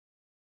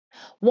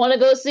Want to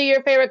go see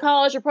your favorite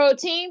college or pro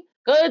team?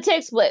 Go to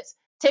TixSplits.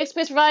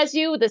 TixSplits provides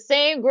you with the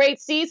same great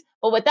seats,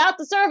 but without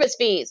the service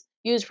fees.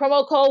 Use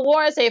promo code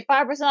WAR and save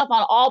 5% off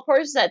on all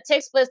purchases at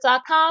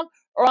TixSplits.com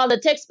or on the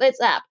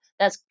TixSplits app.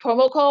 That's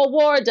promo code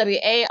WAR,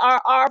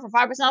 WARR, for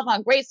 5% off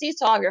on great seats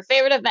to all of your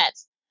favorite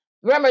events.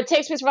 Remember,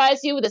 TixSplits provides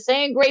you with the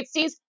same great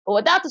seats, but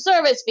without the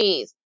service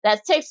fees.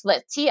 That's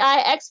TixSplits,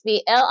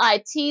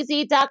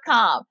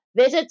 TixSplitz.com.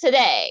 Visit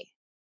today.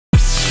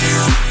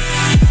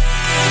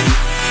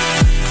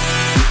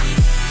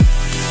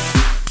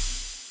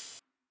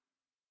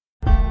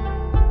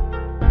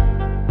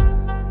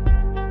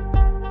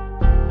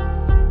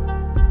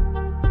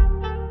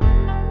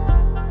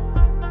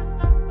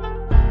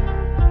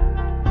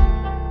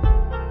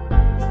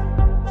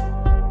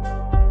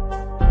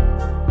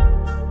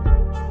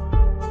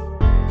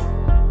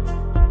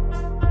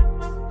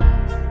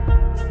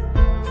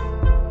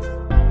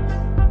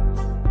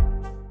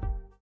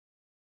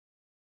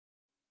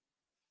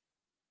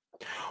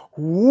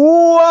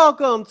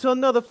 Welcome to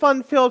another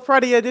fun-filled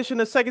Friday edition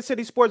of Second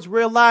City Sports,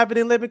 real live and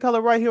in living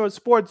color right here on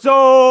Sports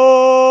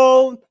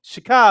Zone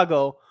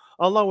Chicago,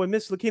 along with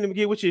Miss Lakina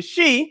McGee, which is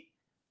she.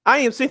 I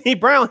am Sydney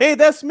Brown. Hey,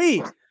 that's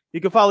me.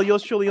 You can follow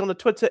yours truly on the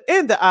Twitter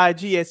and the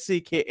IG at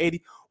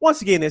CK80.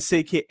 Once again, that's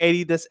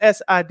CK80. That's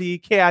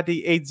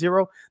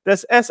SIDKID80.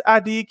 That's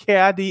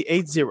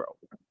SIDKID80.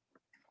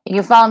 You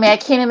can follow me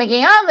at Keenan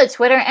McGee on the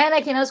Twitter and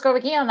at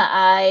Keenan_McGee on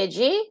the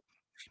IG.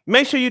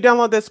 Make sure you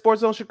download that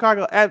Sports Zone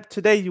Chicago app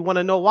today. You want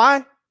to know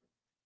why?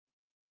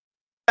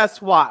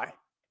 That's why.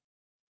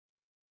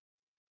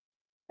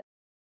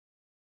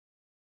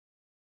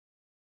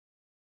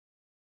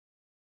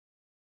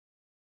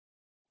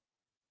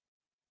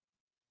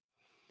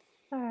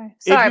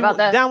 Sorry about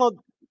that.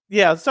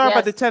 Sorry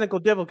about the technical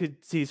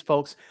difficulties,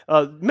 folks.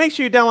 Make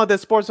sure you download that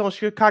Sports Zone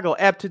Chicago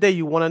app today.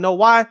 You want to know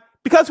why?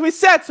 Because we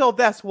said so,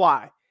 that's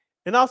why.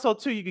 And also,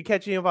 too, you can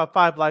catch any of our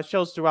 5 live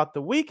shows throughout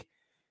the week.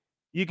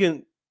 You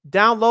can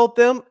download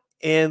them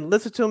and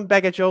listen to them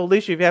back at your own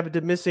leisure if you happen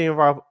to miss any of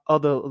our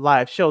other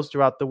live shows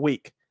throughout the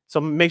week. So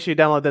make sure you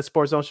download that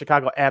Sports Zone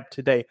Chicago app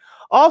today.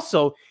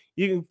 Also,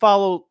 you can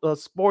follow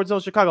Sports Zone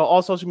Chicago on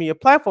all social media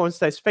platforms.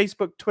 That's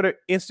Facebook, Twitter,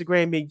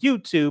 Instagram, and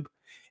YouTube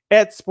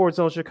at Sports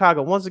Zone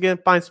Chicago. Once again,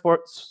 find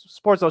Sports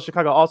Zone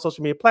Chicago on all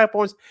social media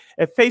platforms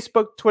at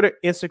Facebook, Twitter,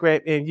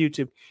 Instagram, and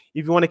YouTube.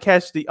 If you want to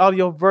catch the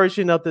audio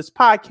version of this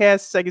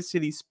podcast, Second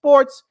City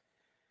Sports,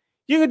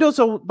 you can do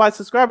so by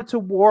subscribing to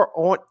War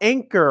on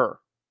Anchor.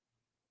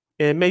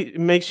 And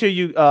make sure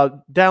you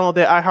download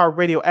the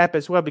iHeartRadio app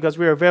as well, because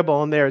we're available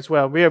on there as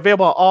well. We're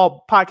available on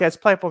all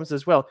podcast platforms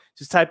as well.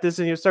 Just type this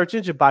in your search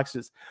engine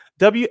boxes,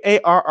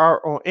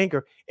 WARR on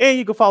Anchor. And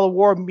you can follow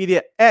War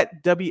Media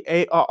at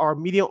WARR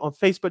Media on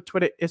Facebook,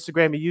 Twitter,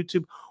 Instagram, and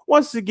YouTube.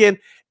 Once again,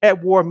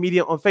 at War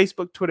Media on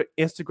Facebook, Twitter,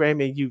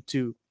 Instagram, and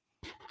YouTube.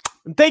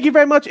 And thank you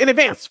very much in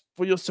advance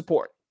for your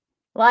support.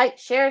 Like,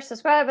 share,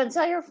 subscribe, and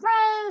tell your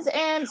friends.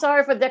 And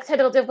sorry for the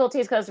technical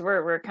difficulties, because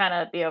we're kind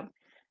of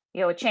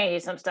changing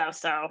some stuff.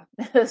 So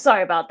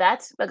sorry about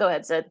that. But go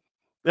ahead, Sid.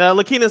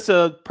 Lakina's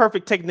a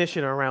perfect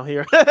technician around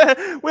here.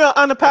 We are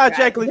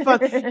unapologetically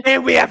fun,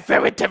 and we have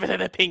very different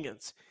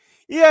opinions.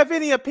 You have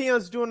any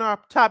opinions during our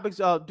topics,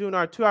 during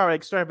our 2-hour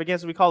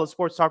extravaganza we call a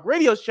Sports Talk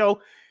Radio Show,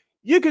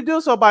 you can do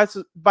so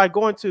by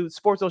going to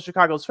Sports Zone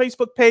Chicago's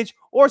Facebook page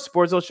or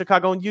Sports Zone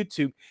Chicago on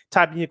YouTube.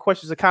 Typing your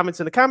questions or comments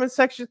in the comment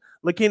section.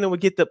 Lakina will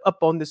get them up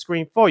on the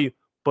screen for you.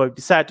 But if you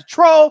decide to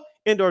troll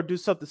and or do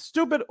something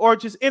stupid or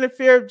just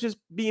interfere, just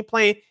being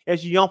plain,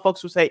 as you young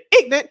folks would say,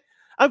 ignorant,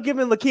 I'm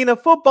giving Lakina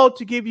football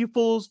to give you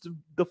fools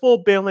the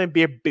full bill and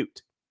beer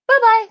boot.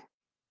 Bye-bye.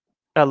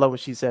 I love when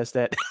she says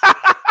that.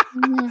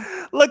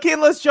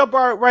 Lakina, let's jump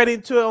right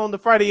into it on the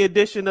Friday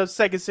edition of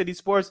Second City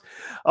Sports.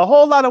 A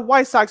whole lot of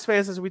White Sox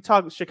fans, as we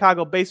talk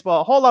Chicago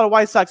baseball, a whole lot of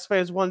White Sox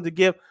fans wanted to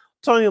give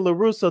Tony La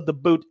Russa the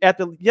boot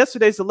after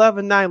yesterday's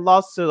 11-9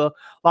 loss to the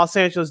Los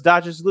Angeles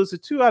Dodgers, losing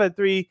 2 out of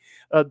 3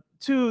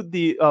 to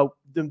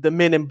the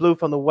men in blue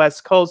from the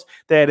West Coast.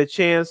 They had a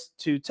chance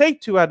to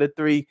take 2 out of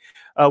 3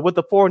 with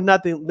a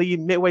 4-0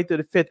 lead midway through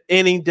the 5th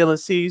inning. Dylan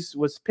Cease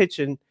was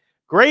pitching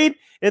great,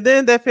 and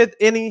then that 5th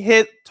inning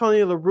hit.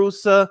 Tony La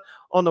Russa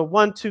on the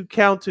 1-2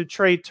 count to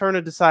Trey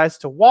Turner decides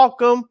to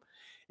walk him.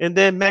 And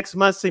then Max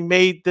Muncy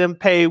made them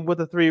pay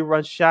with a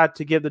 3-run shot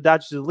to give the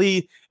Dodgers the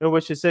lead, in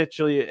which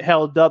essentially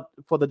held up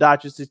for the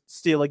Dodgers to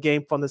steal a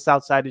game from the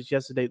Southsiders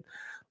yesterday.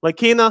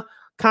 Lakina,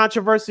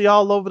 controversy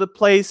all over the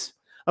place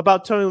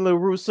about Tony La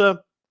Russa.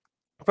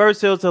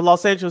 First, it was the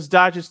Los Angeles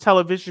Dodgers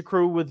television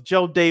crew with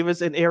Joe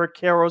Davis and Eric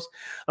Karros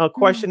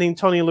questioning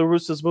Tony La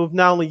Russa's move,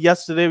 not only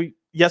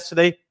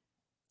yesterday,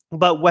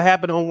 but what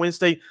happened on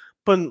Wednesday,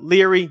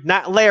 putting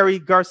not Larry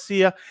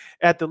Garcia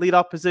at the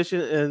leadoff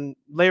position, and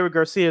Larry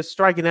Garcia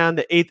striking out in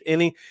the 8th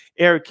inning.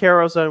 Eric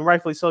Karros, and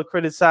rightfully so,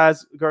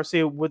 criticized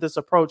Garcia with his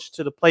approach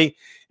to the plate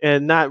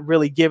and not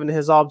really giving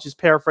his all, just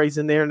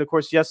paraphrasing there. And of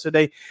course,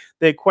 yesterday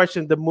they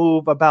questioned the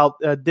move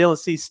about Dylan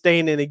Cease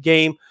staying in the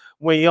game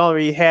when he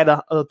already had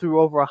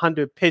threw over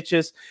 100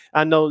 pitches.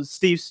 I know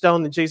Steve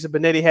Stone and Jason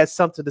Benetti had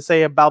something to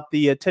say about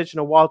the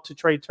intentional walk to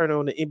Trey Turner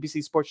on the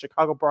NBC Sports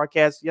Chicago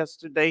broadcast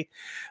yesterday.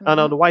 I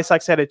know the White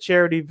Sox had a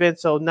charity event,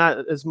 so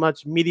not as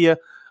much media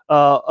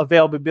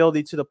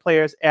availability to the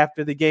players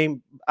after the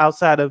game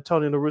outside of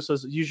Tony La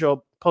Russa's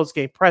usual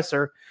post-game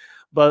presser.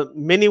 But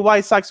many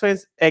White Sox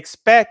fans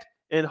expect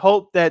and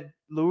hope that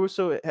La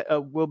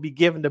Russa will be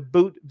given the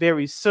boot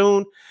very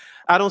soon.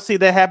 I don't see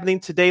that happening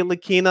today,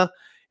 Lakina.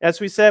 As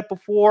we said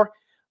before,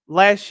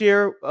 last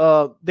year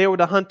they were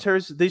the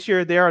hunters. This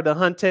year they are the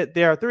hunted.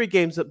 There are 3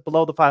 games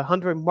below the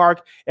 500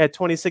 mark at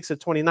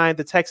 26-29.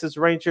 The Texas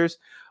Rangers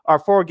are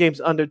 4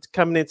 games under,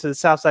 coming into the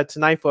South Side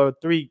tonight for a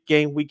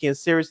 3-game weekend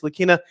series.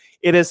 Lakina,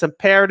 it is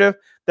imperative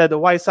that the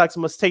White Sox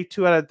must take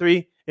 2 out of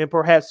 3 and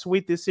perhaps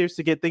sweep this series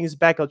to get things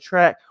back on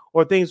track,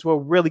 or things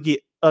will really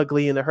get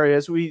ugly in a hurry.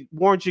 As we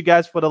warned you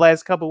guys for the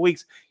last couple of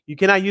weeks, you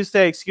cannot use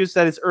that excuse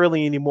that it's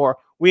early anymore.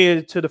 We're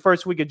into the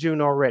first week of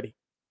June already.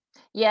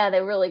 Yeah,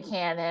 they really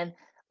can. And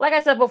like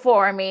I said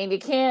before, I mean, you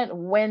can't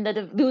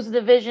lose the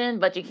division,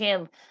 but you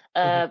can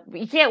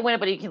you can't win it,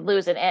 but you can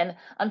lose it. And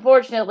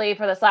unfortunately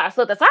for the Sox,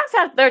 look, the Sox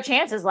had their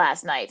chances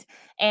last night,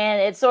 and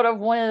it's sort of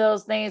one of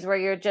those things where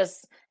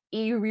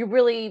you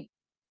really.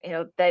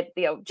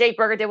 Jake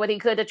Burger did what he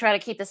could to try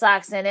to keep the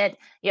Sox in it.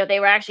 They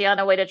were actually on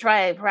their way to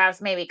try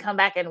perhaps maybe come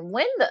back and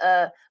win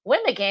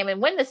the game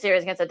and win the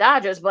series against the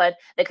Dodgers, but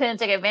they couldn't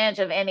take advantage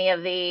of any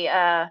of the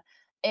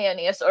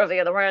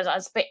the runners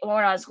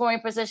on scoring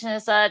position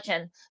and such,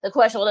 and the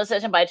questionable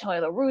decision by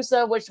Tony La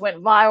Russa, which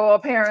went viral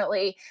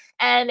apparently.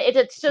 And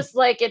it's just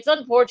like, it's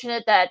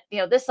unfortunate that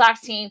this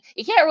Sox team,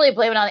 you can't really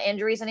blame it on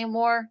injuries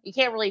anymore. You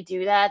can't really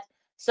do that.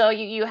 So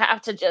you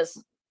have to just.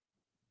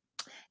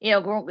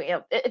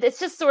 It's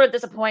just sort of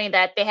disappointing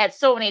that they had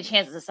so many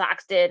chances, the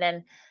Sox did,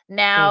 and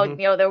now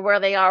they're where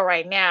they are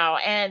right now.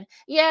 And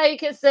yeah, you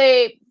can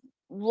say,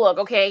 look,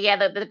 okay,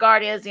 yeah, the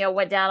Guardians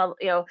went down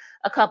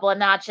a couple of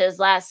notches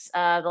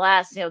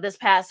this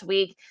past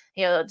week.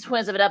 The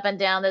Twins have been up and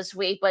down this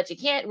week, but you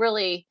can't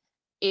really.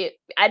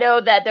 I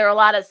know that there are a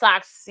lot of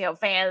Sox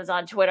fans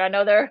on Twitter. I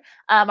know there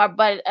a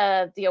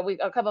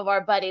couple of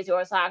our buddies who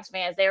are Sox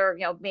fans. They were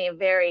being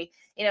very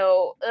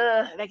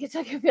they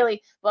can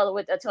really well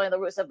with Tony La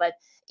Russa, but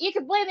you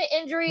can blame the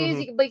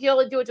injuries. But you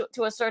only do it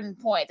to a certain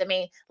point. I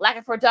mean, lack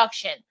of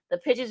production. The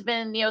pitch has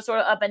been sort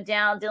of up and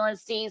down. Dylan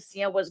Cease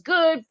was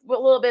good a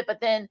little bit,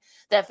 but then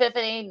that 5th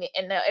inning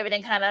and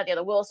everything kind of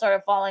the wheels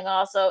started falling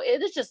off. So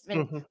it has just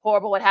been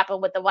horrible what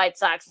happened with the White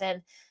Sox.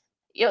 And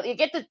you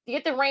get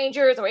the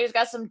Rangers. The Rangers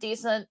got some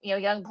decent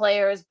young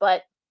players,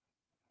 but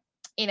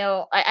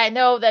I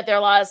know that there are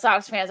a lot of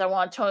Sox fans that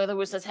want Tony La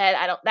Russa's head.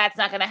 That's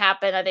not going to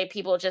happen. I think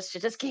people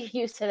should just get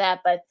used to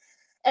that. But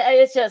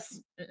it's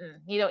just,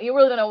 you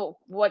really don't know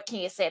what can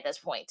you say at this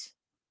point.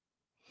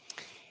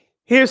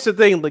 Here's the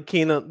thing,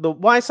 Lakina. The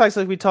White Sox,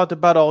 like we talked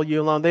about all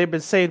year long, they've been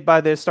saved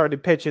by their starting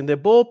pitching. Their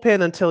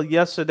bullpen until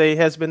yesterday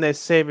has been their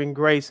saving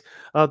grace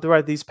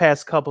throughout these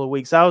past couple of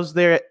weeks. I was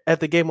there at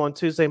the game on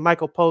Tuesday.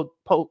 Michael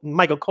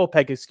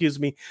Kopech,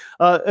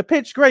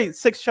 pitched great.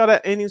 6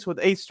 shutout innings with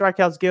 8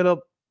 strikeouts, get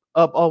up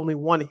only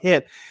 1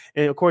 hit.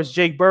 And of course,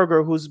 Jake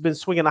Burger, who's been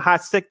swinging a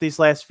hot stick these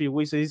last few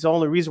weeks, he's the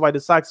only reason why the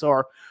Sox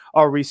are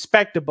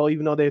respectable,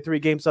 even though they're 3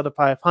 games under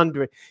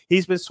 500.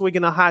 He's been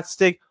swinging a hot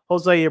stick.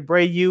 Jose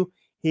Abreu,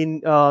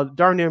 he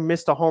darn near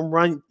missed a home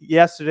run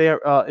yesterday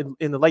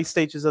in the late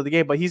stages of the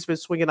game, but he's been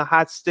swinging a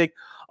hot stick.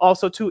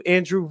 Also to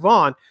Andrew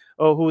Vaughn,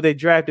 who they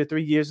drafted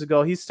 3 years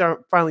ago. He's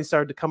finally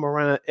started to come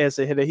around as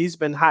a hitter. He's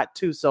been hot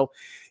too. So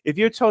if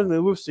you're Tony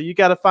La Russa, you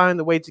got to find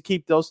a way to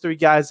keep those 3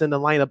 guys in the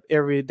lineup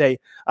every day.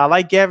 I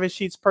like Gavin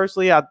Sheets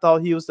personally. I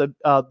thought he was the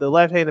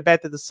left-handed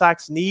bat that the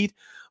Sox need,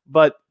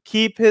 but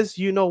keep his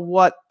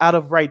out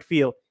of right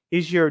field.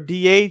 He's your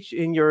DH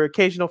and your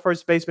occasional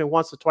first baseman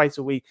once or twice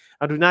a week.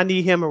 I do not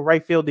need him in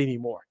right field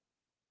anymore.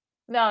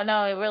 No,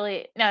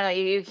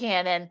 you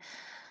can't. And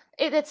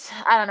it's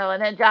I don't know.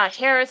 And then Josh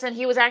Harrison,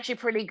 he was actually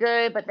pretty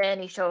good, but then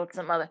he showed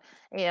some other,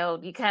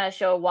 you kind of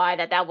show why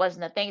that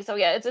wasn't a thing. So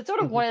yeah, it's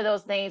sort of one of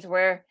those things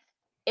where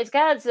it's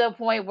gotten to the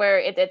point where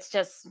it's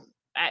just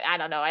I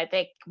don't know. I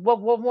think what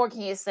more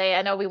can you say?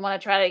 I know we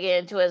want to try to get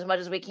into as much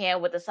as we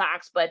can with the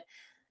Sox, but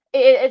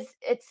it's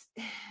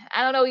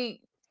I don't know.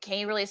 Can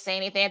you really say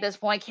anything at this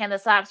point? Can the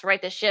Sox right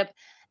the ship?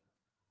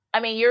 I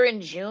mean, you're in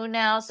June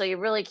now, so you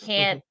really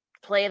can't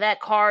play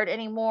that card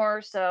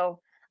anymore. So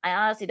I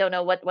honestly don't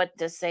know what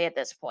to say at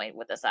this point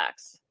with the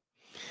Sox.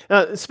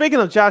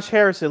 Speaking of Josh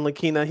Harrison,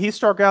 Lakina, he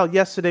struck out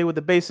yesterday with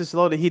the bases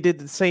loaded. He did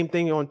the same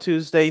thing on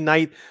Tuesday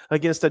night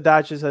against the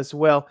Dodgers as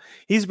well.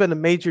 He's been a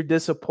major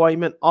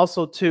disappointment.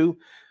 Also, too,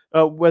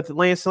 with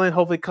Lance Lynn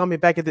hopefully coming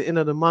back at the end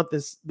of the month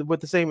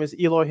with the same as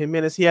Eloy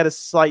Jimenez. He had a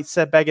slight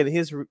setback in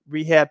his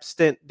rehab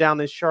stint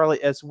down in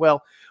Charlotte as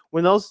well.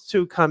 When those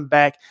 2 come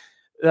back,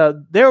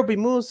 there will be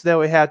moves that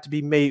will have to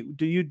be made.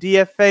 Do you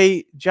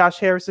DFA Josh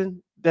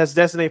Harrison? That's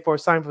designated for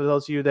assignment for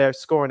those of you that are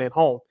scoring at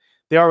home.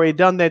 They already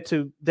done that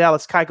to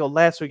Dallas Keuchel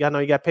last week. I know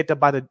he got picked up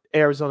by the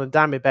Arizona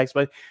Diamondbacks,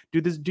 but do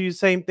the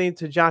same thing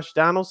to Josh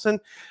Donaldson.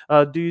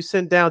 Do you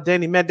send down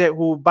Danny Mendick,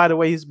 who, by the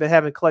way, he's been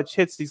having clutch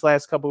hits these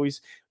last couple of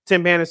weeks.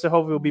 Tim Anderson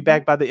hopefully will be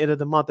back by the end of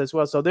the month as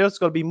well. So there's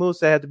going to be moves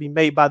that have to be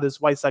made by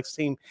this White Sox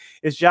team.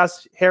 Is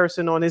Josh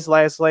Harrison on his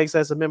last legs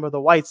as a member of the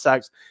White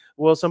Sox?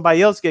 Will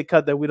somebody else get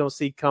cut that we don't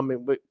see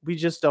coming? We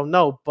just don't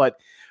know. But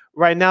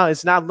right now,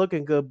 it's not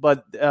looking good.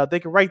 But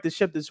they can right the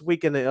ship this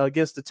weekend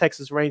against the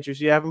Texas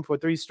Rangers. You have them for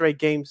 3 straight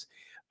games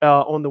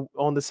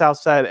on the South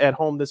Side at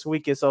home this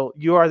weekend. So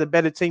you are the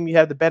better team. You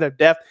have the better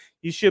depth.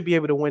 You should be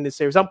able to win this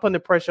series. I'm putting the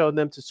pressure on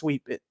them to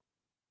sweep it.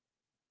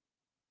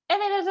 I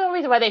mean, there's no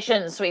reason why they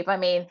shouldn't sweep. I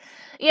mean,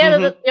 yeah,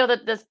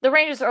 the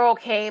Rangers are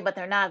okay, but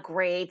they're not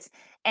great.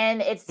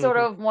 And it's sort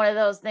of one of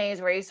those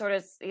things where you sort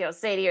of,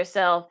 say to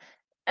yourself,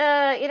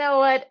 you know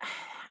what?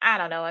 I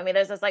don't know. I mean,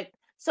 there's just like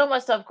so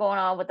much stuff going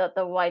on with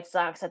the White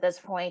Sox at this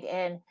point,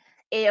 and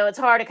it's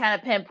hard to kind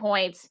of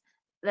pinpoint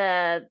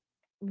the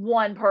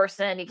one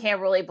person. You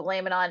can't really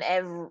blame it on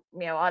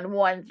on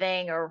one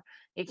thing, or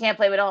you can't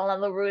blame it all on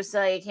La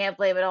Russa. You can't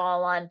blame it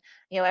all on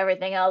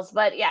everything else.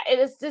 But yeah,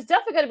 it's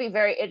definitely going to be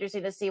very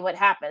interesting to see what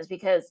happens,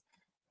 because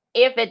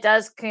if it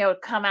does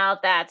come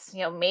out that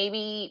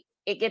maybe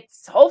it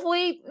gets,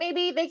 hopefully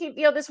maybe they can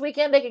this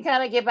weekend they can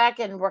kind of get back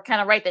and we're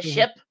kind of right the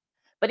ship.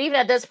 But even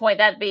at this point,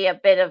 that'd be a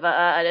bit of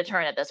a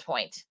deterrent at this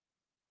point.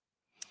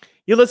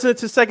 You're listening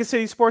to Second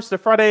City Sports, the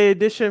Friday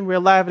edition. We're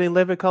live and in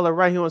living color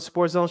right here on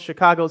Sports Zone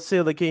Chicago.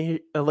 Sid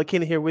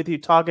Lakina here with you,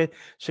 talking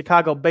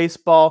Chicago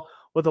baseball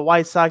with the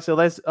White Sox. So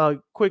let's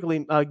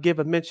quickly give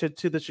a mention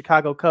to the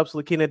Chicago Cubs.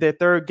 Lakina, their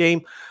third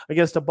game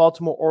against the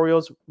Baltimore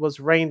Orioles was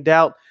rained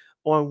out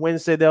on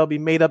Wednesday. They'll be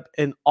made up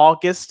in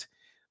August.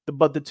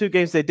 But the 2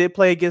 games they did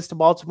play against the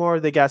Baltimore,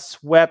 they got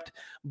swept.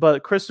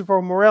 But Christopher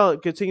Morel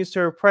continues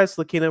to impress.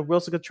 Lakina,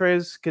 Wilson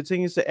Contreras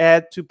continues to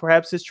add to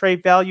perhaps his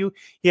trade value.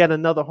 He had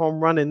another home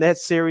run in that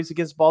series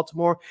against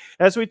Baltimore.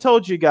 As we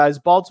told you guys,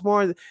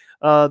 Baltimore,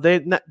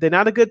 they're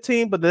not a good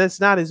team, but that's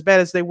not as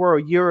bad as they were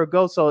a year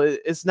ago. So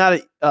it's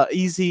not an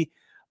easy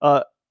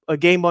a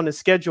game on the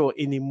schedule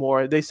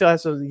anymore. They still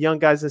have some young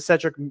guys in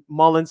Cedric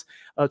Mullins,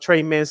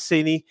 Trey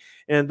Mancini,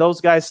 and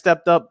those guys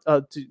stepped up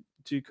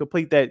to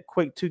complete that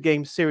quick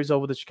 2-game series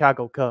over the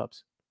Chicago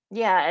Cubs.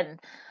 Yeah, and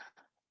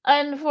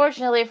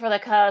unfortunately for the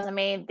Cubs, I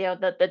mean,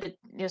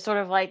 the sort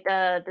of like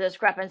the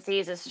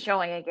discrepancies is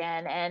showing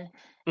again, and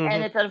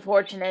it's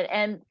unfortunate,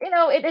 and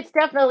it's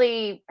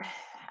definitely,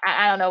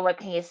 I don't know what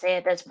can you say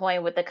at this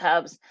point with the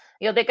Cubs.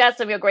 They got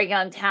some great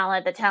young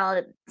talent,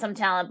 some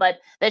talent, but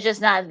they're just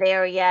not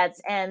there yet,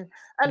 and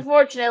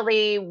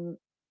unfortunately,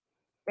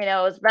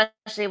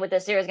 especially with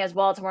the series against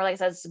Baltimore, like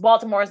I said,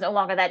 Baltimore is no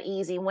longer that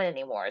easy win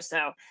anymore,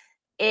 so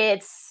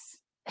it's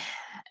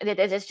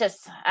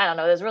just, I don't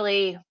know.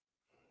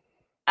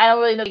 I don't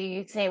really know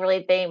you can't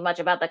really think much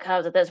about the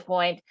Cubs at this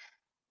point.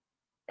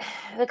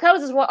 The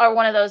Cubs are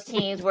one of those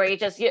teams where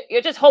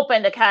you're just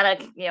hoping to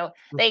kind of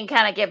they can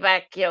kind of get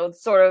back,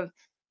 sort of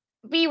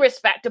be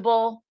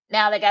respectable.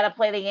 Now they got to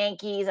play the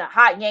Yankees, a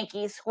hot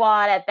Yankees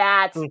squad at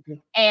that,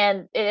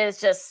 and it is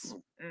just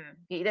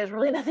there's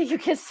really nothing you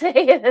can say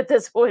at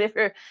this point if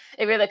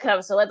you're the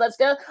Cubs. So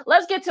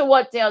let's get to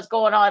what is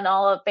going on in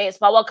all of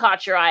baseball. What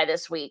caught your eye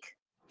this week?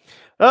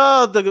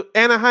 The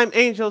Anaheim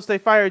Angels, they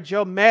fired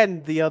Joe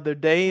Maddon the other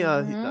day.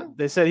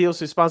 They said he was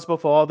responsible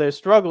for all their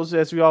struggles.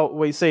 As we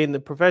always say in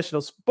the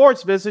professional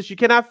sports business, you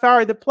cannot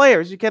fire the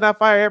players. You cannot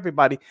fire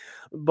everybody.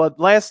 But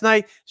last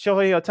night,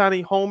 Shohei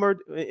Ohtani homered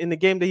in the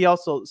game that he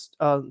also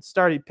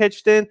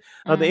pitched in.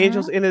 The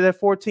Angels ended their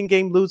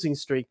 14-game losing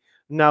streak.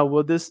 Now,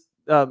 will this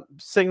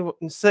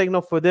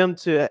signal for them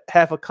to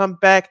have a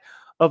comeback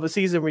of a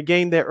season,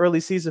 regain their early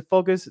season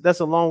focus?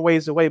 That's a long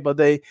ways away, but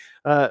they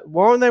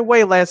were on their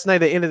way last night.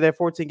 They ended their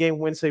 14-game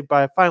win streak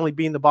by finally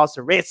beating the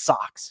Boston Red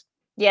Sox.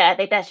 Yeah, I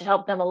think that should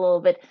help them a little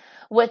bit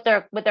with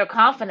their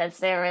confidence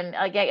there. And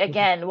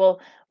again,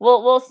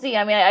 we'll see.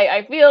 I mean,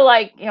 I feel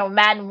like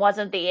Maddon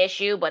wasn't the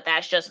issue, but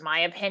that's just my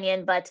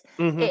opinion. But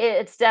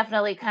it's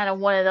definitely kind of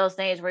one of those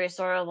things where you're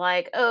sort of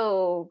like,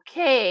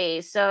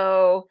 okay,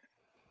 so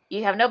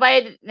you have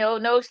nobody,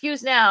 no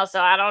excuse now.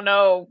 So I don't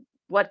know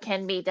what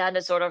can be done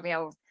to sort of,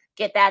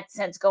 get that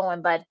sense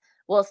going, but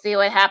we'll see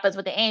what happens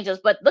with the Angels.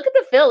 But look at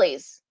the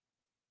Phillies.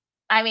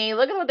 I mean,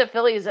 look at what the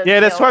Phillies have. Yeah,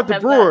 that's hard. The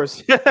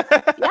Brewers. Yeah,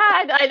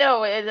 I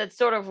know. It's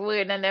sort of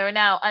weird, and they're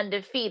now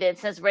undefeated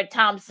since Red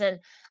Thompson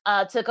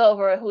took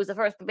over, who's the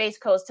first base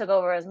coach, took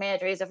over as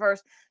manager. He's the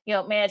first,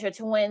 manager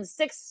to win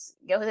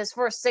his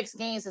first 6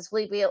 games since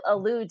Felipe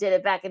Alou did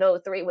it back in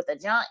 2003 with the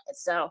Giants.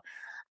 So,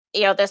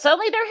 they're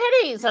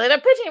hitting, so they're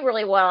pitching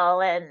really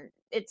well, and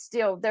it's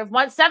they've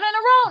won 7 in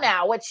a row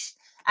now, which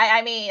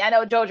I mean, I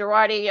know Joe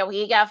Girardi,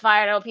 he got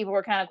fired. I know people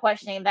were kind of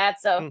questioning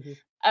that. So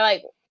I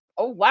like,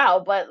 oh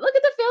wow, but look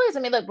at the Phillies. I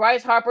mean, look,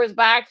 Bryce Harper's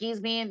back. He's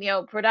being,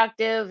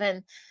 productive,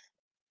 and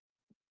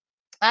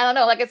I don't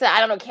know. Like I said, I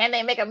don't know. Can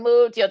they make a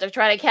move to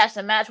try to catch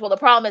the match? Well, the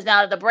problem is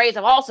now that the Braves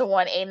have also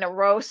won 8 in a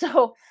row.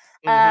 So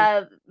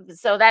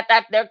so that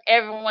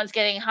everyone's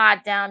getting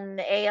hot down in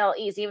the AL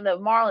East, even though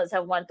Marlins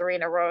have won 3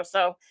 in a row.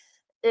 So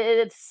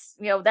it's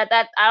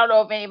that I don't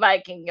know if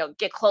anybody can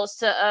get close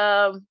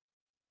to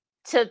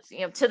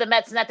the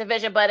Mets in that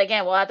division, but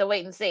again, we'll have to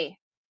wait and see.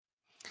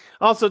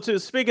 Also, too,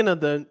 speaking of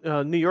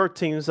the New York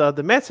teams,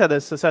 the Mets had a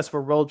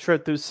successful road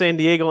trip through San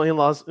Diego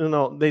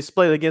and they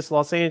split against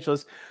Los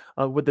Angeles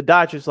with the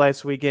Dodgers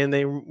last weekend.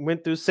 They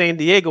went through San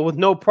Diego with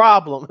no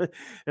problem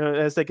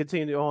as they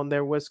continue on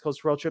their West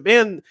Coast road trip.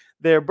 And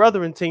their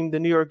brethren team, the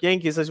New York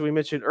Yankees, as we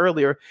mentioned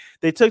earlier,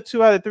 they took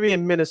 2 out of 3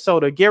 in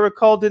Minnesota. Gerrit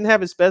Cole didn't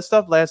have his best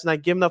stuff last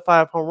night, giving up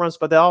 5 home runs,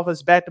 but the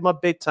offense backed him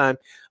up big time,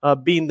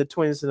 beating the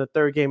Twins in the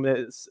 3rd game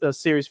of the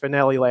series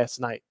finale last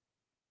night.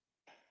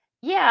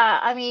 Yeah,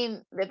 I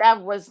mean,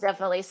 that was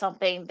definitely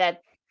something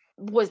that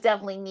was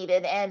definitely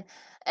needed. And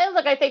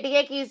look, I think the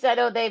Yankees, I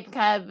know they've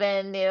kind of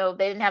been, they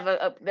didn't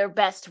have their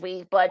best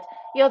week, but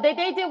they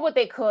did what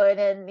they could,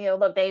 and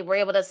look, they were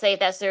able to save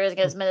that series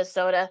against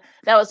Minnesota.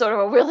 That was sort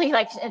of a really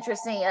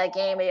interesting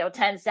game,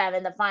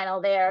 10-7 the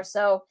final there.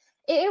 So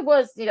it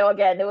was,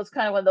 again, it was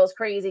kind of one of those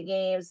crazy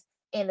games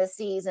in the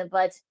season,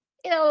 but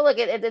look,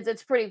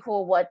 it's pretty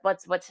cool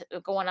what's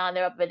going on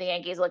there up with the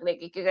Yankees. Look,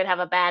 you could have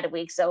a bad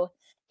week, so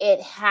it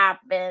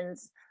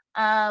happens.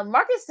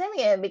 Marcus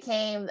Semien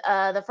became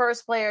the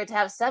first player to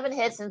have 7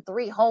 hits and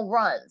 3 home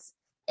runs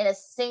in a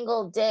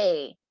single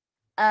day.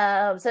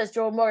 Says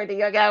Joel Morgan.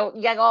 You got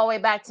to go all the way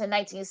back to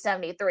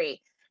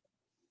 1973.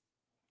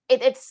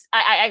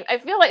 I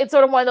feel like it's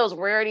sort of one of those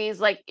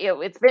rarities. Like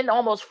it's been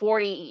almost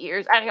 40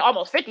 years,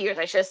 almost 50 years,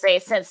 I should say,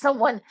 since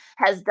someone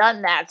has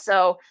done that.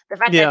 So the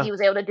fact that he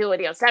was able to do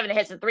it, 7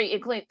 hits and 3,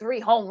 including 3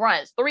 home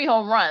runs.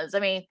 I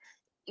mean,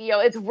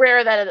 it's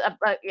rare that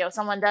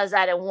someone does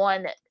that in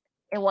one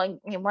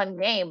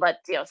game, but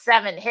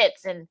 7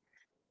 hits, and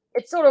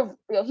it's sort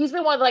of he's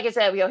been one, like I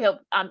said, he'll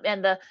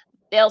and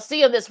they'll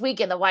see him this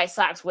weekend, the White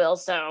Sox will,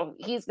 so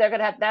that's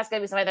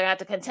gonna be somebody they're gonna have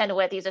to contend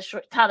with. He's a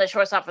talented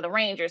shortstop for the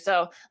Rangers,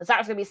 so the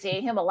Sox are gonna be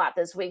seeing him a lot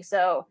this week.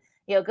 So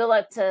good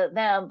luck to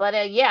them.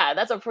 But yeah,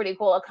 that's a pretty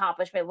cool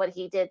accomplishment what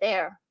he did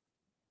there.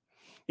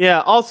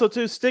 Yeah. Also,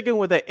 too, sticking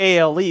with the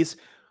AL East,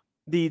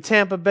 the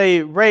Tampa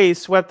Bay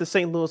Rays swept the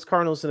St. Louis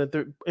Cardinals in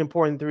an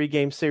important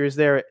 3-game series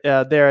there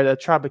at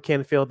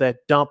Tropicana Field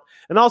at Dump.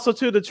 And also,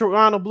 too, the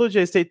Toronto Blue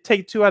Jays, they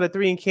take 2 out of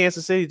 3 in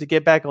Kansas City to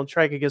get back on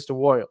track against the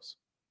Royals.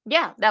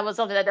 Yeah, that was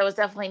something that was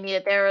definitely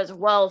needed there as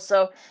well.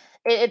 So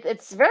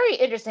it's very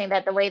interesting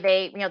that the way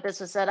they this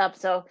was set up.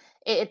 So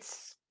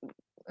it's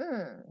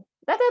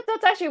that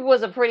actually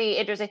was a pretty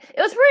interesting.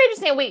 It was a pretty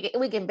interesting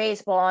week in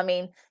baseball. I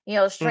mean,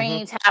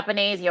 strange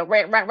happenings,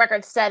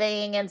 record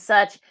setting and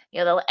such.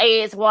 The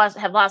A's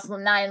have lost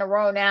 9 in a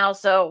row now,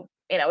 so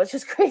it's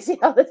just crazy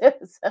how it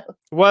is. So.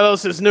 What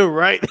else is new,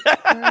 right?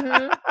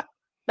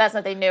 That's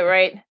nothing new,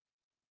 right?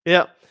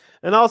 Yeah.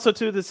 And also,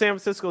 too, the San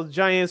Francisco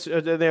Giants,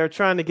 they're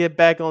trying to get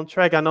back on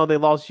track. I know they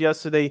lost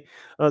yesterday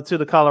to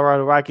the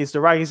Colorado Rockies. The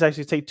Rockies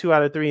actually take 2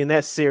 out of 3 in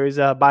that series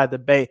by the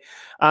Bay.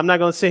 I'm not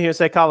going to sit here and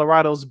say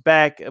Colorado's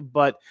back,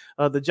 but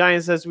the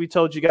Giants, as we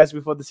told you guys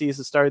before the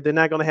season started, they're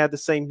not going to have the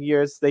same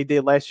year as they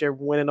did last year,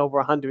 winning over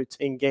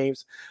 110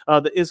 games.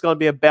 It's going to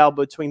be a battle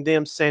between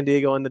them, San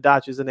Diego, and the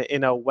Dodgers in the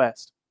NL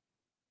West.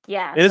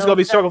 Yeah. And it's going to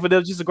be a struggle for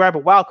them just to grab a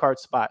wild card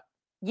spot.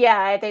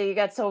 Yeah, I think you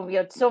got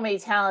so many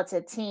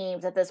talented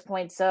teams at this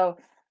point. So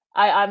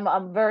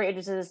I'm very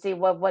interested to see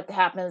what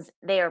happens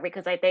there,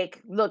 because I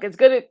think it's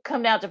going to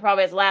come down to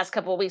probably his last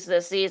couple of weeks of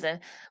the season.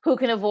 Who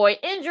can avoid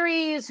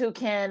injuries? Who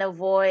can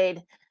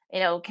avoid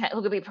who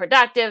can be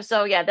productive?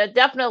 So yeah, they're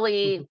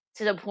definitely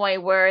to the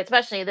point where,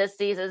 especially this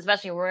season,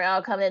 especially we're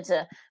now coming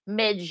into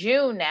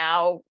mid-June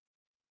now.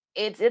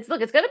 It's going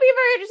to be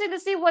very interesting to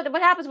see what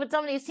happens with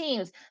some of these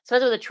teams,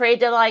 especially with the trade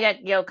deadline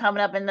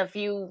coming up in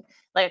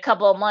a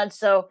couple of months.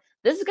 So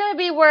this is going to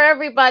be where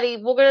we're going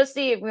to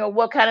see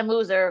what kind of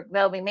moves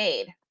they'll be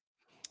made.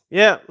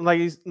 Yeah,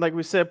 like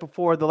we said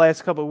before, the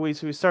last couple of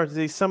weeks we started to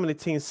see some of the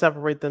teams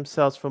separate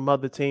themselves from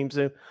other teams,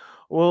 and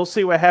we'll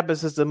see what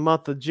happens as the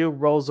month of June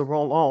rolls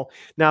on.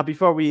 Now,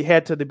 before we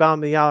head to the bottom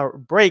of the hour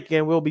break,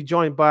 and we'll be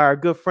joined by our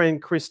good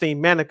friend Christine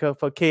Manica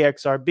for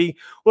KXRB.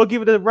 We'll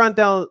give you the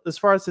rundown as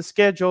far as the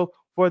schedule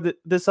for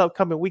this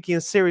upcoming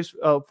weekend series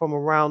from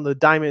around the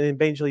Diamond and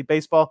Major League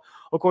Baseball.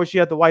 Of course, you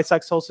have the White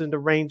Sox hosting the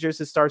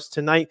Rangers. It starts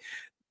tonight.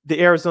 The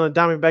Arizona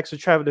Diamondbacks will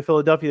travel to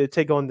Philadelphia to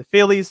take on the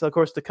Phillies. Of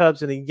course, the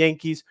Cubs and the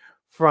Yankees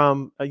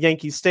from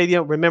Yankee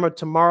Stadium. Remember,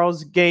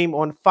 tomorrow's game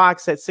on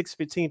Fox at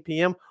 6:15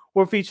 p.m.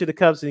 will feature the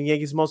Cubs and the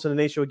Yankees. Most of the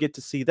nation will get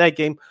to see that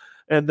game.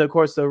 And, of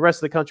course, the rest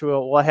of the country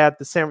will have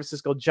the San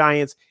Francisco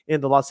Giants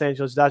and the Los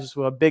Angeles Dodgers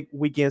for a big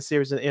weekend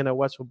series in the NL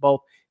West for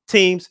both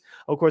teams.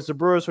 Of course, the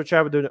Brewers will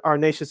travel to our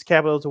nation's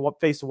capital to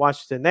face the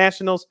Washington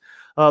Nationals.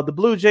 The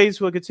Blue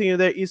Jays will continue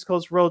their East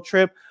Coast road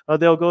trip.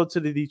 They'll go to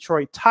the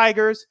Detroit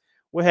Tigers.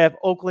 We'll have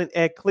Oakland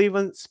at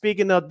Cleveland.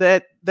 Speaking of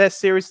that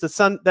series,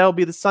 that'll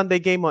be the Sunday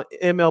game on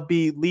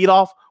MLB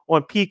leadoff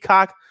on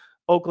Peacock.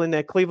 Oakland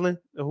at Cleveland.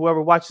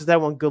 Whoever watches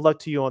that one, good luck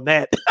to you on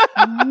that.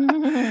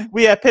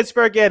 We have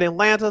Pittsburgh at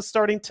Atlanta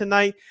starting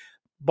tonight.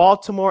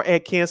 Baltimore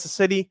at Kansas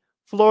City.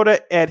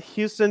 Florida at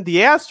Houston. The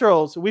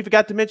Astros, we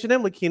forgot to mention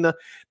them, Lakina.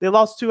 They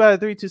lost 2 out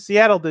of 3 to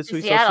Seattle this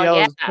week. So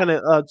Seattle's going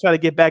to try to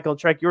get back on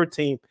track, your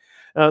team.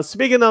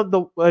 Speaking of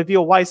if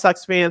you're a White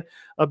Sox fan,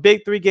 a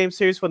big 3-game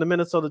series for the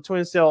Minnesota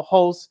Twins. They'll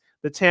host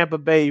the Tampa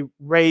Bay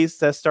Rays.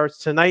 That starts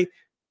tonight.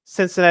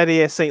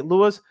 Cincinnati at St.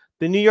 Louis.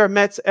 The New York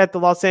Mets at the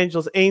Los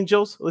Angeles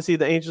Angels. Let's see,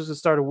 the Angels will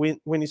start a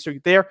winning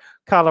streak there.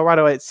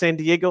 Colorado at San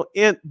Diego.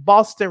 And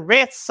Boston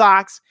Red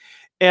Sox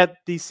at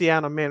the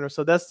Seattle Mariners.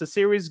 So that's the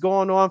series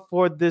going on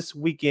for this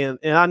weekend.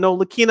 And I know,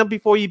 Lakina,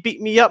 before you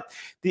beat me up,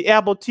 the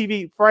Apple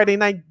TV Friday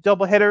night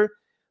doubleheader,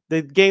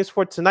 the games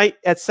for tonight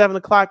at 7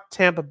 o'clock,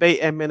 Tampa Bay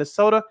and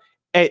Minnesota.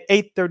 At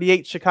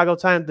 8:38 Chicago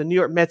time, the New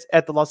York Mets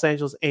at the Los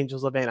Angeles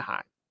Angels of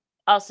Anaheim.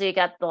 Also, you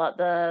got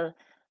the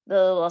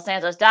Los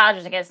Angeles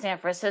Dodgers against San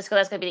Francisco.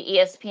 That's going to be the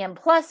ESPN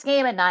Plus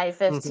game at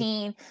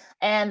 9:15.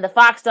 And the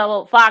Fox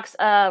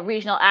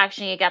regional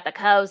action, you got the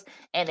Cubs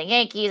and the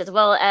Yankees, as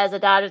well as the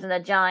Dodgers and the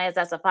Giants.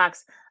 That's a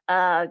Fox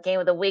game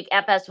of the week.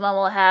 FS1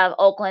 will have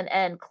Oakland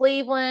and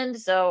Cleveland.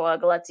 So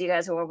good luck to you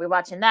guys who will be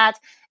watching that.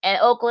 And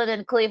Oakland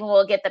and Cleveland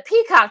will get the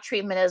Peacock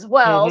treatment as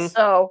well.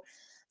 So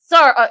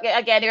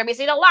again, you're going to be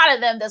seeing a lot of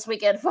them this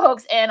weekend,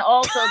 folks. And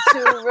also,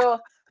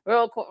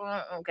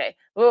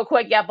 real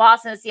quick, yeah,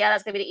 Boston and Seattle.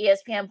 That's gonna be the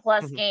ESPN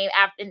Plus game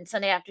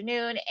Sunday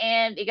afternoon,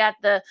 and you got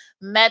the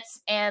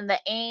Mets and the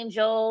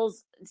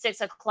Angels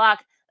 6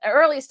 o'clock. An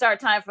early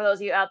start time for those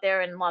of you out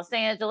there in Los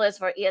Angeles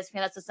for ESPN.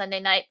 That's a Sunday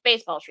night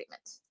baseball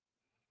treatment.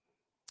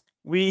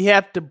 We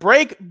have to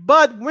break,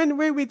 but when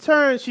we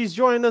return, she's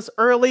joining us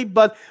early,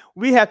 but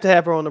we have to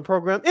have her on the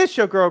program. It's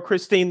your girl,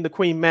 Christine, the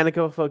Queen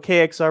Manica for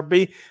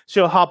KXRB.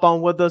 She'll hop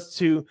on with us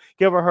to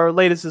give her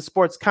latest in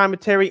sports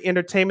commentary,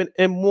 entertainment,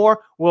 and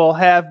more. We'll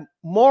have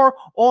more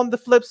on the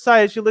flip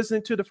side as you're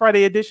listening to the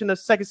Friday edition of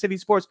Second City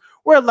Sports.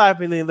 We're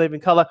live and live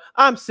in color.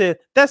 I'm Sid.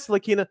 That's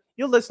Lakina.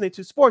 You're listening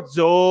to Sports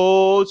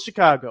Zone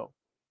Chicago.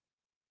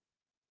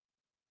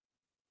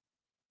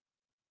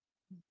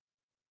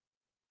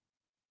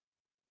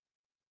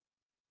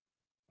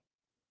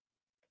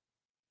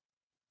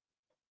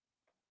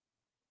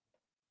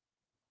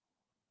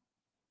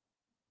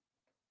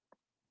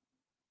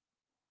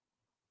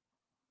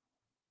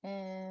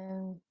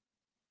 And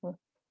we'll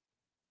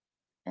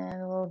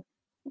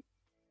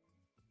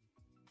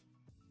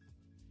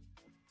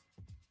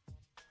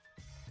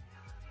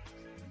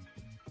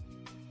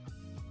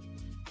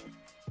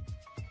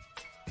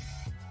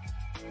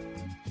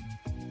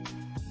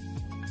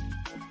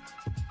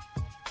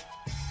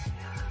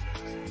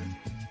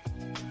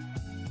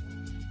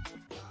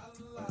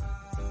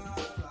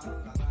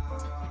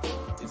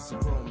It's a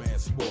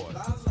romance sport.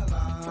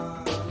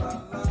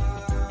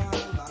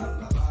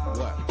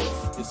 What?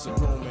 It's a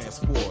romance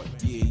sport.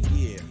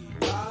 Yeah.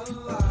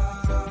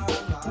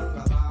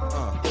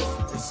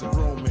 It's a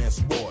romance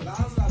sport.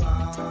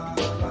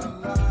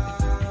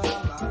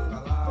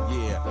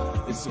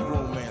 Yeah, it's a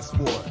romance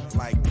sport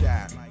like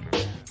that.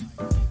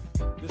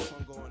 This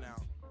one going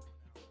out.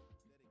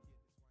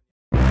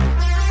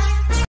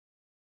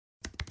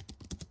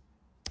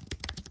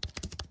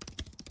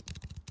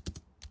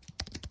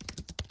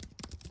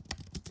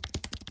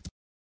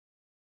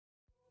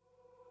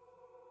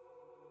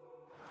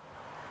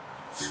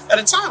 At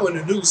a time when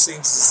the news seems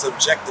as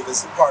subjective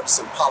as the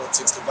partisan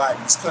politics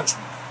dividing this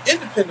country,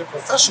 independent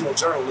professional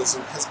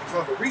journalism has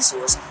become a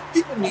resource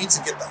people need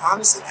to get the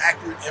honest and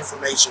accurate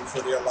information for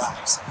their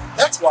lives.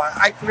 That's why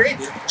I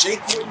created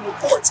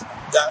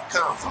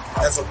JCoyneReports.com.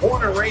 As a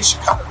born and raised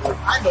Chicagoan,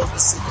 I know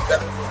this city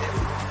better than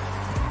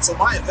anyone. So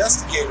my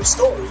investigative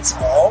stories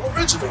are all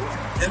original,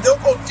 and they'll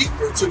go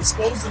deeper to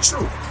expose the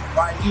truth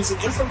by using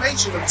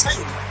information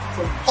obtained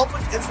from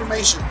public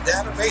information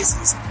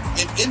databases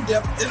and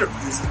in-depth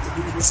interviews with the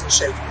movers and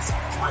shakers.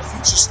 My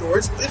feature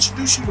stories will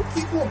introduce you to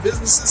people and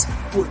businesses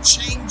who are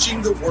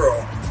changing the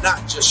world,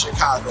 not just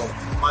Chicago.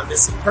 My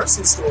missing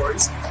person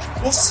stories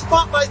will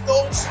spotlight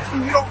those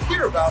who you don't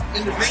hear about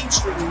in the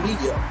mainstream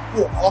media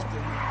who are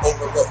often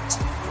overlooked.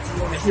 If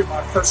you want to hear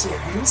my personal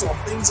views on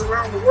things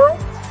around the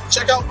world,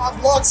 check out my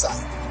blog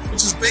site,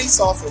 which is based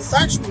off of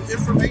factual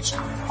information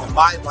and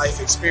my life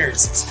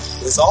experiences.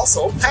 There's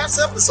also past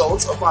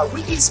episodes of my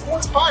weekly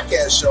sports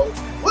podcast show,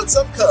 What's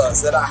Up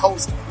Cuz, that I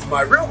host with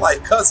my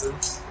real-life cousin,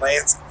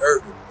 Lance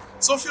Irvin.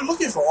 So if you're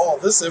looking for all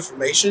this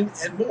information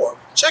and more,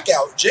 check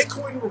out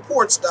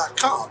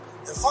JCoyneReports.com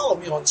and follow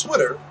me on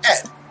Twitter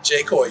at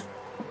JCoyne.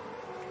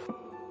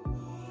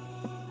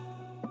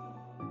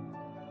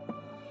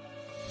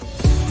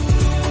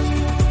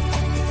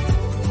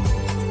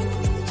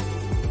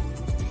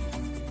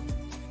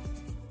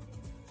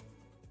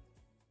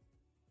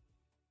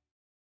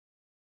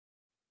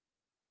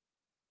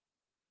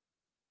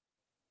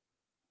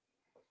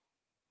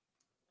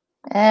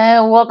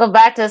 And welcome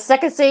back to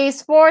Second City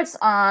Sports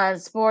on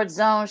Sports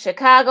Zone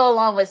Chicago,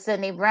 along with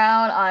Sydney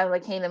Brown. I'm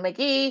Lakina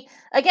McGee.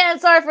 Again,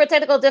 sorry for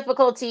technical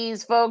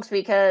difficulties, folks,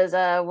 because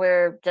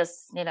we're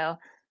just,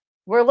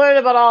 we're learning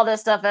about all this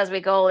stuff as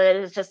we go.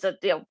 It's just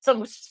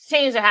some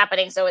changes are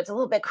happening, so it's a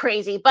little bit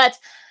crazy. But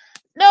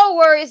No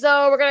worries,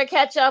 though. We're going to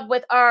catch up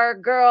with our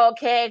girl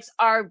cakes,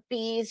 our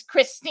bees,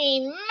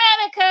 Christine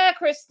Manica.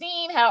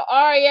 Christine, how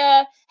are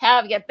you?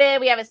 How have you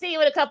been? We haven't seen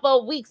you in a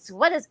couple of weeks.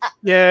 What is up?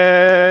 Yay!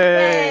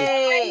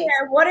 Yay.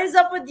 Yeah, what is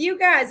up with you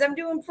guys? I'm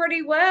doing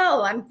pretty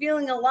well. I'm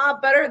feeling a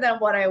lot better than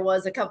what I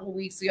was a couple of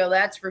weeks ago,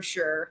 that's for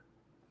sure.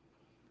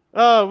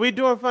 Oh, we're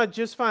doing fine,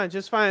 just fine,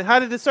 just fine. How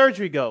did the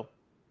surgery go?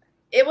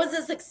 It was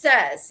a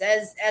success,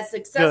 as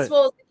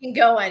successful as it can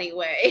go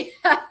anyway.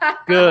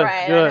 Good,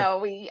 Right, good.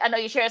 I know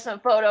you shared some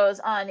photos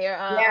on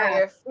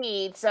your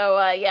feed, so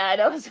yeah, I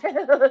know.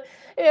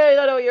 Yeah,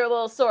 I know you're a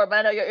little sore,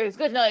 but I know it's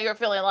good to know you're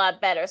feeling a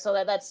lot better.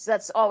 So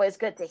that's always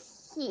good to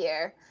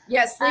hear.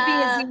 Yeah, sleeping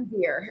is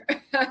easier.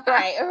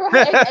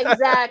 Right,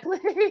 exactly.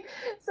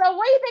 So,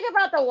 what do you think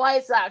about the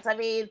White Sox? I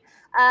mean,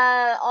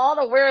 all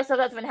the weird stuff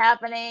that's been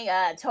happening.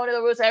 Tony La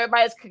Russa,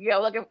 everybody's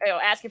looking,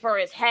 asking for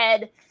his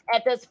head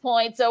at this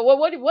point. So,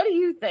 what do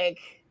you think?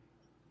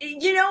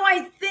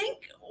 I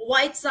think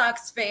White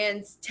Sox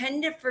fans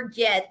tend to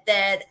forget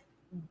that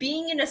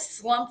being in a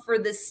slump for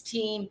this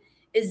team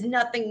is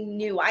nothing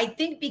new. I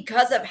think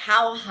because of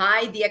how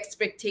high the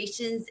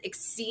expectations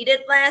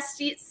exceeded last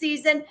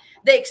season,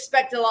 they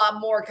expect a lot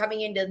more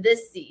coming into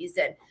this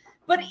season.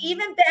 But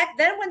even back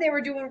then, when they were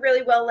doing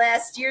really well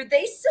last year,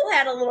 they still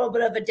had a little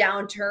bit of a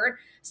downturn.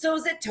 So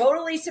is it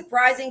totally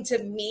surprising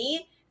to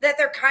me that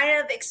they're kind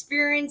of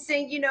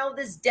experiencing,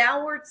 this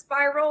downward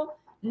spiral?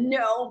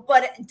 No,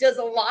 but does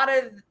a lot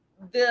of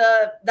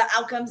the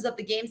outcomes of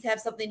the games have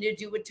something to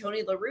do with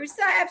Tony La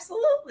Russa?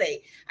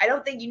 Absolutely. I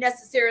don't think you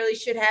necessarily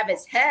should have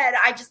his head.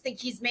 I just think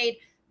he's made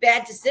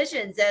bad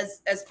decisions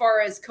as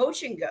far as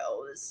coaching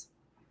goes.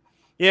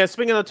 Yeah,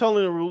 speaking of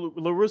Tony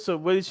La Russa,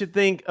 what did you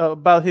think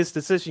about his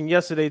decision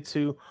yesterday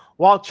to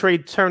walk Trey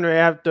Turner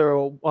after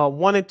a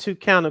 1-2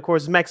 count? Of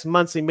course, Max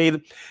Muncy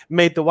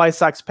made the White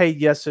Sox pay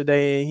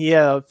yesterday, and he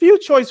had a few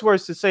choice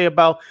words to say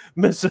about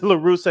Mr. La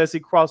Russa as he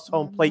crossed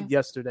home plate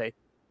yesterday.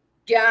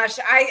 Gosh,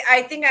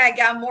 I think I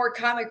got more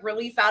comic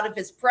relief out of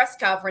his press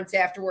conference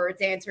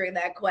afterwards answering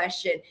that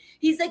question.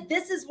 He's like,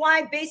 this is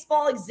why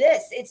baseball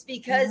exists. It's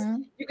because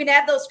you can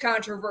have those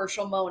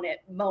controversial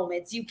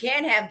moments. You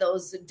can have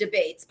those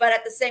debates. But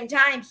at the same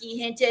time, he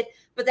hinted,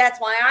 but that's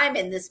why I'm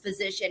in this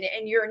position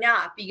and you're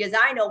not, because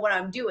I know what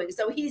I'm doing.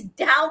 So he's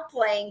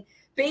downplaying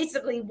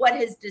basically what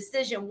his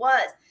decision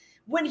was.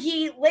 When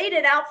he laid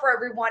it out for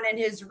everyone and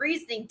his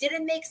reasoning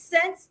didn't make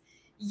sense,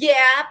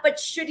 yeah, but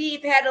should he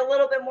have had a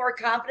little bit more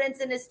confidence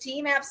in his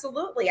team?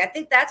 Absolutely. I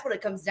think that's what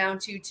it comes down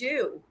to,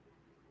 too.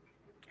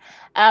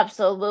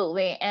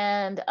 Absolutely.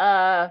 And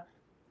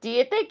do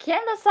you think,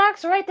 can the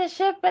Sox right the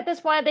ship at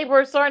this point? I think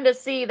we're starting to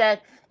see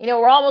that,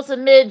 we're almost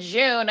in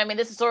mid-June. I mean,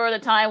 this is sort of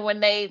the time when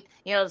the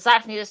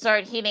Sox need to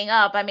start heating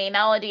up. I mean,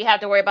 not only do you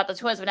have to worry about the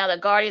Twins, but now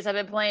the Guardians have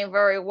been playing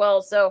very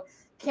well. So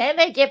can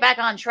they get back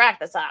on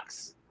track, the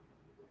Sox?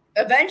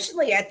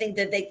 Eventually, I think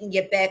that they can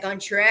get back on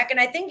track. And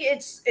I think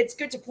it's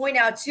good to point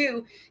out,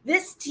 too,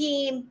 this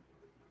team,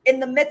 in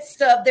the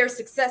midst of their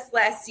success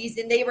last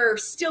season, they were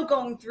still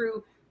going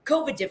through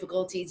COVID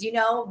difficulties.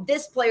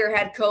 This player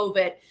had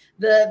COVID.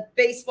 The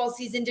baseball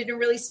season didn't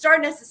really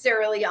start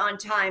necessarily on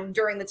time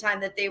during the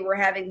time that they were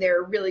having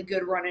their really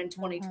good run in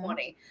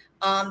 2020.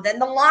 Then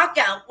the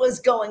lockout was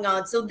going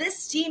on. So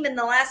this team in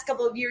the last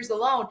couple of years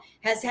alone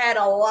has had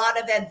a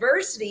lot of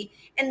adversity,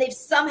 and they've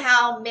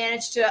somehow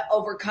managed to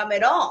overcome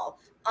it all.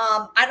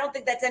 I don't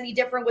think that's any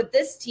different with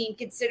this team,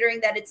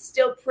 considering that it's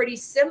still pretty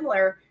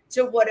similar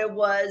to what it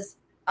was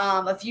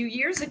a few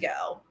years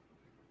ago.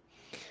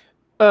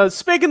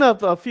 Speaking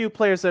of a few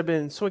players that have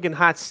been swinging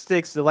hot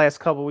sticks the last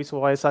couple of weeks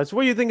with White Sox,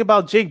 what do you think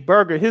about Jake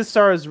Burger? His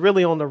star is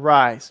really on the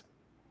rise.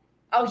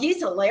 Oh, he's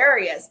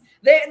hilarious.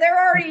 They're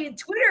already,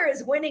 Twitter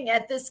is winning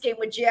at this game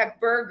with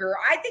Jack Burger.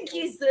 I think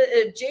he's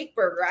the Jake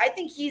Burger. I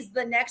think he's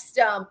the next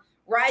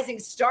rising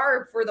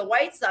star for the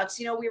White Sox.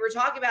 We were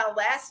talking about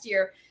last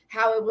year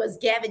how it was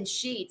Gavin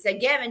Sheets,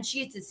 and Gavin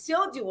Sheets is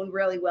still doing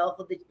really well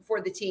for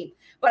the team.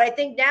 But I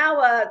think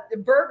now the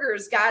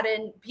Burger's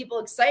gotten people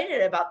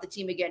excited about the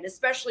team again,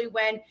 especially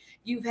when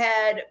you've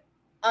had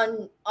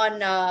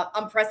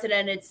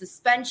unprecedented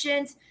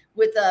suspensions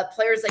with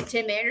players like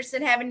Tim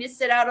Anderson having to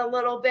sit out a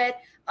little bit,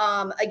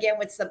 again,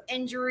 with some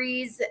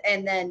injuries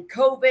and then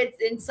COVID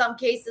in some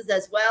cases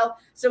as well.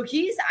 So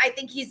I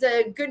think he's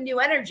a good new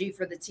energy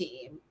for the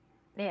team.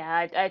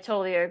 Yeah, I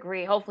totally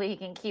agree. Hopefully he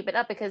can keep it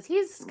up because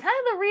he's kind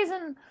of the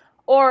reason,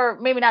 or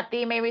maybe not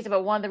the main reason,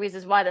 but one of the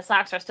reasons why the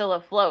Sox are still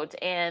afloat.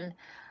 And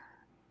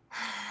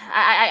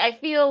I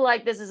feel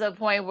like this is a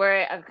point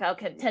where I'll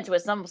contend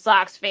with some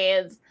Sox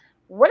fans.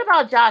 What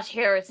about Josh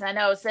Harrison? I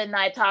know Sid and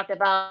I talked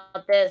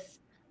about this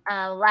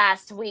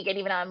last week and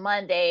even on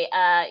Monday.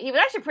 He was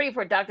actually pretty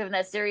productive in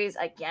that series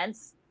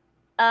against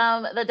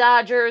the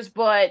Dodgers,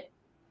 but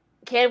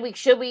should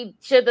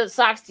the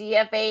Sox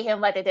DFA him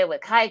like they did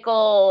with Keuchel,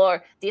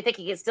 or do you think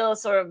he can still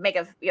sort of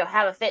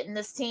have a fit in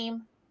this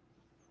team?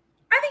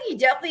 I think he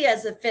definitely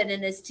has a fit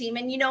in his team.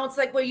 And, it's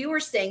like what you were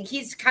saying.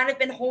 He's kind of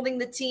been holding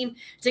the team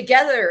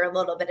together a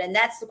little bit. And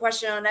that's the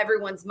question on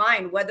everyone's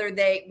mind, whether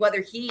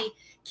he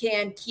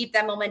can keep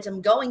that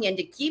momentum going and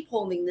to keep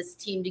holding this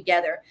team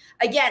together.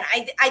 Again,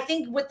 I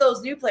think with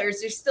those new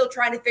players, they're still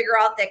trying to figure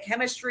out that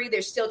chemistry.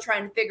 They're still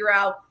trying to figure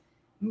out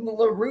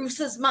La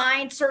Russa's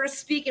mind, so to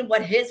speak, and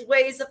what his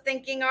ways of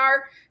thinking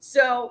are.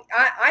 So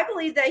I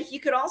believe that he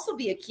could also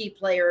be a key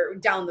player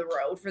down the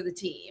road for the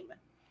team.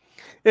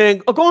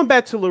 And going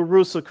back to La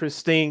Russa,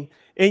 Christine,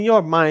 in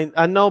your mind,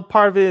 I know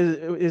part of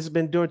it has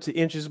been due to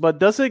injuries, but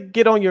does it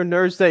get on your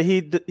nerves that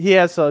he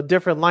has a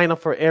different lineup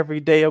for every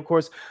day? Of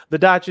course, the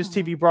Dodgers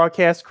TV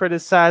broadcast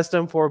criticized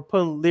him for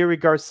putting Leary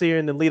Garcia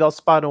in the leadoff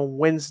spot on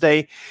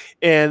Wednesday,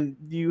 and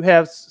you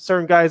have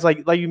certain guys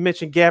like you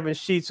mentioned, Gavin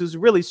Sheets, who's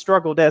really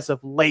struggled as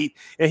of late,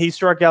 and he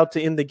struck out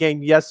to end the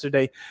game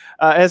yesterday.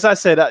 As I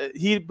said,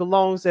 he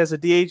belongs as a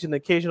DH and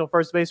occasional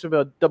first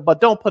baseman, but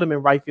don't put him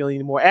in right field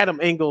anymore. Adam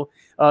Engel,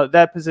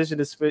 that position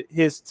is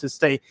his to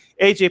stay.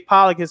 AJ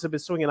Pollock has been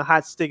swinging a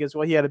hot stick as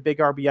well. He had a big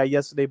RBI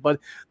yesterday. But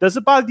does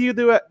it bother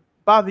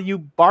you,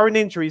 barring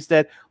injuries,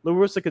 that La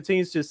Russa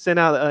continues to send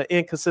out an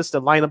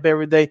inconsistent lineup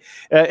every day?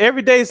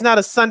 Every day is not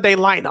a Sunday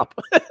lineup.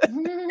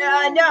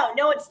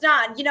 No, it's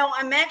not.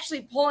 I'm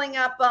actually pulling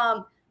up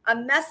a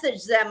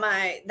message that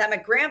my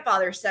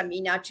grandfather sent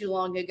me not too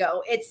long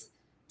ago. It's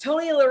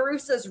Tony La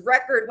Russa's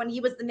record when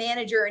he was the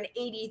manager in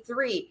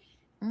 '83.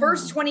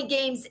 First 20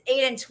 games,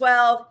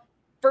 8-12.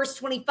 First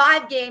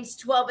 25 games,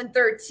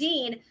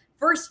 12-13.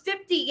 First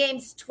 50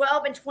 games,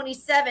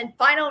 12-27.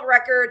 Final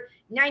record,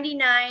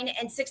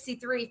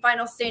 99-63.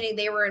 Final standing,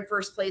 they were in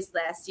first place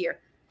last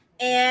year.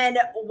 And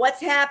what's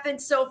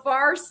happened so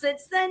far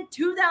since then?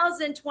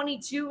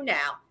 2022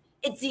 now.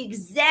 It's the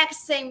exact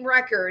same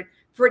record,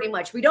 pretty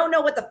much. We don't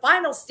know what the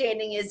final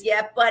standing is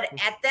yet, but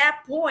at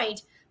that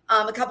point,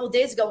 a couple of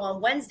days ago on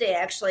Wednesday,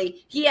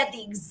 actually, he had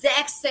the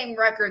exact same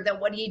record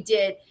than what he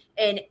did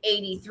in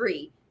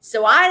 '83.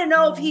 So I don't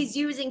know if he's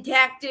using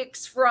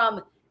tactics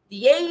from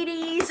the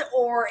 80s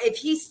or if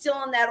he's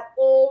still in that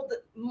old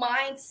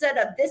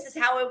mindset of this is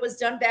how it was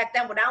done back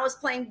then when I was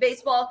playing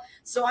baseball.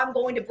 So I'm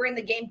going to bring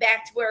the game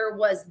back to where it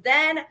was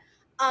then.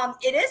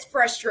 It is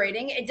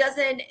frustrating. It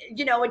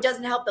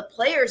doesn't help the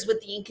players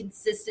with the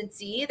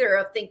inconsistency either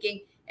of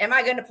thinking, am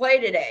I going to play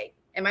today?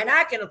 Am I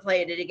not going to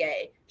play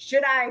today?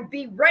 Should I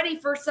be ready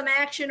for some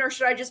action or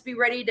should I just be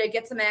ready to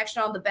get some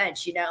action on the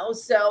bench?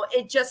 So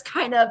it just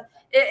kind of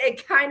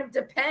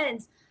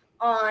depends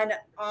on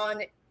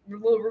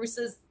La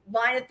Russa's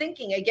line of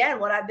thinking. Again,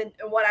 what I've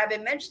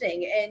been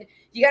mentioning, and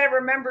you got to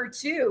remember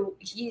too,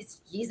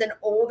 he's an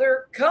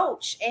older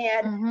coach,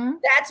 and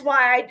that's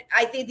why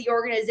I think the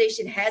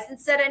organization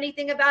hasn't said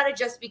anything about it,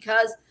 just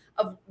because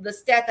of the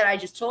stat that I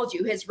just told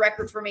you, his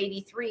record from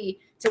 '83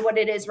 to what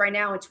it is right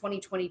now in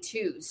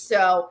 2022.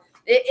 So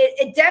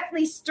it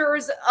definitely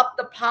stirs up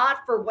the pot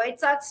for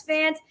White Sox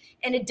fans,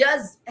 and it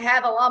does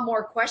have a lot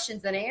more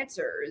questions than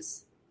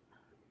answers.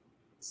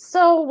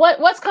 So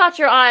what's caught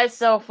your eyes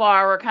so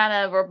far?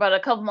 We're about a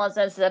couple months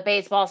into the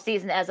baseball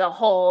season as a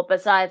whole,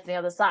 besides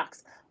the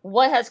Sox.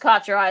 What has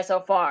caught your eye so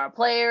far?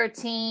 Player,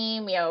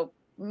 team,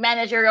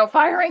 managerial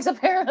firings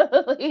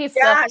apparently.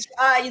 Gosh,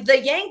 the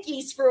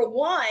Yankees for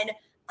one.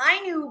 I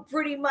knew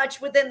pretty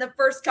much within the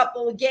first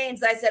couple of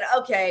games, I said,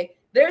 okay,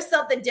 there's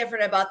something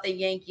different about the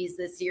Yankees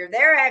this year.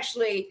 They're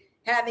actually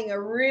having a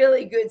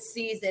really good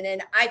season,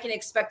 and I can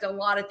expect a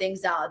lot of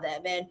things out of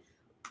them. And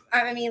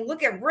I mean,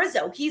 look at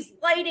Rizzo. He's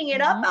lighting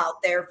it up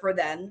out there for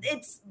them.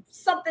 It's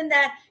something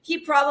that he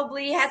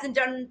probably hasn't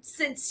done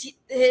since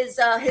his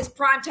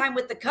prime time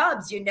with the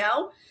Cubs,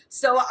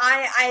 So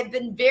I've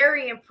been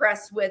very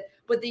impressed with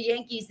the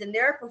Yankees and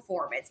their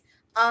performance.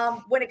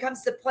 When it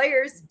comes to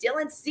players,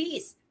 Dylan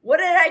Cease. What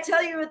did I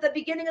tell you at the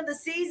beginning of the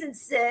season,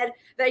 Sid?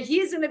 That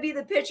he's going to be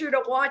the pitcher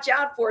to watch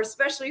out for,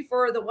 especially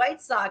for the White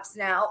Sox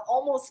now,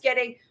 almost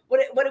getting, what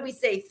did we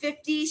say,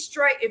 15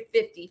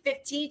 strikeouts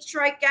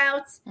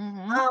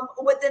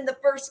within the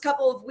first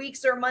couple of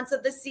weeks or months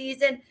of the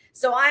season.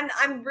 So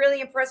I'm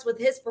really impressed with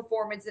his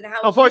performance and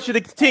how.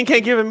 Unfortunately, the team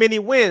can't give him any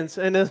wins,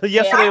 and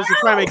yesterday was a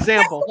prime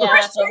example.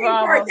 That's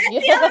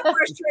the other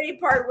frustrating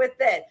part with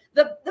it.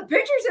 The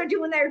pitchers are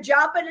doing their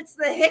job, but it's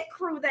the hit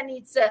crew that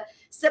needs to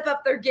step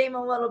up their game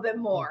a little bit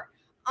more.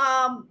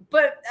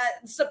 But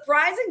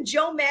surprising,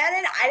 Joe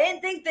Madden, I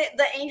didn't think that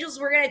the Angels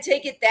were going to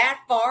take it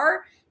that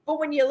far. But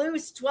when you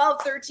lose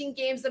 12, 13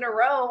 games in a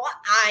row,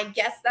 I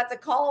guess that's a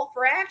call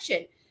for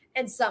action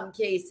in some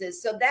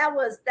cases. So that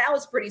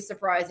was pretty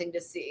surprising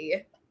to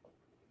see.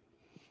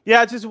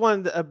 Yeah, I just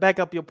wanted to back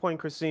up your point,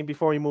 Christine,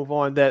 before we move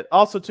on. That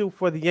also, too,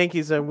 for the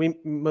Yankees, and me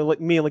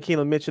and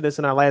Lakina mentioned this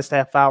in our last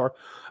half hour.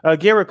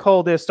 Garrett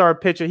Cole, their star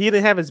pitcher, he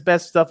didn't have his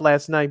best stuff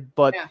last night,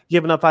 but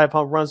giving up 5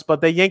 home runs.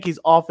 But the Yankees'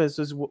 offense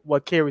is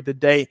what carried the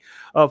day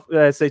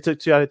as they took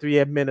 2 out of 3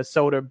 at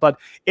Minnesota. But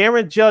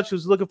Aaron Judge,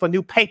 who's looking for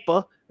new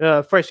paper,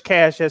 fresh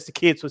cash, as the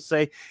kids would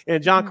say,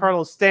 and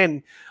Giancarlo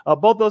Stanton.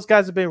 Both those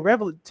guys have been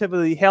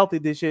relatively healthy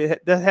this year.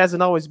 That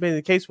hasn't always been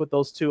the case with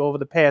those two over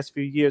the past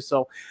few years.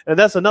 So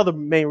that's another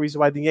main reason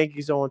why the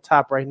Yankees are on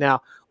top right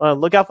now.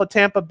 Look out for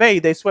Tampa Bay.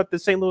 They swept the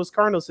St. Louis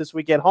Cardinals this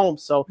week at home.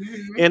 So,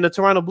 and the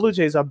Toronto Blue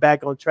Jays are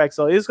back on track.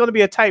 So it's going to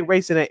be a tight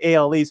race in the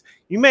AL East.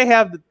 You may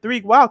have the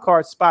 3 wild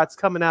card spots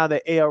coming out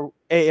of the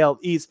AL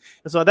East.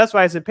 And so that's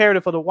why it's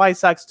imperative for the White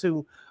Sox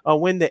to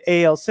win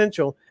the AL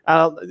Central.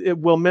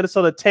 Will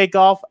Minnesota take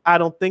off? I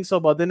don't think so,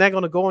 but they're not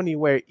going to go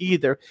anywhere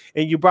either.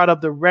 And you brought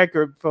up the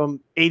record from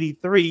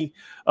 '83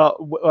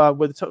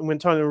 when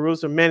Tony La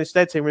Russa managed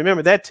that team.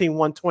 Remember, that team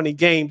won 20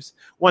 games,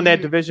 won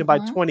that division by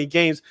 20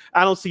 games.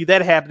 I don't see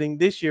that happening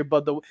this year,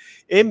 but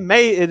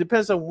it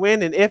depends on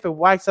when and if the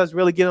White Sox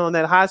really get on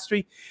that hot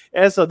streak.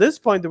 And so at this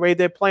point, the way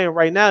they're playing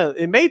right now,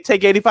 it may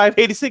take 85,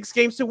 86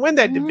 games to win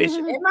that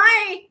division. It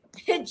might.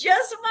 It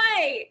just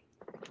might.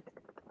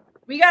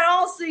 We got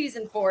all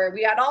season for it.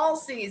 We got all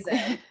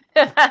season.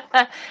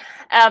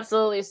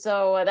 Absolutely.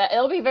 So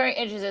it'll be very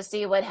interesting to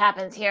see what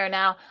happens here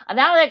now.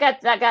 Now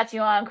that got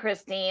you on,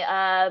 Christine.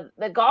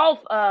 The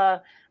golf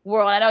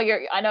world. I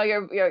know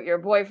your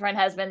boyfriend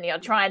has been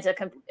trying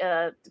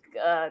to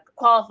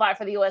qualify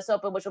for the U.S.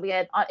 Open, which will be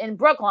in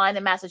Brookline,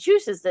 in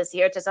Massachusetts this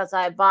year, just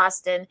outside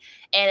Boston,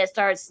 and it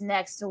starts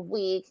next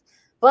week.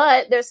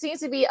 But there seems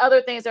to be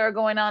other things that are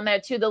going on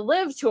there too. The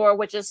Live Tour,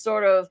 which is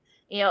sort of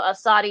a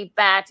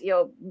Saudi-backed,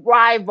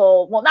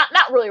 rival. Well, not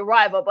really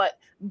rival, but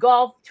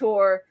golf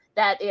tour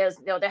that is,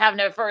 they're having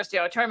their first,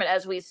 tournament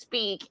as we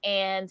speak.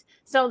 And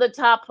some of the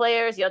top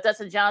players,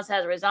 Dustin Johnson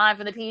has resigned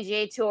from the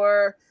PGA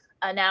Tour.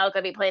 Now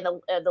going to be playing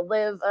the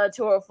Live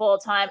Tour full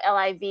time.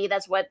 LIV,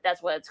 that's what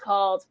it's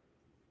called.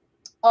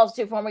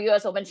 Also, former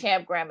U.S. Open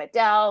champ Graham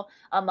McDowell,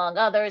 among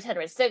others.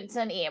 Henrik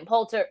Stenson, Ian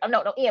Poulter,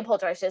 Ian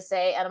Poulter, I should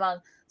say, and among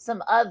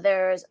some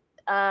others.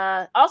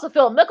 Also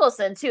Phil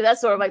Mickelson too.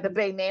 That's sort of like the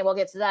big name. We'll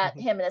get to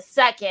him in a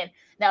second.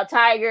 Now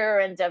Tiger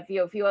and a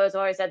few others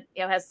always said,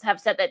 have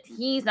said that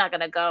he's not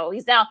going to go.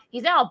 He's now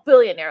a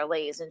billionaire,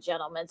 ladies and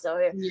gentlemen.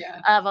 So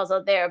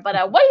also there. But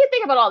what do you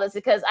think about all this?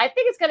 Because I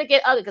think it's going to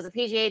get ugly because the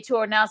PGA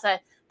Tour announced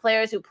that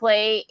players who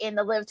play in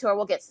the Live Tour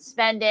will get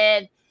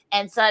suspended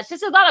and such.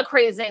 Just a lot of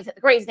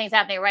crazy things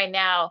happening right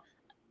now.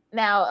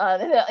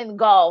 In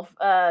golf,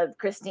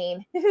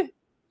 Christine.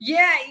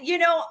 Yeah,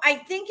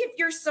 I think if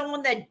you're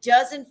someone that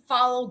doesn't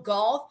follow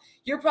golf,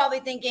 you're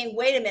probably thinking,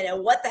 wait a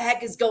minute, what the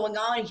heck is going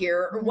on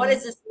here? Or what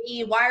does this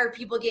mean? Why are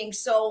people getting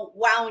so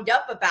wound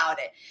up about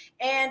it?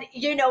 And,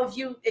 if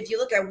you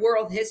look at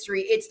world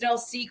history, it's no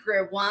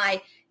secret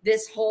why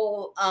this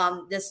whole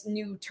this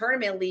new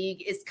tournament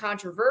league is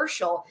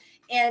controversial.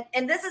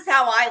 And this is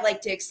how I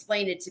like to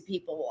explain it to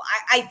people.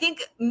 I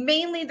think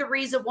mainly the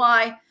reason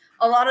why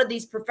a lot of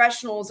these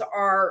professionals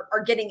are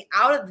getting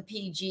out of the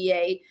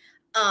PGA,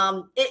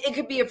 it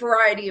could be a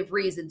variety of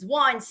reasons.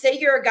 One, say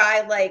you're a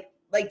guy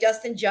like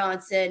Dustin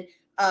Johnson,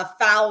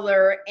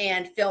 Fowler,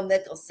 and Phil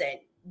Mickelson.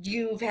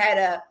 You've had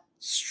a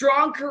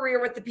strong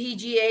career with the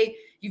PGA.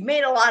 You've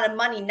made a lot of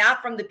money,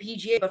 not from the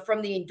PGA, but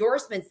from the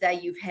endorsements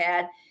that you've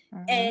had.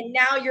 And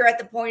now you're at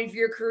the point of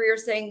your career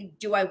saying,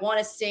 do I want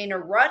to stay in a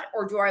rut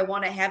or do I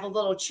want to have a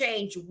little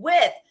change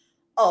with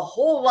a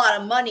whole lot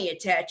of money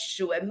attached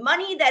to it?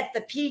 Money that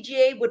the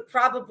PGA would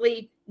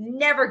probably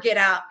never give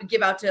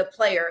out to a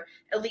player,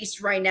 at least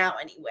right now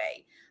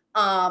anyway.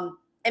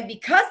 And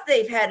because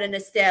they've had an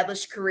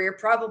established career,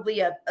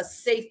 probably a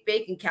safe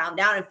bank account,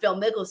 not in Phil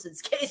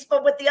Mickelson's case,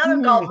 but with the other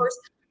golfers,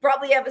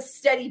 probably have a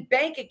steady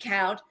bank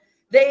account.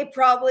 They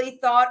probably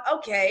thought,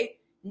 okay,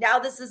 now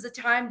this is the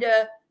time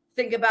to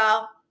think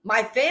about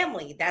my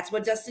family. That's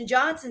what Dustin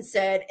Johnson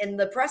said in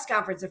the press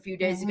conference a few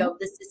days ago.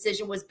 This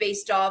decision was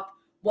based off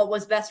what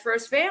was best for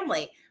his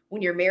family.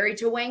 When you're married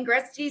to Wayne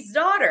Gretzky's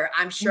daughter,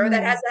 I'm sure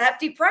that has a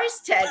hefty price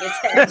tag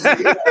attached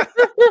to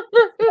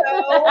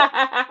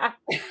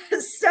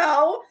it.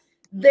 So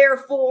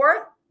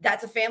therefore,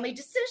 that's a family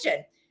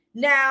decision.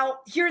 Now,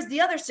 here's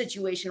the other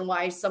situation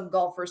why some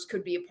golfers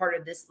could be a part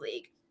of this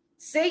league.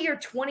 Say you're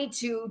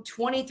 22,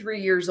 23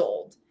 years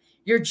old.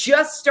 You're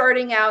just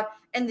starting out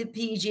in the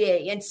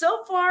PGA. And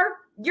so far,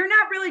 you're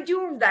not really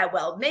doing that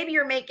well. Maybe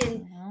you're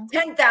making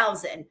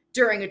 $10,000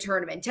 during a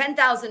tournament,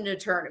 $10,000 in a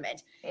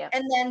tournament. Yep.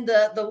 And then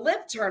the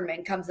Live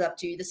tournament comes up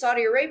to you. The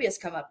Saudi Arabias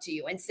come up to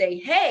you and say,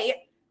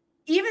 hey,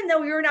 even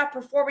though you're not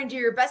performing to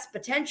your best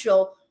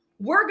potential,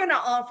 we're going to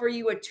offer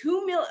you a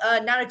 $2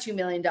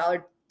 million,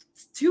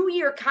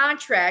 2-year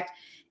contract.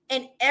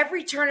 And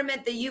every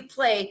tournament that you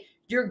play,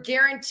 you're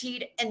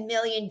guaranteed $1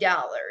 million.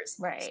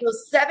 Right. So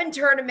 7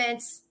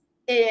 tournaments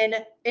in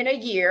a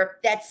year,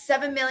 that's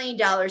 $7 million.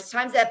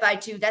 Times that by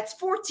 2, that's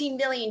 $14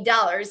 million,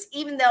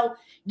 even though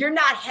you're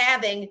not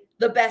having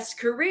the best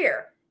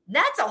career.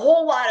 That's a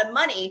whole lot of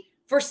money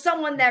for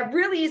someone that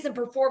really isn't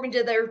performing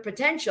to their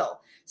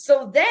potential.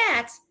 So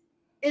that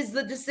is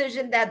the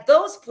decision that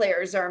those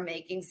players are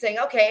making, saying,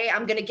 okay,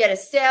 I'm going to get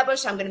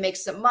established. I'm going to make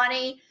some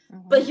money.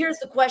 But here's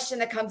the question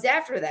that comes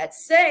after that.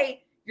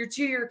 Say your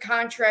 2-year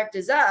contract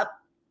is up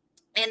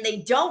and they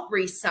don't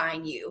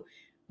re-sign you.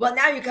 Well,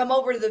 now you come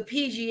over to the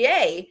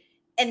PGA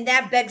And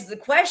that begs the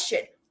question,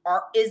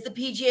 is the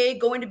PGA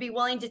going to be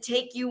willing to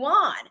take you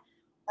on?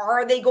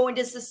 Are they going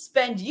to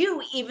suspend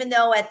you, even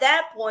though at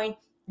that point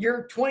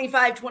you're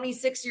 25,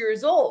 26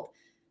 years old?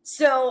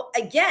 So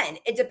again,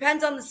 it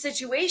depends on the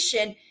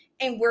situation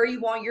and where you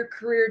want your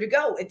career to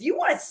go. If you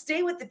want to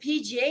stay with the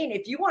PGA and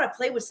if you want to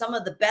play with some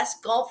of the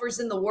best golfers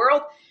in the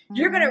world,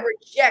 you're going to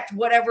reject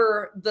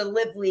whatever the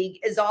LIV League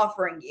is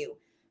offering you.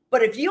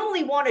 But if you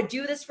only want to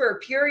do this for a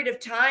period of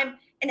time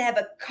and have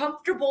a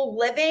comfortable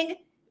living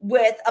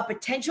with a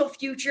potential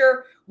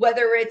future,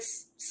 whether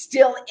it's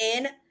still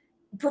in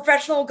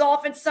professional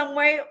golf in some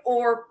way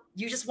or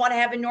you just want to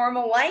have a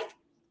normal life,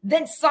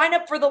 then sign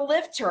up for the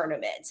LIV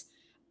tournament.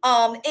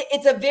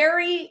 It's a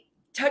very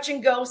touch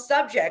and go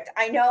subject.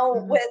 I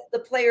know with the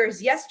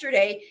players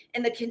yesterday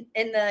in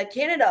the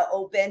Canada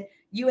Open,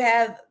 you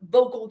have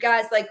vocal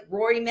guys like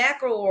Rory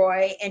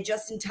McIlroy and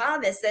Justin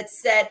Thomas that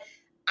said,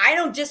 I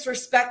don't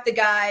disrespect the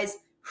guys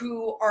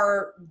who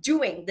are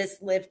doing this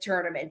LIV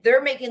tournament.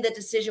 They're making the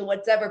decision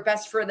whatever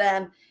best for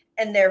them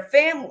and their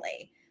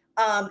family.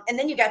 And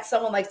then you got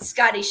someone like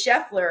Scotty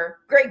Scheffler,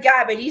 great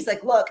guy, but he's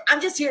like, look,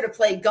 I'm just here to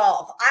play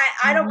golf.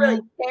 I don't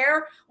really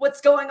care what's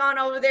going on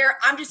over there.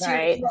 I'm just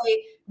here to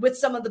play with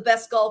some of the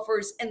best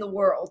golfers in the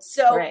world.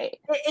 So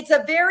it's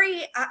a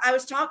very, I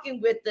was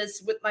talking with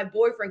my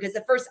boyfriend, because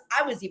at first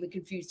I was even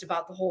confused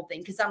about the whole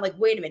thing. Cause I'm like,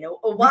 wait a minute,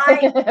 why?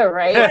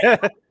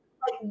 Like,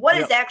 what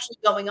is actually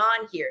going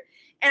on here?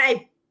 And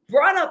I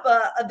brought up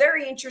a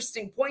very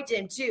interesting point to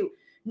him too.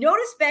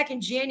 Notice back in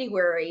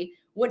January,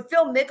 when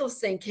Phil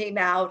Mickelson came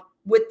out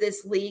with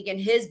this league and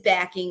his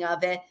backing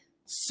of it,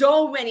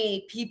 so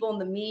many people in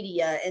the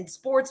media and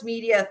sports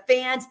media,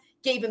 fans,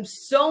 gave him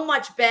so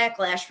much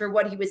backlash for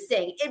what he was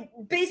saying. It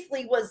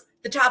basically was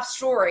the top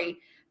story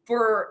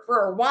for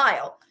a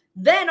while.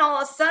 Then all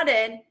of a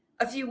sudden,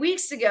 a few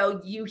weeks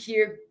ago, you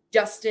hear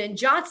Dustin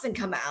Johnson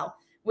come out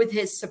with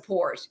his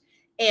support,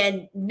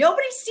 and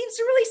nobody seems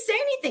to really say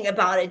anything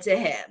about it to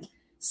him.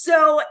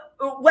 So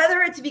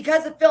whether it's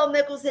because of Phil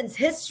Mickelson's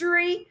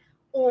history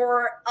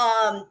or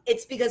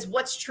it's because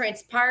what's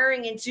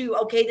transpiring into,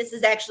 okay, this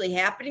is actually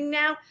happening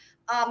now,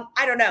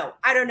 I don't know.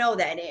 I don't know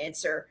that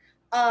answer.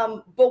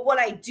 But what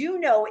I do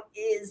know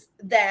is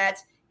that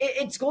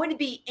it's going to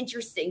be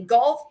interesting.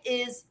 Golf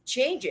is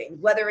changing,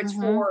 whether it's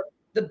for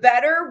the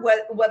better,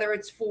 whether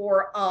it's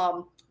for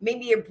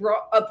maybe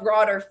a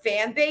broader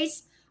fan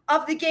base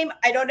of the game.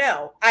 I don't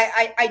know.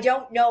 I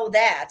don't know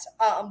that.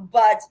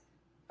 But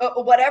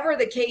whatever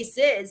the case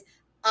is,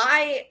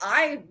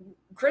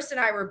 Chris and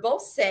I were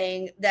both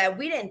saying that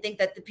we didn't think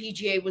that the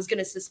PGA was going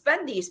to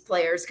suspend these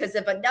players, because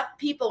if enough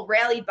people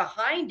rallied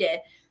behind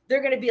it, they're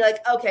going to be like,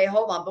 okay,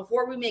 hold on,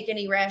 before we make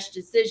any rash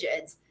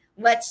decisions,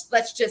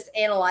 let's just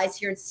analyze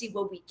here and see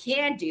what we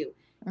can do.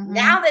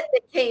 Now that they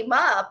came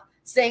up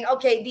saying,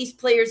 okay, these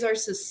players are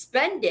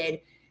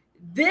suspended,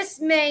 this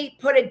may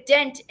put a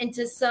dent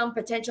into some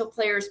potential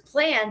players'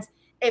 plans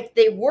if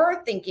they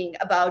were thinking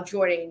about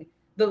joining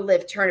the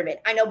LIV tournament.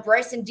 I know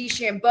Bryson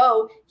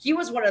DeChambeau, he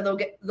was one of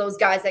those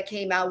guys that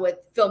came out with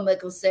Phil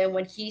Mickelson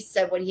when he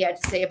said what he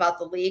had to say about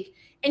the league.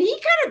 And he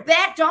kind of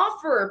backed off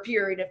for a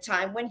period of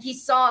time when he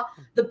saw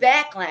the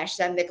backlash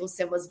that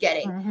Mickelson was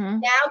getting.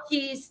 Now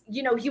he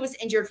was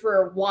injured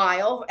for a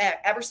while.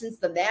 Ever since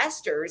the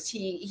Masters,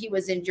 he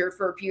was injured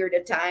for a period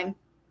of time.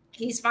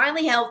 He's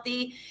finally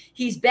healthy.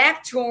 He's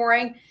back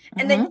touring.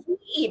 And then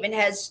he even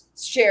has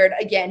shared,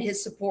 again,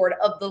 his support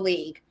of the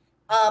league.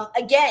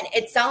 Again,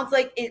 it sounds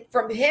like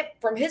from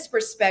his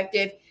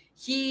perspective,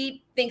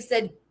 he thinks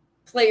that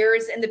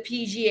players in the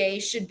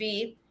PGA should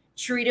be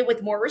treated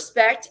with more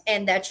respect,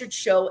 and that should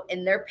show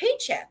in their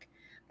paycheck,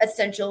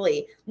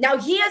 essentially. Now,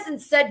 he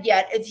hasn't said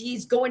yet if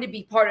he's going to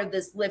be part of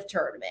this LIV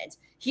tournament.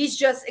 He's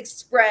just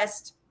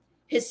expressed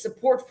his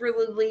support for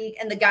the league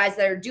and the guys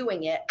that are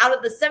doing it. Out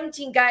of the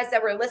 17 guys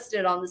that were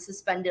listed on the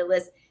suspended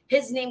list,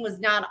 his name was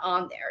not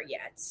on there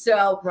yet.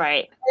 So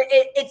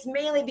it's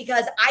mainly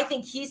because I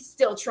think he's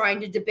still trying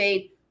to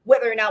debate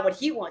whether or not what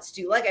he wants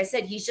to do. Like I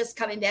said, he's just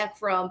coming back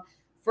from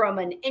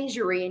an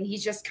injury, and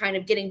he's just kind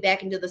of getting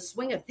back into the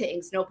swing of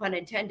things, no pun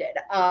intended.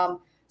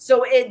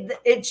 So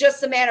it's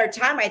just a matter of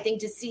time, I think,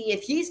 to see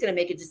if he's going to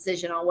make a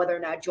decision on whether or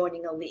not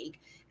joining a league.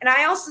 And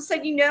I also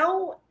said,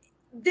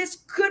 this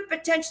could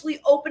potentially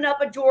open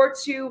up a door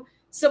to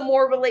some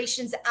more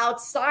relations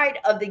outside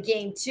of the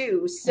game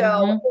too.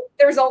 So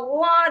there's a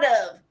lot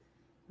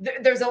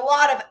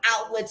of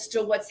outlets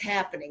to what's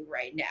happening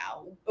right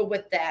now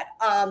with that.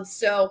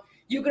 So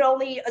you can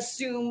only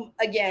assume,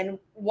 again,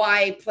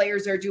 why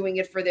players are doing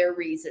it for their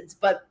reasons.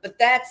 But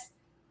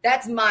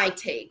that's my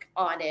take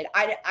on it.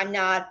 I'm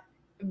not,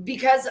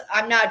 because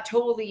I'm not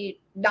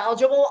totally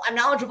knowledgeable. I'm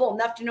knowledgeable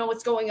enough to know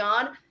what's going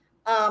on.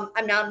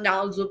 I'm not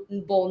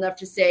knowledgeable enough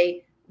to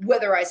say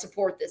whether I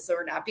support this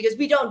or not, because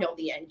we don't know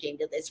the end game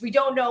to this. We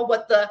don't know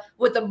what the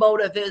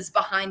motive is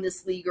behind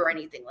this league or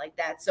anything like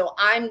that. So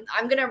I'm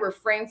going to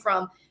refrain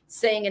from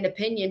saying an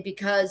opinion,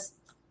 because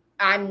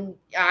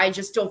I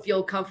just don't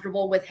feel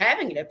comfortable with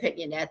having an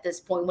opinion at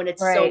this point when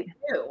it's so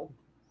new.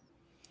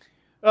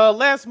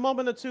 Last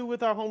moment or two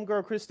with our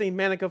homegirl Christine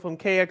Manica from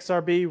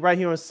KXRB right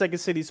here on Second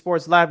City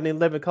Sports Live and in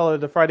living color,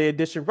 the Friday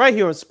edition, right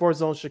here on Sports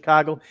Zone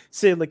Chicago.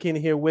 Sid Lakina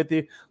here with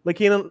you.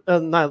 Lakina,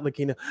 not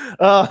Lakina.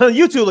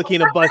 You too,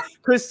 Lakina, but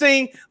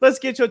Christine, let's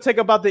get your take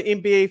about the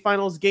NBA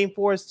Finals. Game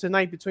 4 is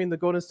tonight between the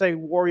Golden State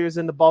Warriors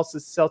and the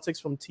Boston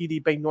Celtics from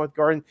TD Bank North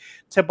Garden.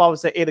 Tip-off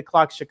is at 8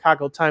 o'clock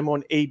Chicago time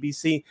on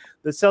ABC.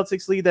 The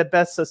Celtics lead that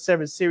best of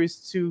 7 series,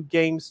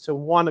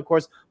 2-1. Of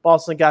course,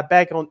 Boston got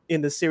back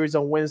in the series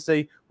on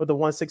Wednesday with a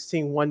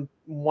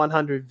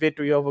 116-100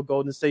 victory over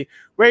Golden State.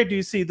 Where do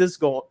you see this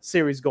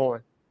series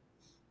going?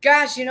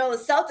 Gosh, the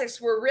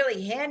Celtics were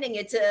really handing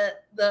it to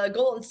the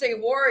Golden State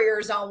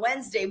Warriors on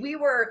Wednesday.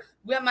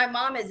 When my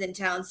mom is in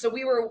town, so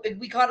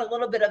we caught a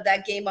little bit of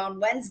that game on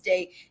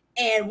Wednesday,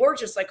 and we're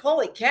just like,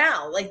 holy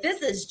cow, like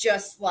this is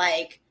just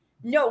like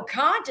no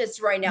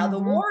contest right now. Mm-hmm. The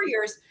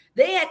Warriors,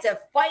 they had to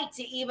fight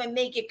to even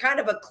make it kind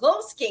of a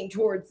close game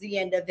towards the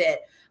end of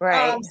it.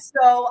 Right.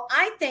 So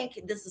I think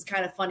this is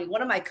kind of funny.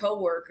 One of my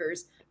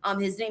coworkers,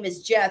 his name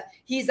is Jeff.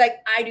 He's like,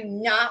 I do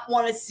not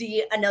want to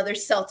see another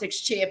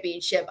Celtics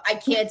championship. I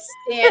can't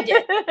stand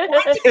it.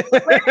 What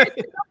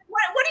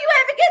do you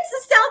have against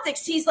the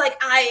Celtics? He's like,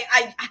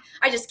 I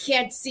just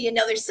can't see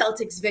another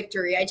Celtics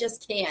victory. I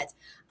just can't.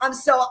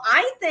 So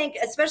I think,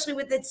 especially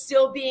with it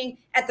still being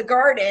at the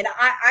Garden,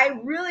 I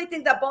really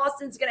think that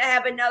Boston's going to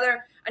have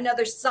another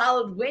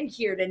solid win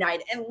here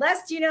tonight,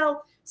 unless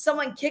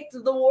someone kicked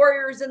the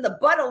Warriors in the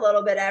butt a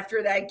little bit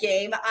after that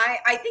game.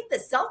 I think the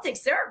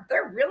Celtics, they're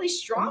really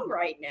strong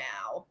right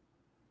now.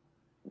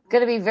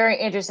 Going to be very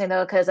interesting,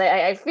 though, because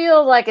I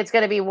feel like it's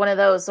going to be one of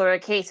those sort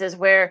of cases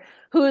where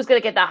who's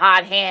going to get the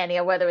hot hand,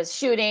 whether it's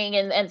shooting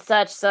and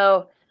such.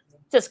 So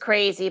just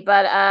crazy.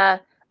 But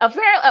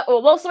apparently,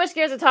 we'll switch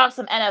gears and talk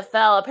some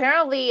NFL.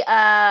 Apparently,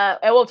 and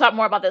we'll talk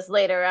more about this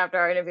later after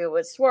our interview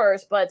with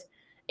Schwartz, but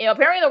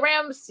apparently the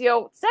Rams,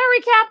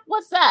 salary cap,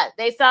 what's that?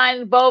 They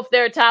signed both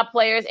their top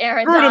players,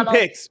 Aaron Donald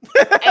picks.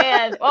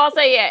 and I'll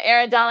say,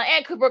 Aaron Donald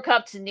and Cooper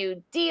Kupp to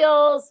new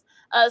deals.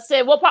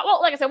 Sid, like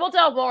I said, we'll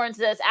delve more into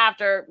this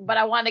after, but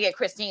I wanted to get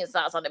Christine's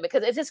thoughts on it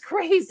because it's just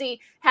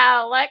crazy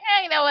how, what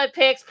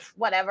picks,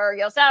 whatever,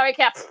 salary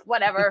cap,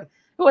 whatever.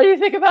 What do you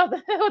think about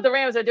what the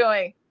Rams are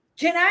doing?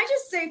 Can I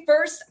just say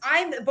first,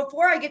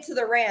 before I get to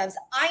the Rams,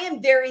 I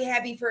am very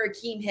happy for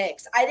Akeem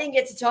Hicks. I didn't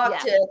get to talk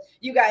to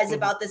you guys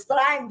about this, but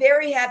I'm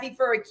very happy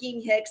for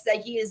Akeem Hicks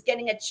that he is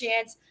getting a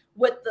chance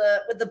with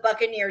the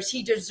Buccaneers.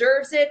 He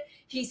deserves it.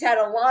 He's had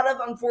a lot of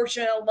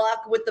unfortunate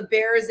luck with the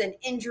Bears and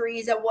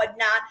injuries and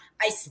whatnot.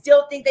 I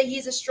still think that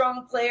he's a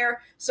strong player.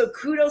 So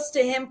kudos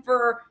to him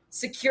for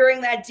securing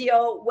that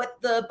deal with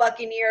the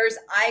Buccaneers.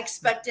 I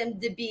expect him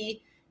to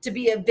be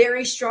a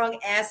very strong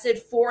asset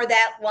for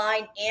that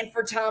line and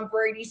for Tom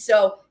Brady.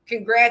 So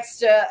congrats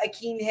to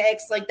Akeem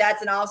Hicks.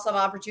 That's an awesome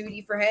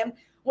opportunity for him.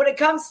 When it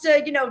comes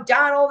to,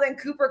 Donald and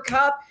Cooper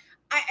Kupp,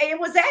 it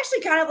was actually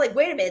kind of like,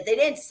 wait a minute, they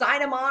didn't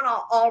sign him on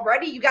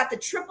already. You got the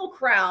triple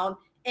crown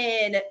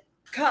in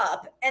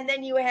Kupp, and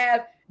then you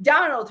have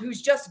Donald,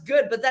 who's just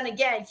good. But then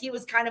again, he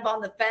was kind of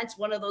on the fence,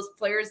 one of those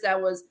players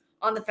that was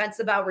on the fence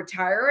about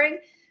retiring.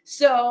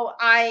 So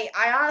I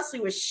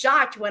honestly was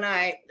shocked when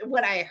I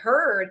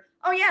heard,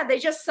 oh yeah, they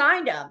just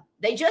signed him.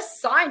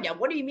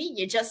 What do you mean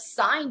you just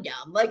signed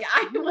him?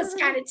 I was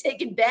kind of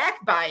taken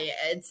back by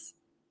it.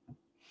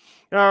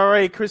 All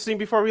right, Christine,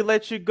 before we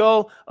let you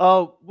go,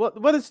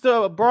 what is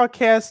the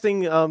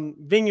broadcasting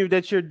venue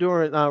that you're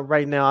doing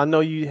right now? I know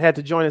you had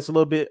to join us a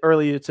little bit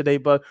earlier today,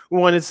 but we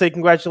wanted to say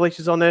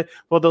congratulations on that.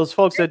 For those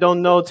folks that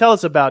don't know, tell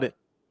us about it.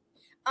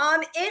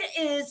 It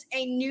is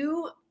a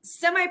new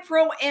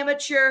semi-pro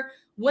amateur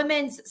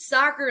women's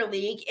soccer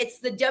league. It's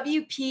the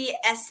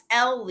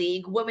WPSL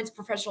League, Women's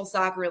Professional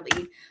Soccer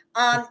League.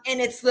 And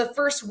it's the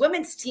first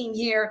women's team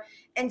here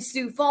in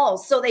Sioux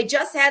Falls. So they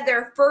just had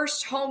their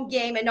first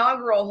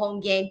inaugural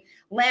home game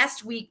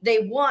last week.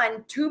 They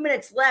won, 2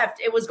 minutes left.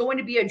 It was going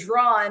to be a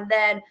draw. And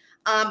then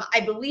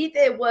I believe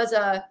it was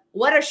a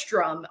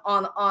Wetterstrom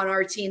on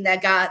our team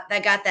that got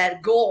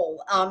that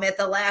goal at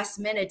the last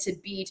minute to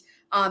beat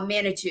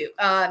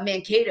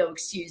Mankato,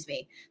 excuse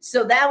me.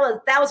 So that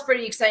was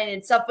pretty exciting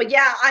and stuff. But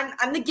yeah,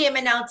 I'm the game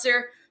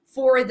announcer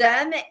for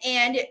them.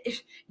 And,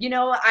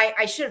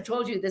 I should have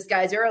told you this,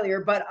 guys, earlier,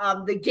 but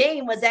the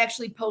game was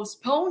actually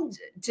postponed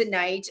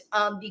tonight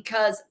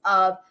because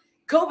of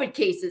COVID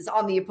cases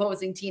on the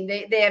opposing team.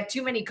 They have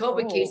too many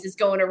COVID cases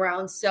going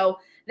around. So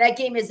that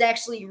game is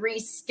actually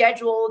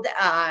rescheduled.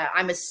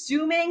 I'm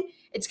assuming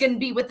it's going to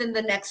be within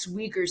the next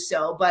week or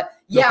so. But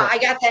yeah, okay. I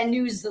got that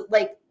news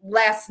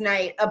last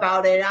night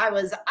about it. I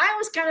was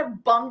kind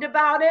of bummed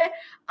about it.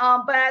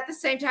 But at the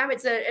same time,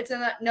 it's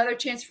another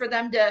chance for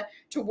them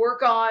to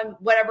work on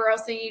whatever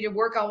else they need to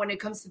work on when it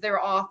comes to their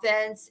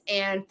offense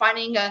and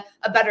finding a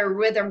better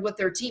rhythm with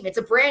their team. It's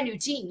a brand new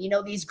team.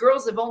 These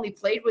girls have only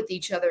played with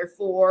each other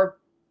for,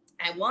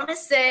 I want to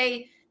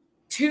say,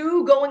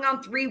 2 going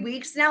on 3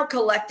 weeks now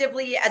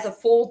collectively as a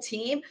full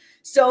team.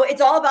 So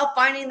it's all about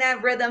finding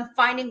that rhythm,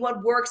 finding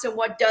what works and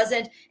what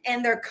doesn't.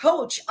 And their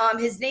coach,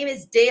 his name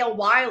is Dale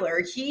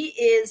Weiler. He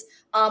is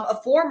a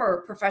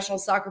former professional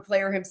soccer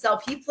player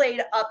himself. He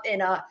played up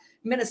in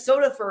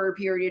Minnesota for a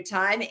period of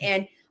time.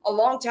 And a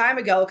long time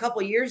ago, a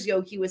couple of years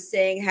ago, he was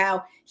saying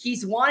how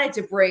he's wanted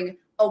to bring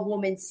a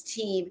women's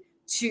team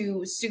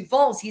to Sioux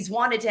Falls. He's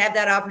wanted to have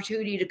that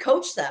opportunity to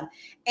coach them.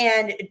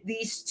 And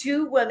these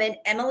 2 women,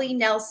 Emily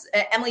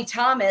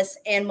Thomas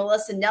and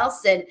Melissa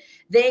Nelson,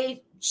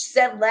 they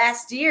said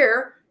last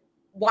year,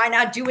 why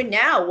not do it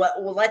now?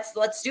 Well,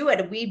 let's do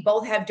it. We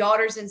both have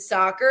daughters in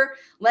soccer.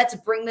 Let's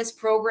bring this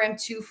program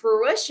to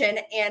fruition.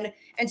 And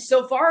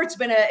so far it's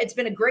been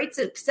a great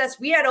success.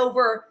 We had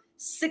over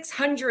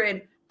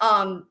 600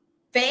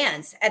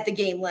 fans at the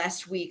game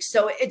last week.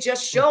 So it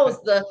just shows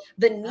the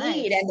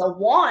need and the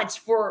want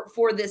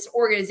for this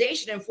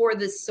organization and for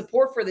this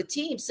support for the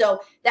team. So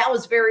that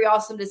was very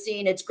awesome to see,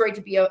 and it's great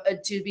to be a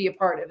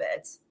part of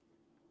it.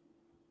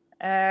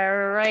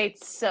 All right.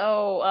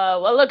 So,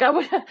 well, look, I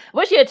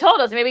wish you had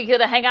told us. Maybe you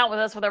could hang out with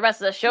us for the rest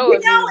of the show.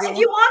 If you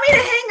want me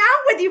to hang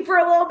out with you for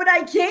a little bit,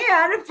 I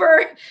can.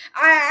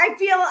 I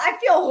feel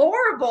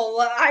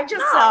horrible.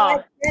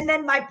 And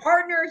then my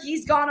partner,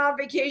 he's gone on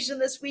vacation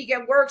this week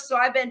at work, so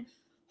I've been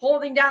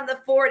holding down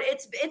the fort.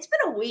 It's been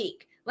a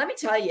week. Let me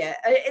tell you,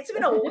 it's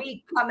been a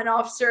week coming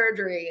off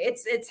surgery.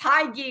 It's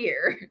high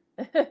gear.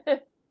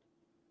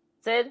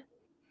 Sid?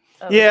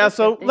 Yeah,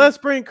 so let's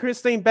bring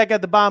Christine back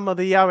at the bottom of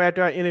the hour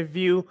after our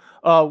interview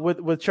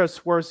with Chuck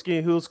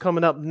Swirsky, who's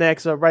coming up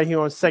next right here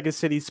on Second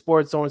City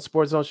Sports on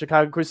Sports Zone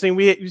Chicago. Christine,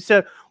 you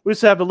said we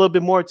just have a little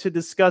bit more to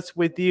discuss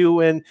with you,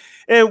 and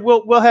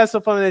we'll have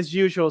some fun as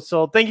usual.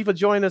 So thank you for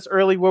joining us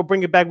early. We'll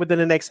bring it back within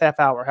the next half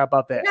hour. How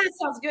about that? That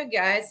sounds good,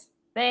 guys.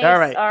 Thanks.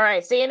 All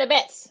right. See you in a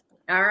bit.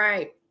 All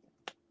right.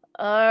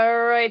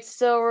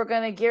 So we're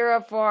gonna gear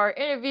up for our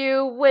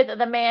interview with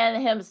the man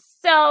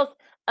himself.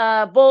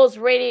 Bulls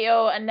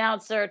radio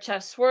announcer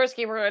Chuck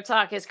Swirsky. We're going to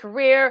talk his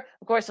career.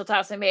 Of course, we'll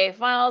talk some NBA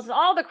Finals and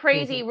all the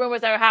crazy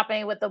rumors that are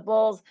happening with the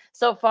Bulls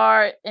so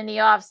far in the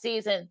off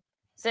season.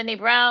 Sydney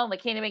Brown,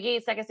 Lakina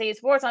McGee, Second City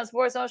Sports on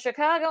Sports Zone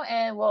Chicago,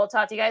 and we'll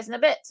talk to you guys in a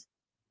bit.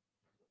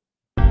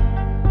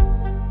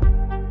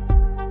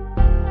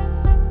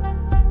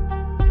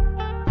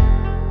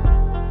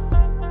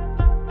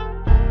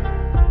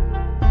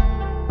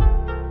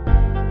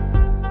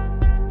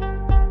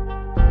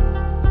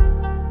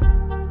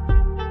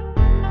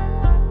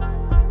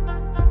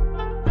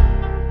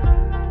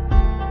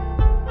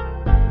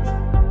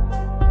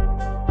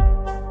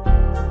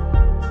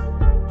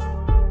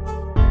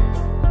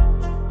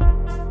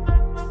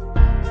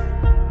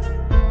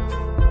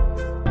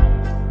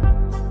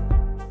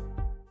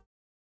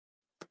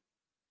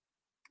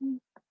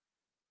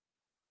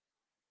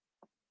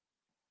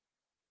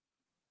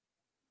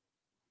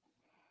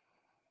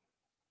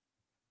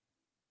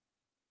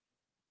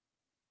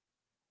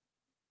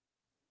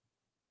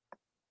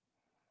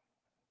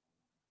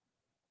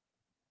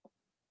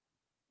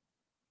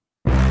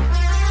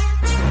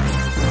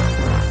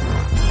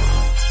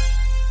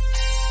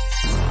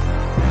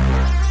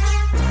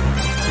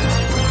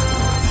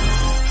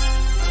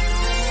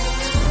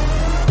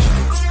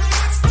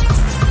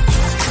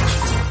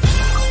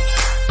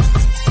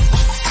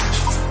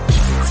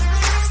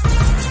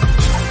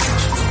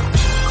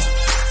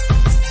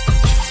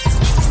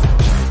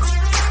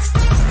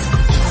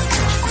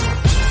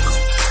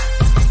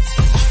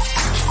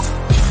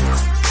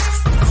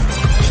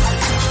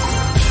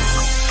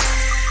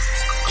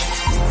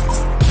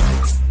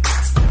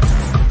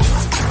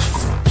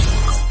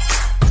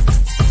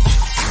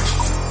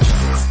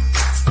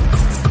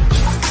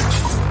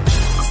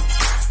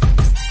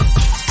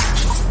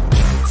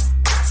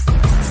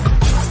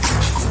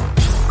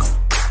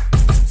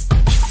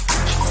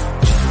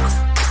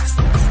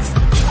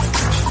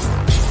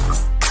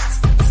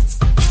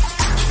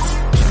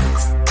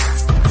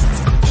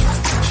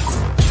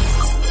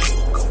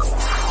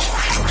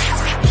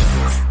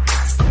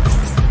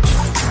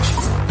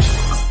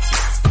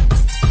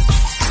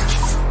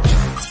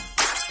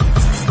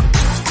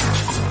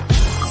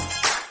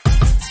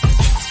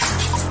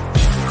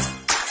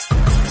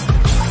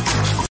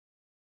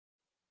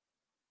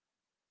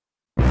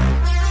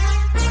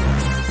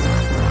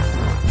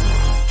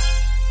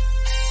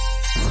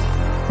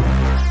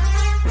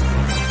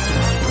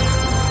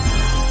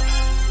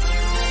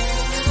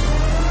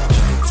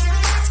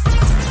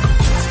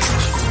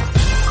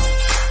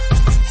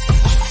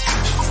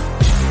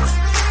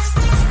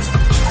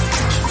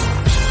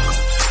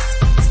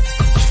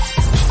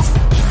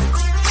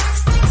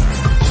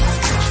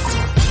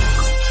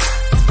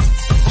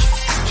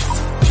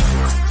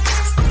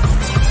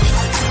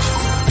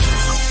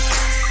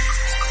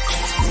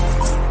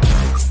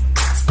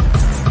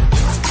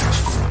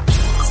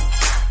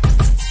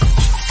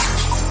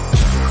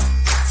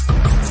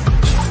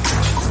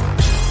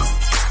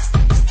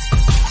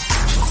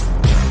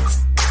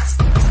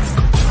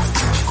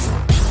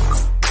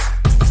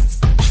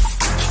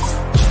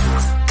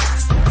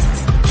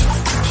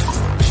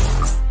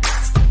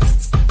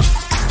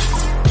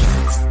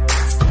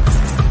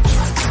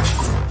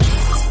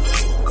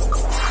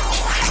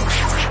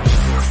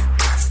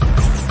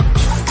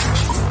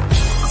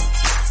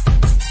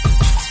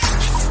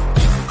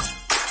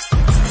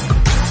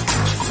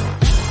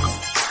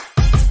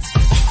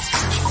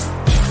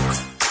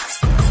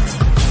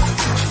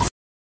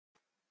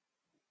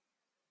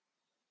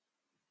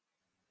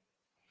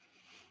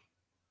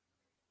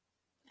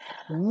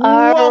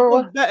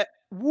 Welcome back.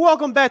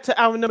 Welcome back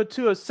to hour number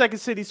 2 of Second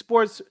City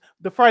Sports,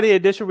 the Friday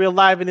edition. We're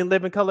live and in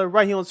living color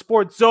right here on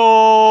Sports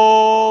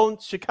Zone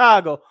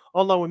Chicago,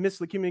 along with Miss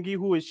Lakeem McGee,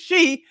 who is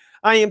she.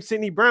 I am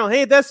Sydney Brown.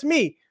 Hey, that's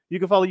me. You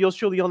can follow yours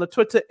truly on the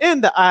Twitter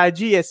and the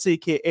IG at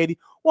SidKid80.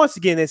 Once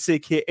again, that's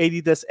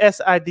SidKid80. That's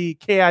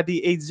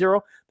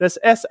SIDKID80. That's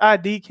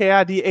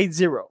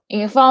SIDKID80. You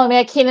can follow me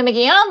at Keenan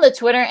McGee on the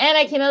Twitter and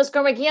at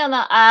Keenan_McGee on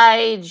the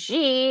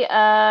IG.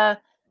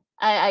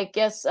 I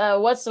guess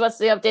what's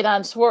the update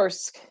on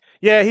Swersk?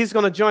 Yeah, he's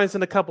going to join us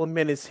in a couple of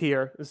minutes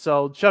here.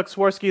 So Chuck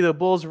Swirsky, the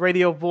Bulls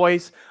radio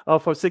voice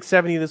for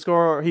 670 The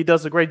Score, he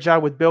does a great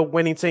job with Bill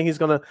Winnington. He's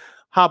going to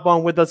hop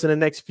on with us in the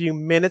next few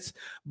minutes.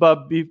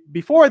 But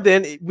before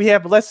then, we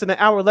have less than an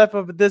hour left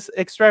of this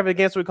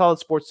extravaganza we call it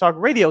Sports Talk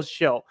Radio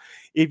Show.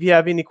 If you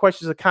have any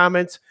questions or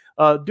comments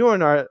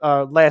during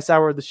our last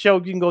hour of the show,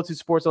 you can go to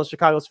Sports Zone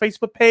Chicago's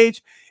Facebook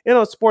page and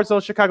on Sports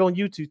Zone Chicago on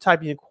YouTube.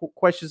 Type in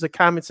questions or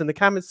comments in the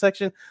comments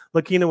section.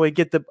 Lakina will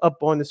get them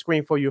up on the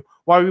screen for you.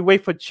 While we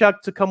wait for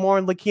Chuck to come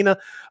on, Lakina,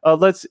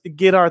 let's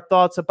get our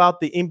thoughts about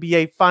the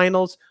NBA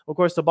Finals. Of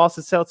course, the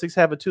Boston Celtics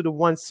have a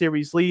 2-1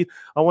 series lead.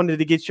 I wanted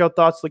to get your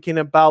thoughts,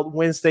 Lakina, about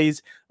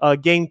Wednesday's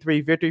Game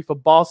 3 victory for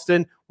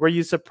Boston. Were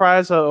you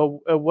surprised or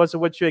was it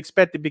what you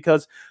expected?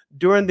 Because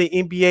during the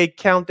NBA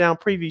Countdown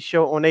preview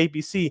show on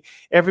ABC,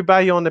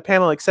 everybody on the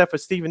panel except for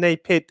Stephen A.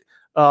 picked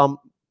the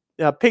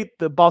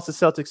Boston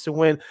Celtics to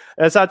win.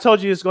 As I told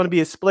you, it's going to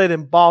be a split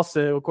in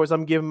Boston. Of course,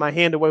 I'm giving my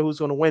hand away who's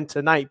going to win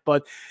tonight,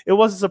 but it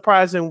wasn't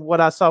surprising what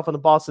I saw from the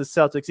Boston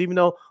Celtics. Even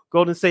though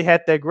Golden State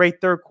had that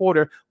great third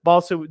quarter,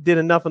 Boston did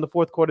enough in the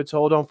fourth quarter to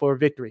hold on for a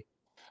victory.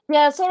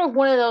 Yeah, it's sort of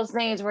one of those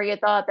things where you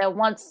thought that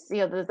once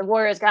the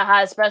Warriors got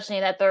hot, especially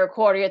in that third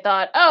quarter, you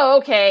thought, oh,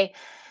 okay,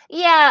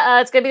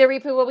 yeah, it's going to be a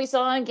repeat of what we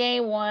saw in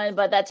Game 1,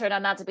 but that turned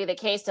out not to be the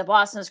case. To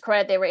Boston's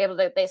credit,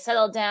 they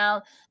settled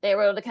down, they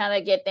were able to kind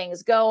of get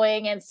things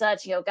going and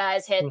such.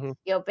 Guys hit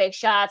big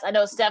shots. I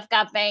know Steph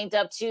got banged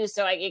up too,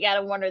 so you got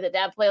to wonder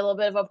that played a little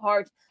bit of a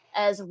part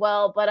as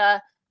well.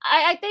 But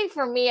I think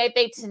for me, I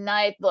think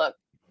tonight, look,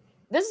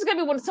 this is going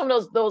to be this is going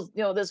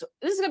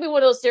to be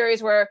one of those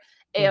series where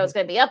it's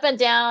going to be up and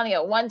down.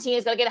 One team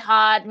is going to get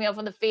hot,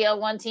 from the field.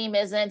 One team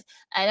isn't.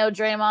 I know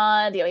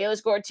Draymond, he only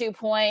scored 2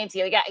 points.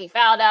 He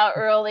fouled out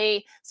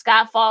early.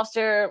 Scott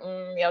Foster,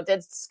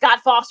 did Scott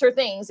Foster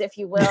things, if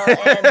you will.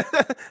 And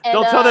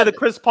Don't tell that to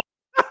Chris Paul.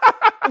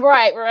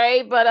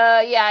 Right. But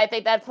I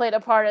think that played a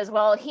part as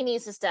well. He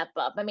needs to step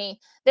up. I mean,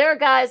 there are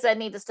guys that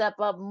need to step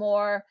up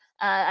more.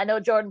 I know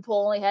Jordan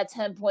Poole only had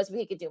 10 points, but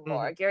he could do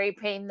more. Gary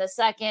Payton II,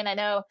 I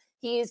know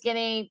he's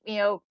getting,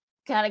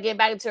 kind of getting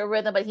back into a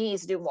rhythm, but he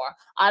needs to do more.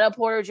 Otto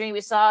Porter Jr.,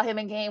 we saw him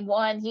in Game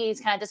 1. He's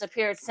kind of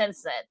disappeared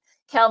since then.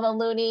 Kelvin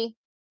Looney,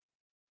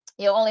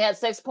 only had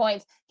 6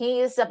 points. He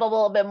needs to step up a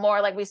little bit more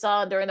like we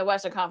saw during the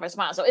Western Conference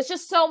Final. So it's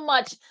just so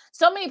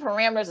many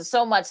parameters and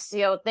so much,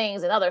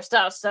 things and other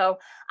stuff. So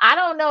I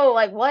don't know,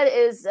 what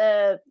is,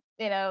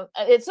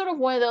 it's sort of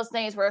one of those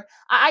things where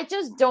I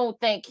just don't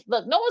think,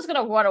 look, no one's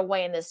going to run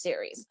away in this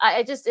series.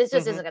 It just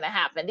isn't going to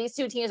happen. These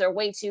two teams are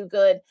way too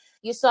good.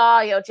 You saw,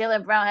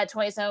 Jaylen Brown had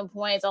 27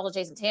 points. Also,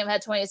 Jason Tatum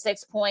had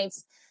 26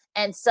 points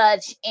and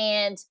such.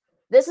 And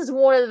this is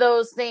one of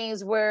those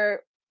things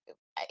where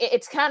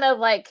it's kind of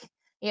like,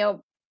 I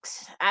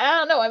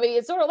don't know. I mean,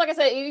 it's sort of like I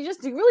said, you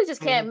really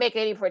just can't make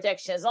any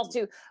predictions.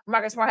 Also,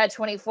 Marcus Smart had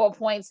 24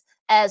 points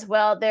as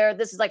well.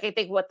 This is I think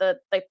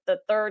the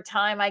third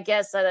time, I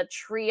guess, that a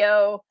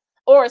trio,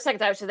 or a second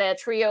time, so that a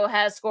trio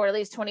has scored at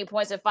least 20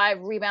 points and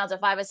 5 rebounds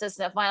and 5 assists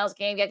in the finals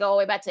game. You go all the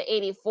way back to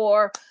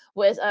 84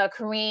 with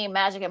Kareem,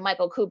 Magic, and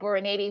Michael Cooper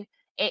in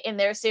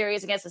their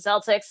series against the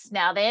Celtics.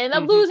 Now they ended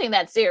up losing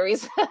that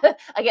series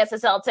against the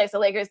Celtics. The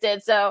Lakers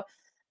did so.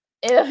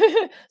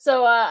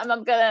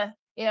 I'm gonna.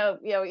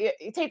 You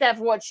take that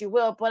for what you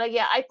will, but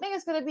I think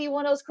it's going to be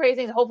one of those crazy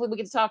things. Hopefully, we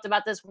can talk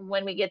about this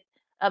when we get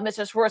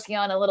Mr. Swirsky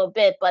on a little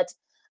bit. But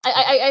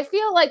I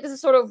feel like this is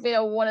sort of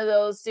one of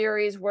those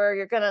series where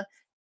it's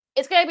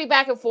going to be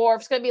back and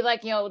forth. It's going to be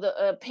like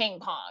the ping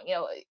pong.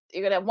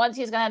 You're gonna have one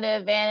team's going to have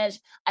the advantage.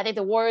 I think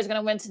the Warriors are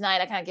going to win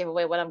tonight. I kind of gave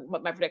away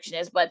what my prediction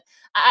is, but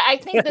I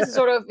think this is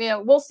sort of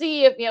we'll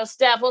see if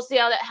Steph. We'll see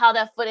how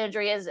that foot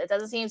injury is. It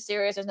doesn't seem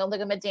serious. There's no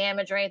ligament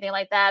damage or anything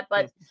like that,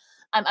 but.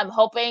 I'm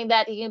hoping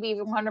that he can be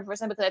 100%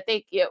 because I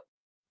think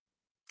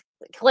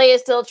Clay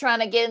is still trying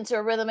to get into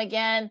a rhythm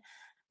again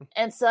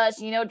and such.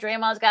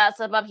 Draymond's got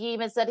stuff up. He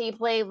even said he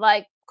played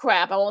like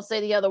crap. I won't say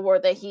the other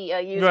word that he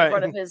used in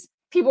front of his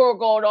people. Were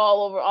going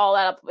all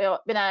out of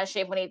been out of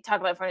shape when he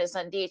talked about it in front of his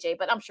son DJ.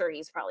 But I'm sure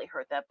he's probably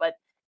heard that. But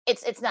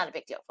it's not a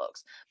big deal,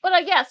 folks. But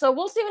so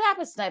we'll see what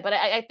happens tonight. But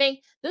I think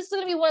this is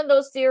going to be one of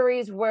those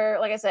series where,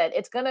 like I said,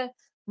 it's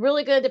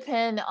really going to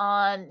depend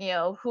on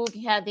who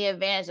can have the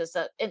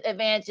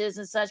advantages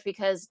and such,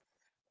 because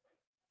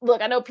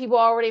look, I know people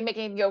are already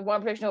making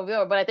one prediction over the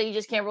other, but I think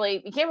you can't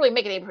really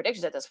make any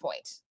predictions at this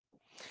point.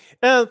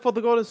 And for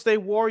the Golden State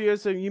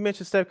Warriors, you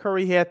mentioned Steph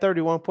Curry, he had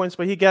 31 points,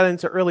 but he got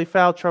into early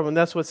foul trouble, and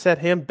that's what set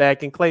him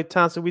back. And Klay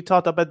Thompson, we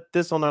talked about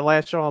this on our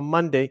last show on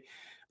Monday.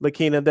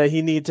 Lakina, that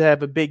he needed to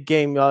have a big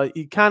game.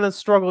 He kind of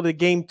struggled in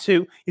game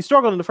 2. He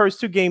struggled in the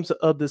first 2 games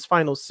of this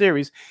final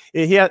series.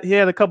 He had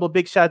a couple of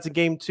big shots in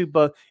game 2,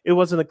 but it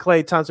wasn't a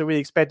Klay Thompson we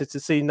expected to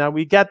see. Now,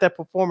 we got that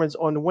performance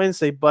on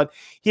Wednesday, but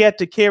he had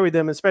to carry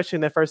them, especially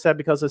in that first half,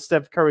 because of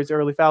Steph Curry's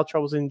early foul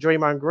troubles. And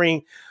Draymond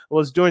Green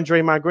was doing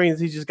Draymond Green.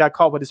 He just got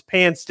caught with his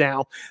pants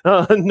down.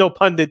 No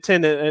pun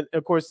intended. And,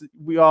 of course,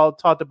 we all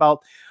talked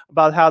about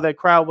how that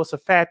crowd was a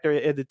factor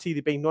at the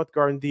TD Bank North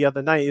Garden the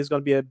other night. It's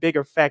going to be a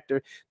bigger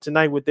factor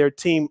tonight with their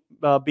team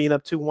being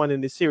up 2-1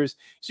 in the series.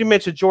 She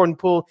mentioned Jordan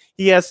Poole.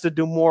 He has to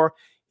do more.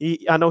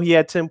 I know he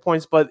had 10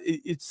 points, but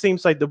it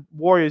seems like the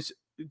Warriors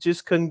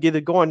just couldn't get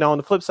it going. Now, on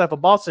the flip side for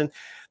Boston,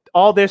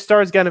 all their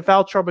stars got in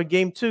foul trouble in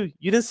game 2.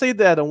 You didn't say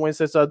that on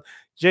Wednesday. So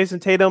Jason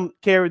Tatum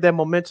carried that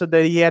momentum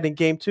that he had in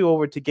game 2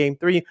 over to game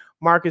 3.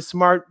 Marcus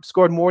Smart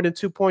scored more than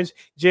 2 points.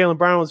 Jaylen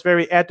Brown was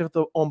very active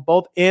on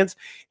both ends.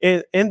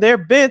 And in their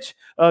bench,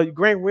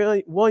 Grant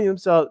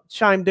Williams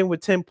chimed in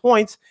with 10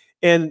 points.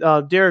 And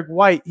Derek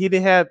White, he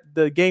didn't have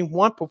the game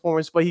 1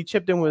 performance, but he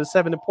chipped in with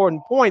 7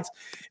 important points.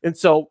 And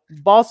so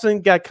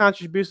Boston got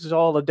contributions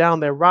all down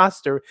their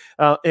roster.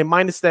 And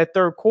minus that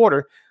third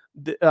quarter,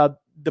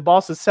 the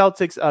Boston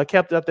Celtics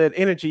kept up that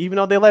energy, even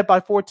though they led by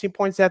 14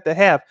 points at the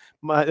half.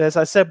 As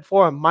I said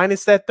before,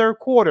 minus that third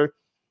quarter,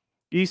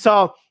 you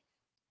saw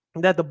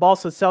that the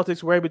Boston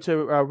Celtics were able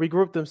to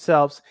regroup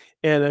themselves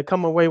and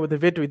come away with a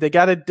victory. They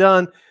got it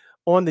done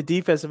on the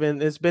defensive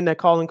end. It's been that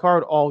calling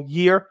card all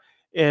year,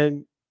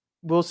 and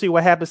we'll see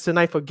what happens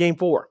tonight for game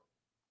 4.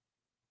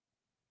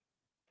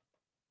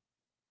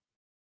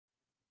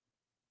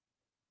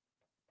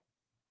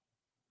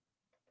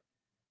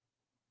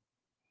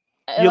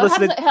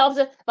 It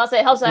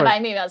helps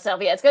remind me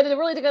myself. Yeah, it's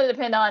really going to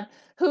depend on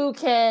who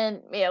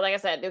can, like I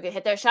said, who can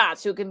hit their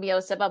shots, who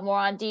can step up more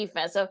on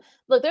defense. So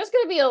look, there's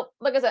going to be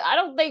like I said, I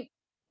don't think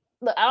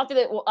the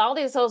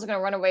Celtics are going to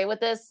run away with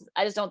this.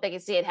 I just don't think you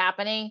see it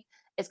happening.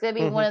 It's going to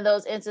be one of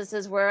those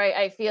instances where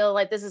I feel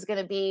like this is going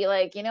to be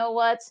like, you know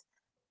what?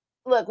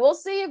 Look, we'll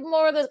see if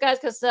more of those guys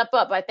can step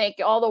up. I think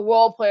all the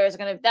role players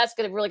that's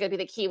going to really be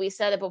the key. We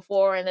said it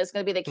before, and it's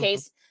going to be the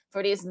case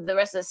for the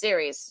rest of the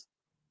series.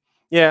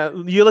 Yeah,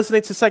 you're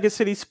listening to Second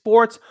City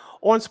Sports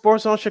on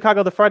Sports Zone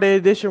Chicago, the Friday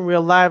edition. We're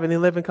live and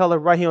in living color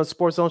right here on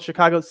Sports Zone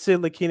Chicago. Sid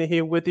Lakina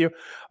here with you.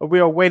 We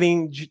are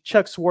waiting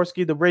Chuck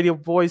Swirsky, the radio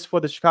voice for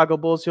the Chicago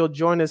Bulls. He'll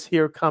join us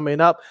here coming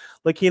up.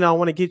 Lakina, I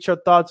want to get your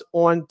thoughts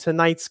on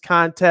tonight's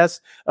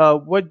contest.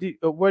 What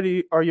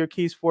are your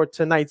keys for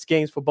tonight's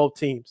games for both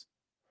teams?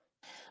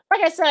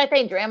 Like I said, I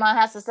think Draymond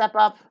has to step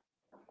up.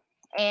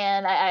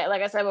 And I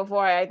like I said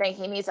before, I think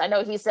he needs. I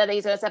know he said that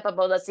he's going to step up,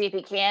 but let's see if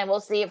he can. We'll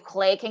see if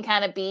Klay can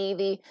kind of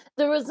be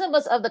the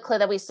resemblance of the Klay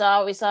that we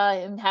saw. We saw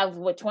him have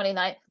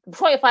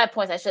 25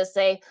 points, I should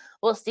say.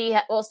 We'll see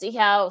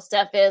how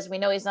Steph is. We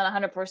know he's not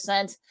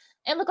 100%.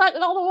 And look at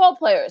all the role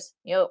players.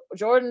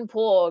 Jordan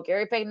Poole,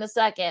 Gary Payton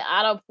II,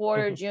 Otto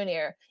Porter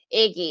Jr.,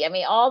 Iggy. I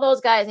mean, all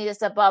those guys need to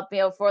step up,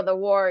 for the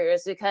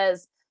Warriors,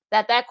 because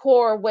that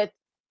core with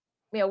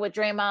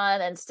Draymond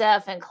and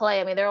Steph and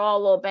Klay, I mean, they're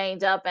all a little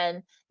banged up,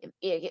 and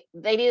they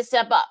need to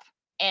step up.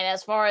 And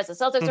as far as the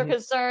Celtics are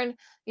concerned,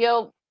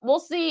 we'll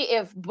see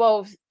if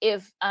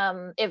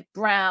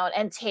Brown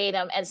and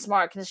Tatum and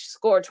Smart can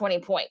score 20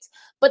 points.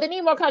 But they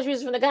need more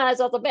contributions from the guys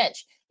off the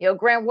bench.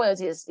 Grant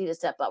Williams needs to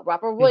step up.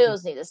 Robert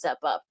Williams needs to step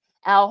up.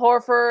 Al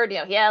Horford,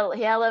 he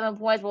had 11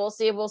 points. But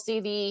we'll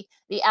see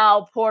the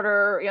Al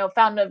Porter,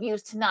 fountain of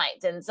youth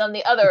tonight, and some of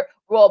the other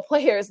role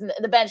players and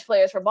the bench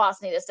players for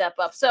Boston need to step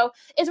up. So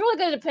it's really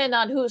going to depend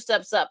on who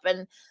steps up.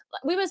 And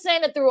we've been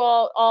saying it through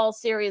all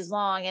series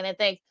long, and I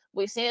think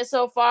we've seen it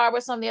so far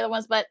with some of the other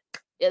ones, but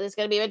it's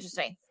going to be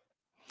interesting.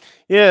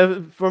 Yeah,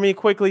 for me,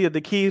 quickly,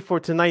 the key for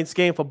tonight's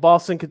game for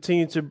Boston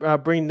continue to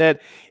bring that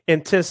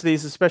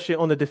intensities, especially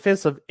on the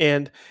defensive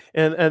end,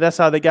 and that's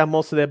how they got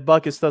most of their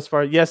buckets thus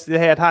far. Yes, they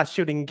had hot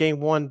shooting in game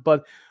 1,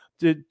 but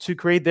to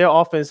create their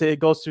offense, it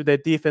goes through their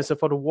defense. And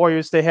for the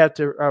Warriors, they have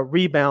to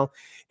rebound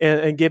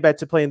and get back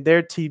to playing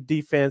their team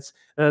defense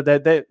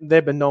that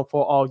they've been known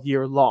for all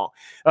year long.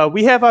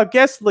 We have our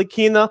guest,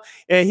 Lakina,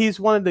 and he's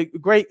one of the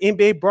great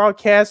NBA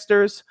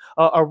broadcasters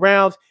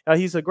around.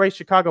 He's a great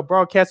Chicago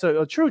broadcaster,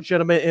 a true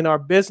gentleman in our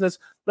business.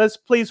 Let's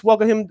please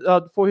welcome him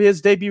for his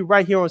debut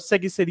right here on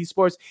Second City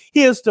Sports.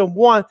 He is the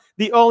one,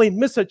 the only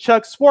Mr.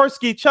 Chuck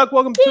Swirsky. Chuck,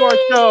 welcome to our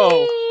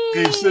show.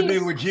 Hey, Sydney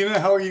and Lakina,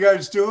 how are you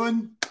guys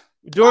doing?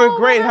 Doing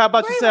great. How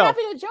about yourself?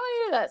 Happy to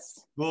join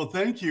us. Well,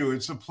 thank you.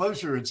 It's a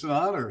pleasure. It's an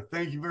honor.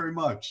 Thank you very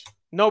much.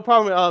 No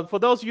problem. For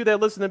those of you that are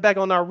listening back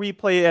on our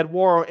replay at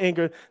War on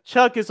Anger,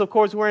 Chuck is, of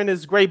course, wearing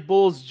his great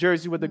Bulls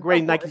jersey with the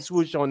great Nike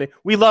swoosh on it.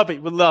 We love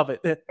it. We love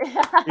it.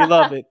 We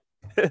love it.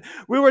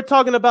 We were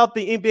talking about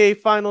the NBA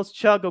Finals,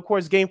 Chuck. Of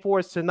course, Game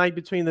 4 is tonight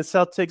between the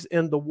Celtics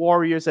and the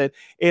Warriors at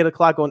 8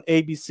 o'clock on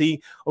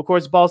ABC. Of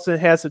course, Boston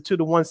has a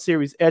 2-1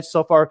 series edge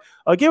so far.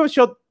 Give us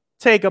your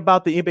take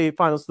about the NBA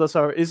Finals thus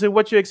far. Is it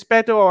what you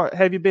expected, or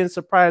have you been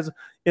surprised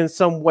in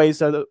some ways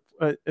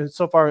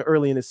so far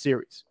early in the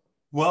series?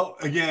 Well,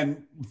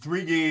 again,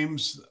 3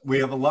 games. We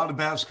have a lot of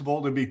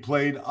basketball to be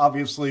played,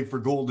 obviously, for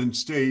Golden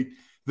State.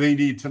 they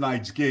need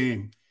tonight's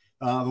game.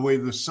 The way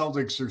the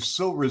Celtics are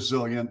so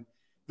resilient.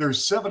 They're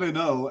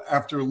 7-0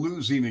 after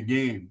losing a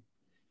game.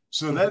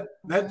 So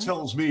that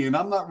tells me, and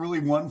I'm not really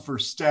one for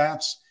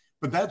stats,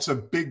 but that's a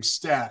big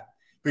stat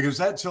because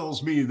that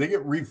tells me they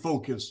get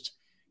refocused,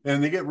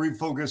 and they get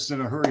refocused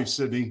in a hurry,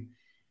 Sydney.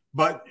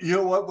 But you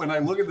know what? When I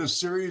look at this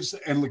series,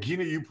 and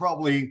Lakina, you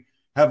probably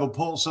have a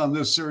pulse on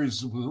this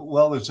series as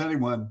well as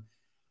anyone.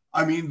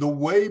 I mean, the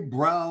way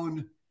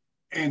Brown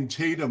and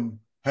Tatum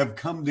have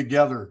come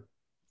together,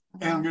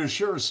 and I'm going to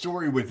share a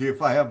story with you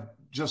if I have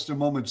just a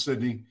moment,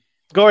 Sydney.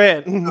 Go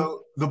ahead.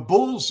 So the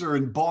Bulls are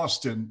in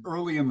Boston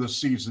early in the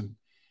season.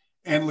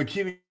 And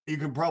Lakina, you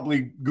can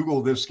probably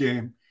Google this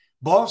game.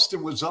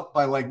 Boston was up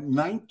by like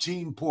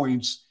 19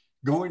 points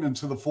going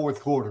into the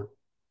fourth quarter.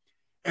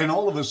 And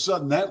all of a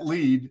sudden, that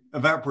lead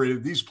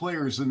evaporated. These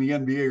players in the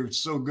NBA are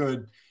so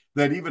good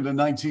that even a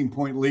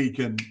 19-point lead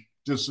can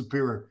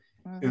disappear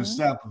in a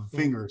snap of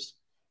fingers.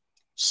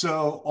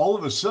 So all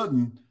of a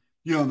sudden,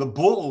 the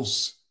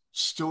Bulls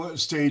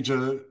stage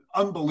an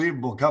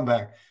unbelievable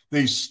comeback.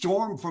 They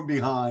storm from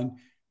behind,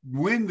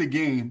 win the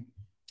game,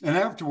 and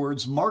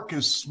afterwards,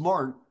 Marcus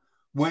Smart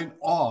went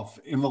off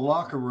in the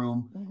locker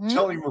room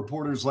telling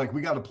reporters, like,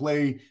 we got to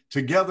play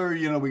together.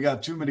 We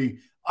got too many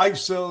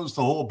ISOs,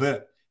 the whole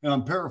bit. And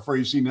I'm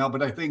paraphrasing now,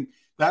 but I think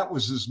that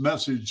was his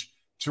message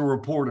to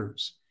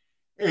reporters.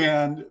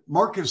 And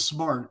Marcus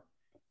Smart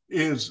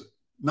is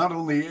not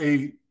only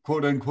a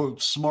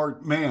quote-unquote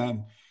smart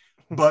man,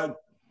 but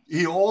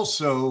he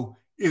also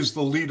is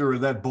the leader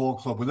of that ball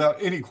club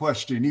without any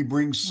question. He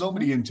brings so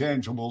many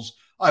intangibles.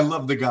 I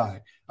love the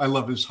guy. I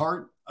love his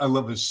heart. I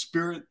love his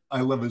spirit.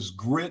 I love his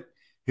grit,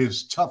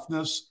 his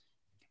toughness.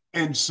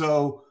 And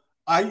so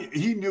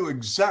he knew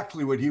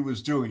exactly what he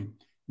was doing.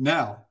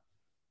 Now,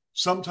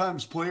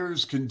 sometimes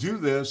players can do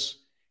this,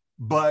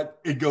 but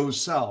it goes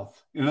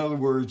south. In other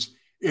words,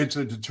 it's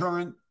a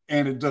deterrent,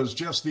 and it does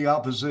just the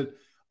opposite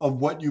of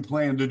what you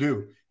plan to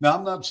do. Now,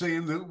 I'm not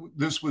saying that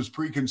this was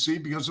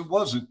preconceived, because it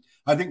wasn't.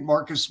 I think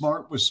Marcus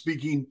Smart was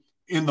speaking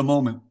in the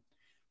moment.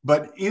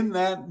 But in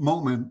that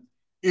moment,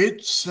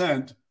 it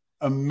sent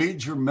a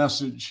major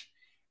message.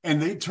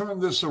 And they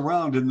turned this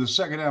around in the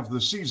second half of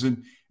the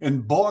season,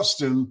 and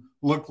Boston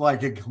looked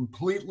like a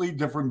completely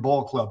different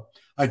ball club.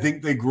 I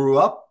think they grew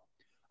up.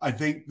 I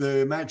think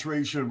the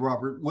maturation of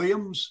Robert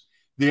Williams,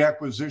 the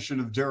acquisition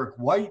of Derek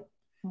White,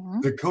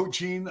 the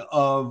coaching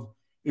of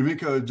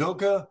Emeka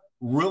Udoka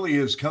really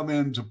has come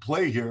into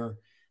play here,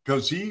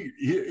 because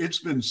it's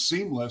been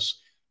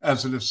seamless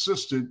as an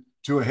assistant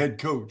to a head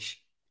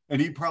coach.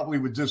 And he probably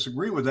would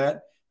disagree with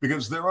that,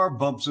 because there are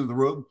bumps in the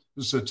road.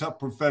 This is a tough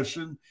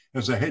profession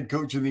as a head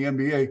coach in the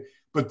NBA,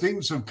 but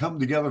things have come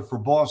together for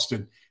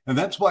Boston. And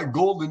that's why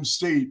Golden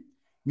State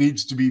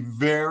needs to be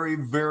very,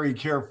 very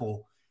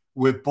careful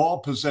with ball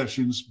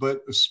possessions,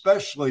 but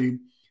especially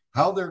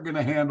how they're going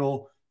to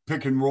handle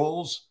pick and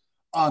rolls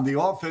on the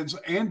offense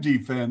and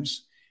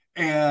defense,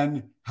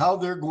 and how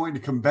they're going to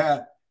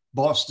combat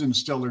Boston's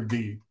stellar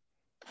D.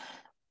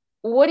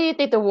 What do you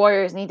think the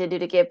Warriors need to do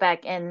to get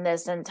back in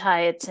this and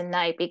tie it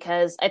tonight?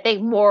 Because I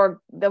think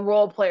the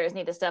role players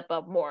need to step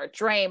up more.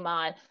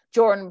 Draymond,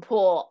 Jordan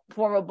Poole,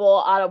 former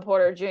Bull, Otto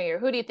Porter Jr.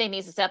 Who do you think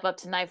needs to step up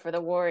tonight for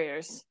the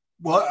Warriors?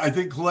 Well, I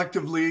think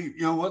collectively,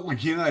 you know what,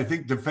 Lakina, I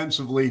think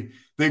defensively,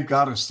 they've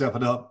got to step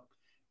it up.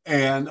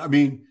 And, I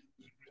mean,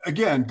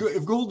 again,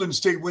 if Golden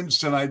State wins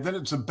tonight, then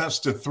it's a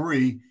best of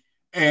three.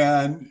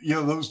 And,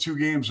 those two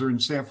games are in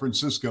San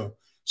Francisco.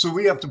 So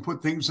we have to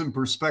put things in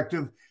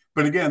perspective.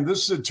 But again,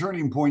 this is a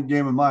turning point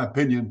game, in my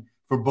opinion,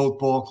 for both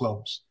ball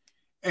clubs.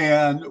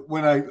 And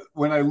when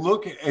I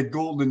look at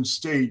Golden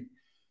State,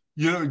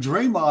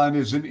 Draymond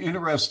is an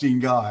interesting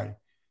guy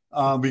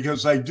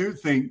because I do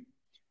think,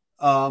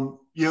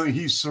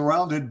 he's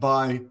surrounded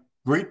by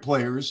great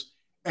players,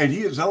 and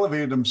he has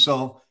elevated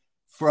himself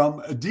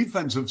from a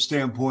defensive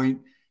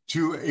standpoint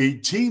to a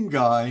team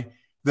guy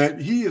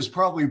that he has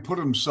probably put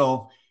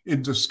himself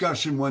in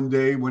discussion one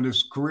day when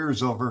his career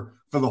is over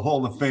for the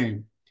Hall of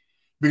Fame.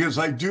 Because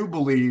I do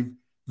believe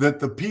that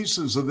the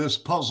pieces of this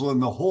puzzle in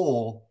the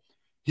whole,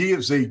 he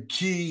is a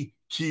key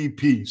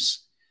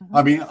piece.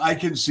 I mean, I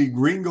can see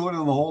Green going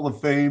in the Hall of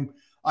Fame.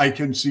 I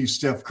can see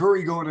Steph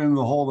Curry going in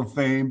the Hall of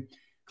Fame.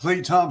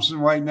 Klay Thompson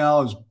right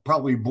now is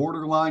probably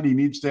borderline. He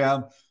needs to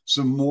have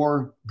some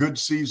more good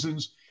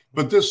seasons.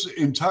 But this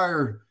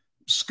entire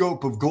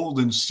scope of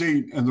Golden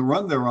State and the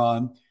run they're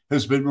on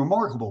has been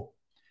remarkable.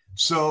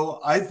 So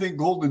I think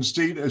Golden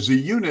State as a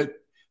unit,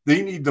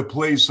 they need to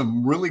play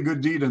some really good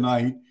D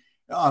tonight.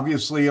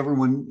 Obviously,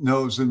 everyone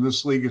knows in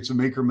this league, it's a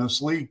make or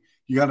miss league.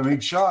 You got to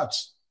make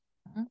shots.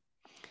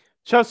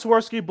 Chuck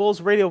Swirsky, Bulls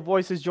radio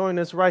voices, joining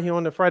us right here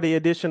on the Friday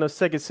edition of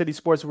Second City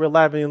Sports. We're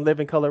live and in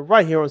living color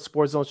right here on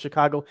Sports Zone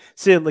Chicago.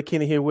 Sid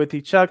Lakina here with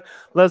you, Chuck.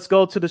 Let's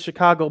go to the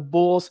Chicago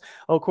Bulls.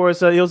 Of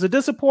course, it was a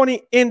disappointing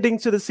ending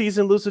to the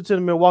season, losing to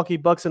the Milwaukee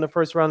Bucks in the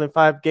first round in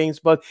 5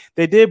 games, but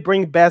they did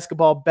bring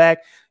basketball back.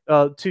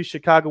 to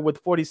Chicago with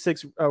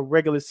 46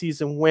 regular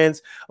season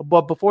wins.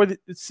 But before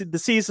the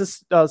season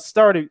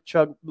started,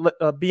 Chuck,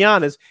 be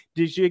honest,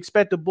 did you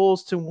expect the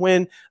Bulls to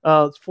win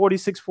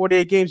 46,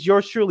 48 games?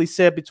 Yours truly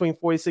said between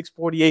 46,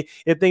 48.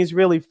 If things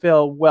really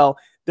fell well,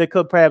 they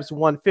could perhaps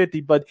 150.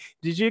 But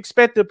did you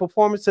expect the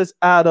performances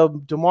out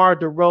of DeMar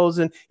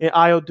DeRozan and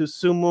Ayo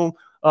Dosunmu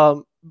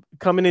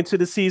coming into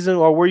the season,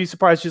 or were you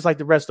surprised just like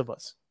the rest of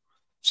us?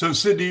 So,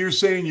 Sidney, you're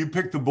saying you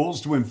picked the Bulls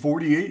to win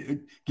 48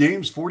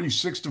 games,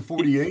 46 to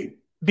 48?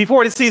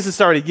 Before the season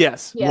started,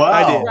 yes. Yeah, wow.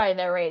 I did. Right in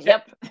that range.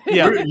 Yep.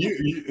 Yeah.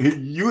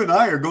 You and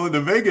I are going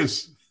to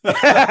Vegas. Wow,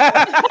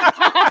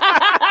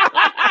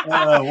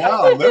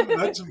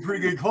 that's a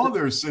pretty good call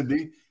there,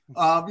 Sidney.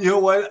 You know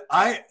what?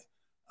 I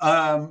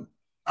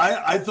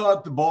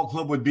thought the ball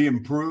club would be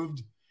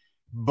improved,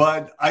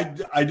 but I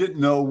didn't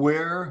know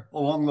where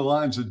along the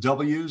lines of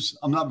W's.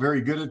 I'm not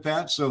very good at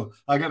that, so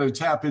I got to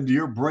tap into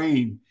your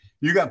brain.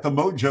 You got the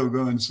mojo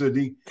going,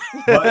 Sidney.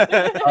 But,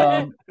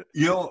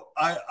 you know,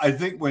 I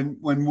think when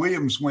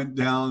Williams went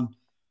down,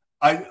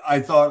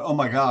 I thought, oh,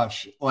 my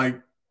gosh, like,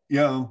 you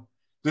know,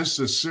 this is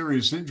a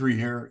serious injury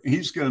here.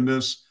 He's going to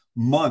miss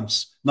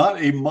months,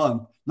 not a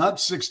month, not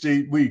 6 to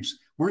 8 weeks.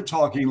 We're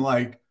talking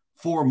like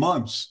 4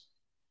 months.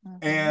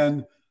 Mm-hmm.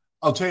 And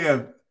I'll tell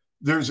you,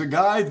 there's a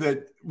guy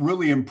that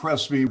really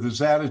impressed me with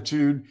his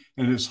attitude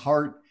and his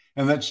heart,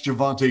 and that's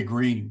Javonte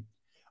Green.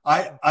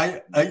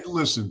 I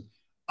listen,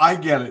 I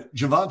get it.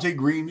 Javonte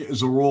Green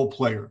is a role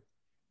player,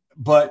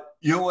 but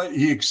you know what?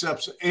 He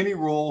accepts any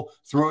role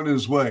thrown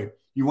his way.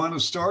 You want to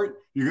start?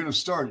 You're going to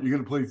start. You're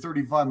going to play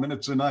 35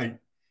 minutes a night.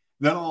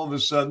 Then all of a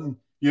sudden,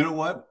 you know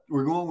what?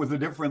 We're going with a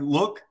different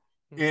look,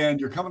 and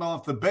you're coming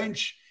off the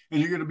bench, and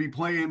you're going to be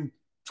playing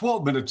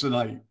 12 minutes a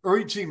night or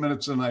 18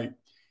 minutes a night.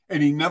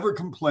 And he never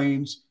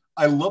complains.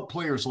 I love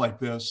players like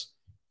this.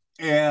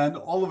 And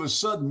all of a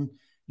sudden,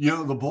 you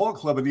know, the ball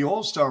club at the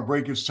All-Star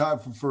break is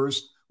tied for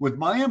first with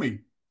Miami.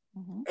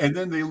 Mm-hmm. And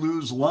then they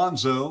lose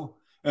Lonzo.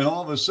 And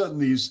all of a sudden,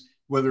 these,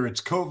 whether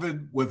it's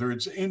COVID, whether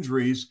it's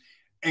injuries,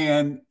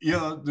 and, you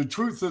know, the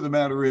truth of the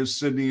matter is,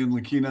 Sidney and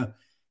Lakina,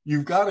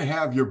 you've got to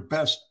have your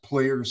best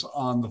players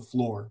on the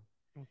floor.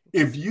 Mm-hmm.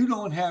 If you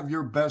don't have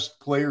your best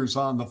players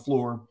on the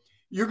floor,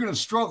 you're going to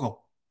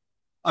struggle.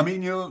 I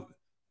mean, you know,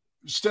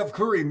 Steph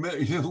Curry,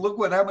 look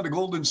what happened to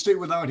Golden State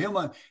without him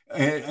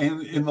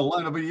in the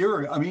lineup a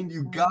year. I mean,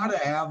 you got to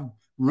have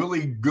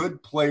really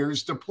good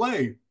players to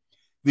play.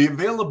 The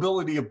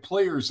availability of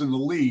players in the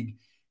league,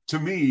 to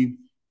me,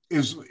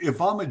 is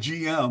if I'm a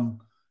GM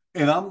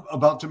and I'm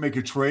about to make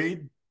a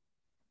trade,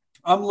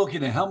 I'm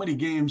looking at how many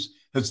games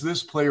has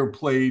this player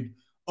played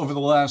over the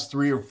last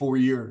 3 or 4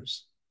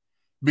 years.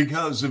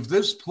 Because if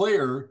this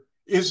player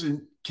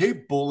isn't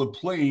capable of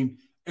playing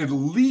at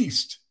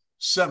least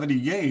 70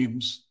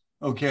 games,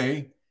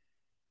 okay,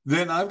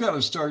 then I've got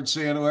to start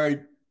saying, all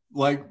right,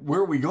 like, where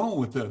are we going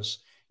with this?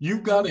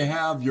 You've got to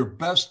have your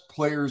best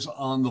players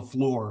on the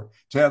floor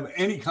to have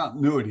any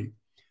continuity.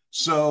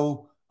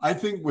 So I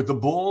think with the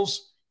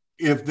Bulls,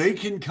 if they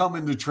can come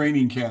into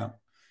training camp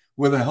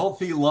with a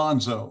healthy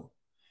Lonzo,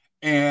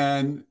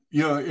 and,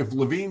 you know, if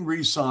LaVine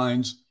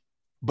resigns,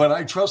 but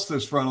I trust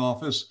this front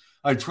office,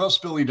 I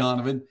trust Billy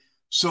Donovan,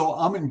 so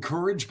I'm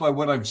encouraged by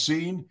what I've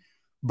seen.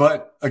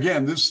 But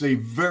again, this is a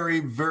very,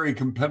 very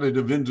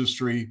competitive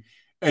industry.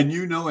 And,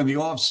 you know, in the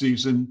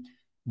offseason,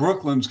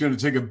 Brooklyn's going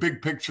to take a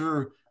big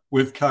picture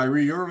with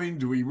Kyrie Irving.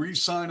 Do we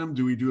re-sign him?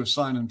 Do we do a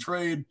sign and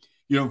trade?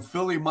 You know,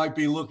 Philly might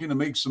be looking to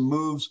make some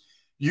moves.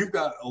 You've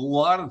got a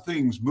lot of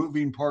things,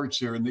 moving parts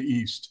here in the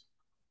East.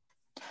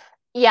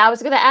 Yeah, I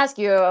was going to ask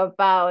you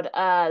about,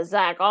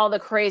 Zach, all the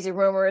crazy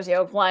rumors, you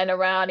know, flying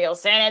around, you know,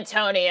 San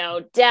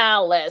Antonio,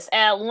 Dallas,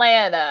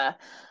 Atlanta,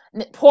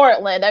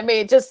 Portland. I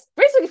mean, just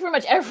basically pretty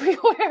much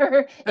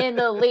everywhere in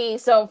the league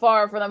so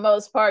far for the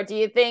most part. Do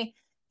you think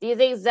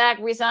Zach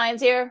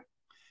resigns here?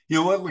 You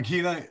know what,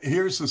 Lakina?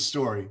 Here's the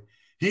story.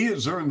 He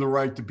has earned the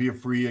right to be a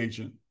free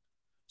agent.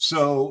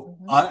 So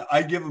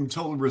I give him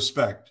total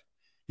respect.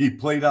 He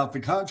played out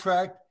the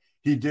contract.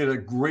 He did a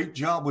great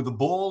job with the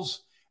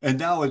Bulls. And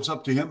now it's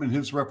up to him and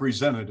his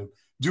representative.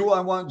 Do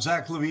I want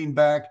Zach LaVine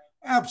back?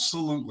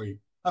 Absolutely.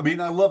 I mean,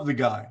 I love the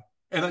guy.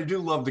 And I do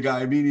love the guy.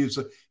 I mean,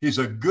 he's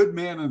a good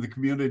man in the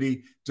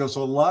community, does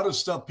a lot of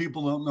stuff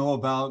people don't know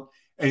about,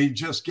 and he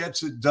just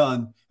gets it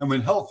done. And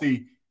when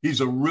healthy, he's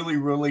a really,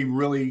 really,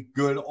 really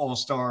good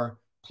all-star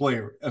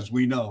player, as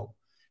we know.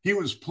 He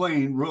was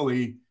playing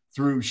really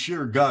through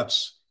sheer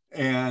guts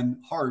and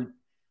heart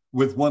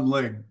with one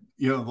leg,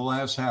 you know, the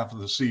last half of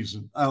the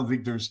season. I don't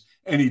think there's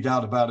any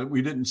doubt about it.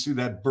 We didn't see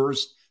that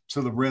burst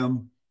to the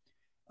rim.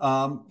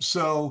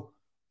 So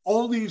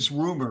all these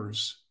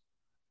rumors,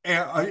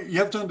 and you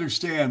have to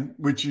understand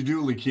what you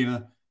do,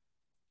 Lakina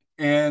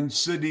and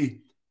Sidney,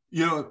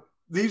 you know,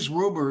 these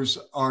rumors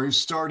are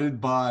started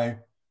by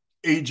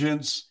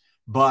agents,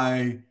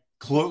 by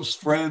close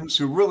friends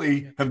who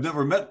really have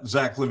never met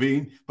Zach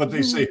LaVine, but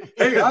they say,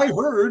 hey, I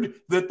heard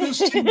that this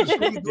team is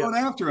really going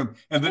after him.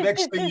 And the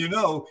next thing you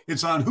know,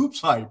 it's on Hoops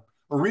Hype,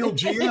 a real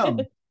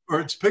GM, or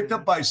it's picked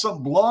up by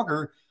some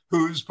blogger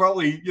who's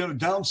probably,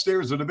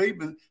 downstairs in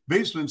the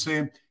basement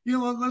saying,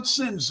 let's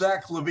send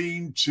Zach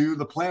LaVine to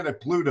the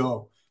planet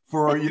Pluto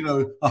for,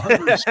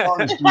 100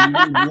 stars to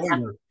remain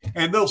later.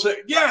 And they'll say,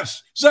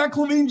 yes, Zach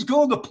LaVine's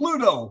going to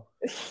Pluto.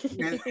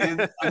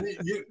 And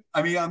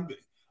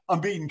I'm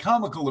being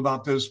comical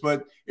about this,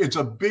 but it's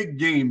a big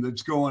game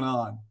that's going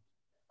on.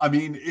 I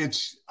mean,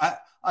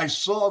 I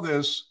saw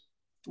this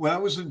when I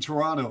was in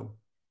Toronto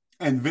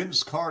and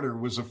Vince Carter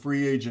was a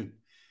free agent.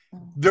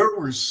 There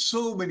were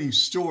so many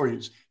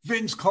stories.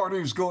 Vince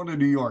Carter's going to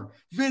New York.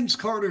 Vince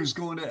Carter's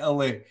going to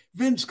LA.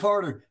 Vince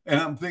Carter.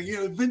 And I'm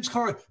thinking, Vince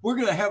Carter, we're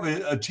going to have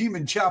a team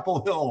in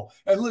Chapel Hill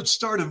and let's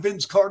start a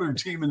Vince Carter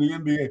team in the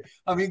NBA.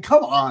 I mean,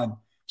 come on.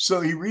 So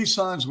he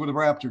re-signs with the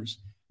Raptors.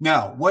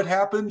 Now, what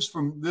happens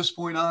from this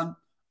point on?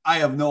 I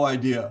have no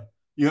idea.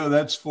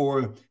 That's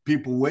for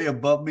people way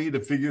above me to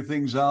figure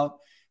things out.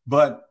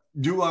 But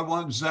do I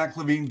want Zach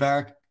LaVine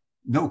back?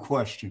 No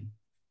question.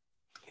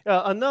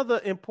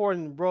 Another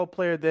important role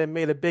player that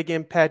made a big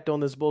impact on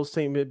this Bulls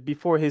team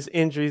before his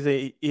injuries.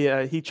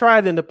 He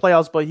tried in the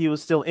playoffs, but he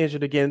was still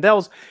injured again. That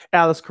was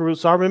Alex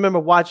Caruso. I remember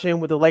watching him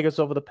with the Lakers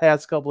over the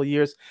past couple of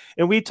years,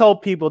 and we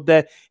told people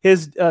that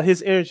his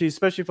energy,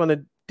 especially from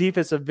the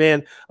defensive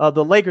end,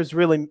 the Lakers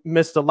really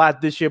missed a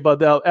lot this year,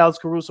 but Alex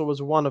Caruso was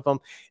one of them.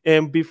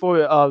 And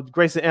before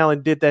Grayson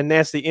Allen did that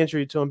nasty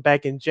injury to him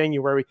back in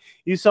January,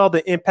 you saw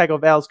the impact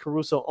of Alex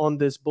Caruso on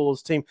this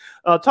Bulls team.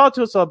 Talk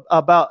to us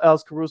about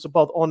Alex Caruso,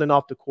 both on and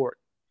off the court.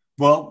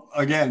 Well,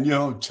 again,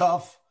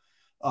 tough,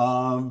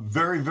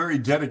 very, very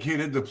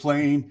dedicated to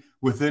playing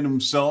within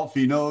himself.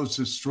 He knows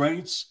his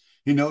strengths.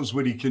 He knows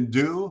what he can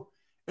do,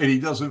 and he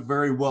does it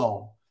very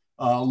well.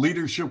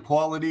 Leadership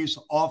qualities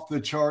off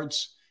the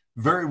charts.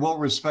 Very well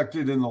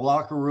respected in the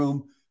locker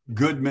room,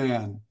 good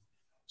man.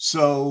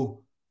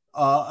 So,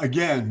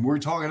 again, we're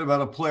talking about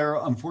a player,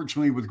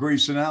 unfortunately, with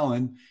Grayson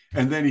Allen,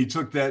 and then he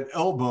took that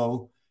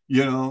elbow,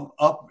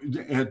 up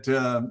at,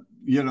 on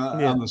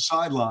the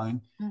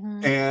sideline.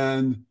 Mm-hmm.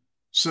 And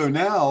so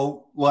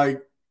now,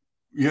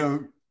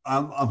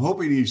 I'm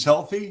hoping he's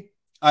healthy.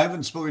 I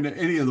haven't spoken to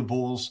any of the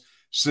Bulls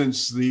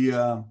since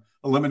the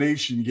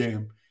elimination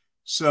game.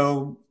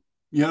 So,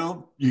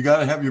 you got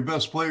to have your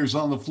best players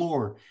on the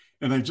floor.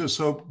 And I just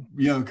hope,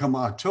 come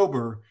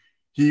October,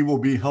 he will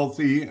be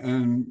healthy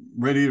and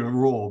ready to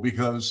roll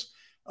because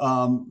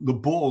the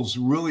Bulls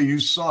really, you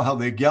saw how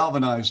they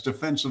galvanized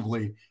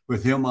defensively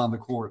with him on the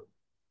court.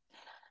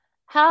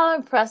 How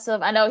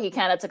impressive. I know he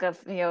kind of took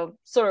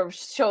sort of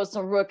showed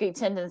some rookie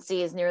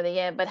tendencies near the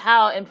end, but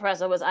how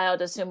impressive was Ayo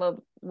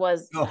Dosunmu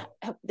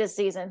this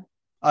season?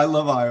 I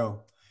love Ayo.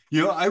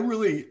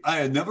 I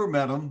had never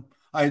met him.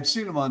 I had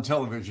seen him on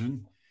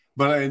television,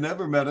 but I had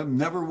never met him,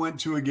 never went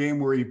to a game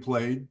where he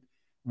played.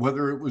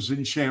 Whether it was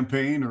in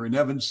Champaign or in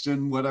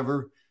Evanston,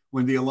 whatever,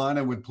 when the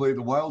Illini would play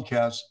the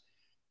Wildcats.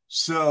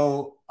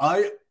 So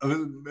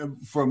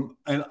from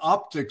an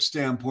optic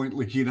standpoint,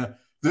 Lakina,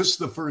 this is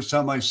the first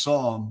time I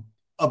saw him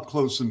up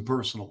close and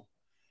personal.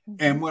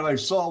 Mm-hmm. And what I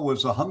saw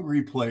was a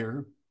hungry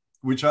player,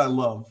 which I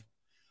love.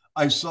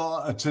 I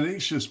saw a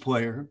tenacious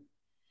player.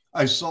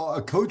 I saw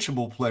a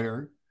coachable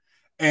player.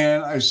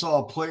 And I saw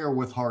a player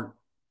with heart.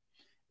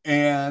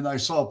 And I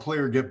saw a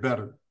player get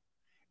better.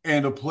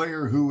 And a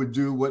player who would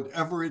do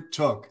whatever it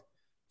took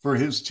for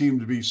his team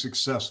to be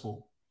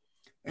successful.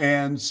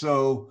 And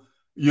so,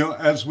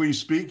 as we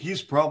speak,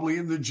 he's probably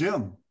in the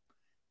gym.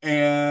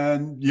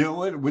 And,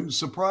 it wouldn't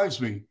surprise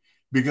me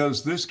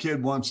because this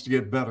kid wants to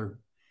get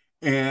better.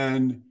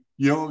 And,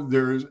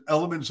 there's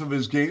elements of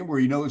his game where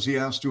he knows he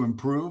has to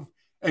improve,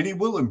 and he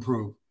will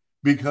improve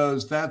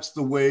because that's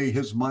the way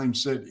his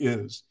mindset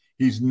is.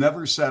 He's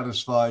never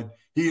satisfied.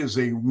 He is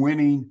a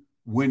winning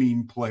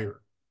player.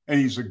 And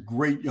he's a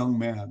great young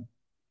man.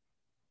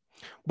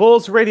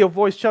 Bulls radio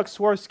voice Chuck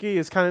Swirsky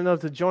is kind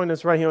enough to join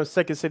us right here on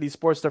Second City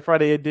Sports, the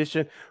Friday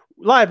edition,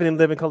 live and in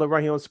living color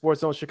right here on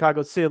Sports Zone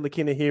Chicago. Sid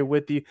Lakina here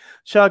with you.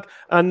 Chuck,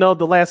 I know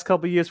the last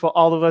couple of years for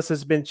all of us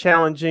has been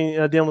challenging,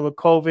 dealing with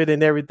COVID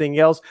and everything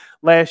else.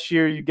 Last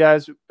year, you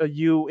guys,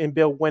 you and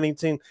Bill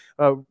Wennington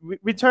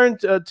returned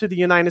to the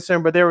United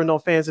Center, but there were no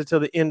fans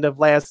until the end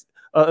of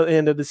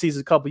end of the season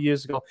a couple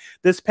years ago.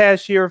 This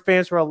past year,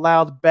 fans were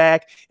allowed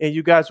back, and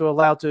you guys were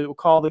allowed to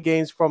call the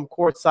games from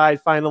courtside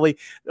finally.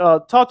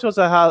 Talk to us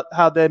about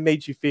how that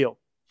made you feel.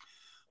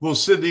 Well,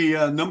 Sydney,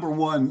 number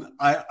one,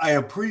 I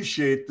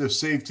appreciate the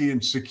safety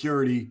and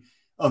security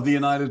of the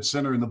United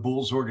Center and the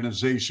Bulls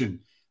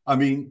organization. I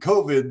mean,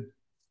 COVID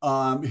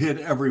hit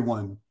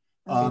everyone,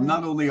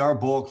 not only our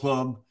ball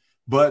club,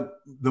 but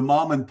the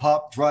mom and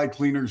pop dry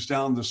cleaners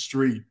down the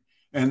street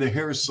and the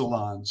hair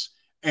salons.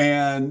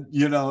 And,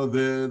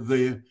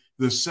 the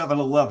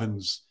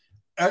 7-Elevens,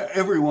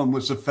 everyone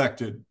was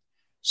affected.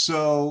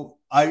 So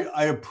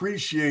I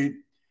appreciate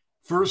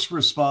first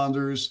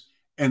responders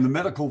and the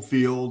medical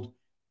field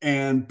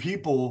and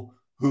people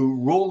who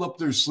roll up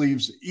their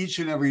sleeves each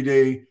and every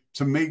day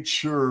to make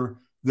sure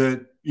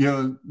that,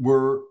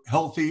 we're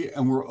healthy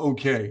and we're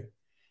okay.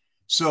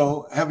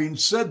 So having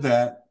said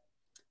that,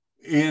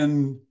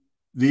 in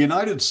the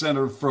United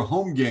Center for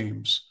home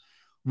games,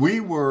 we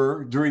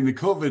were, during the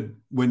COVID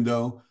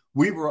window,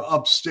 we were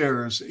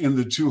upstairs in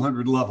the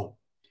 200 level.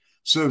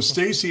 So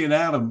Stacy and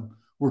Adam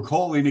were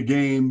calling a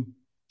game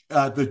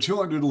at the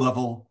 200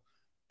 level,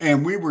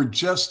 and we were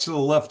just to the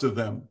left of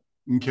them,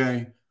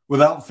 okay,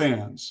 without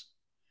fans.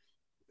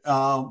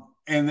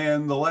 And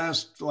then the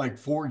last like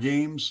 4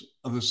 games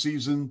of the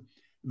season,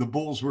 the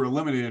Bulls were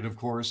eliminated, of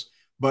course,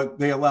 but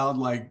they allowed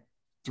like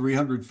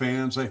 300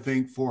 fans, I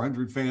think,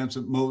 400 fans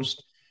at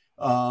most,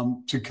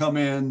 to come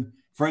in,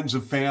 friends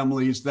of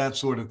families, that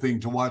sort of thing,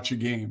 to watch a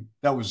game.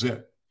 That was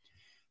it.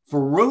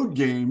 For road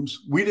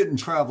games, we didn't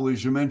travel,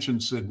 as you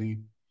mentioned, Sydney.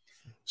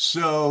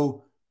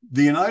 So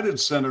the United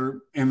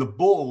Center and the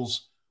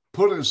Bulls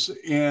put us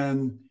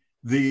in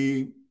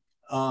the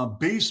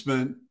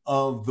basement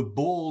of the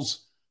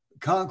Bulls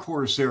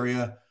concourse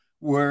area,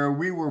 where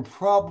we were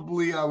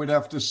probably, I would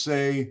have to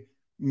say,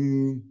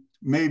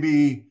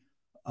 maybe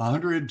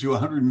 100 to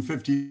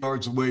 150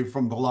 yards away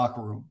from the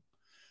locker room.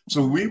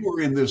 So we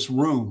were in this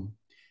room,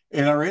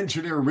 and our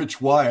engineer,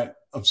 Rich Wyatt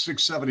of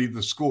 670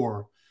 The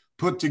Score,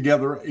 put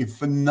together a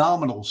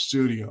phenomenal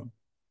studio.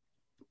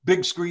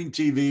 Big screen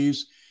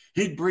TVs.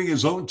 He'd bring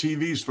his own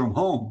TVs from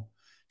home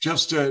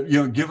just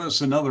to, give us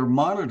another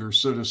monitor,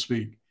 so to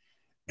speak.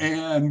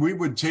 And we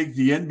would take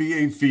the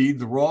NBA feed,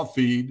 the raw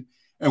feed,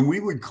 and we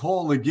would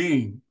call the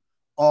game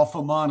off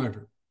a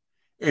monitor.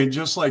 And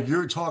just like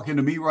you're talking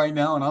to me right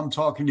now, and I'm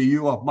talking to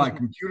you off my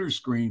computer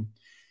screen,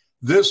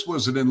 this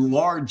was an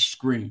enlarged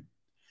screen.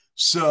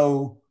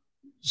 So,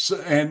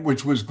 and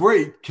which was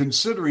great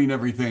considering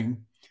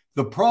everything.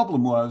 The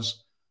problem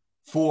was,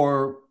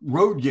 for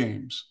road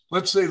games,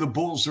 let's say the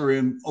Bulls are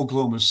in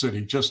Oklahoma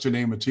City, just to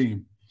name a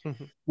team.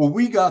 Well,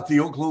 we got the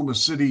Oklahoma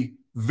City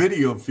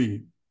video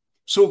feed.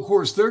 So, of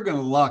course, they're going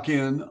to lock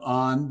in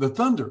on the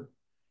Thunder.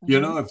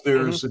 If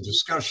there's a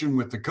discussion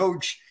with the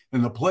coach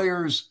and the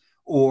players,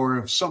 or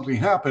if something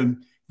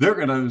happened, they're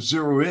going to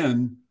zero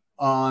in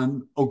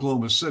on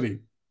Oklahoma City.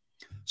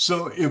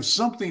 So if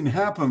something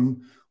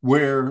happened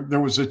where there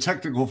was a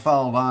technical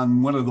foul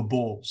on one of the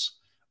Bulls,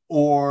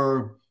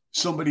 or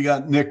somebody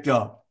got nicked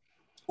up,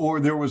 or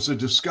there was a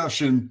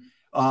discussion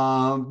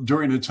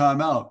during a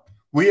timeout,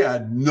 we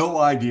had no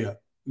idea,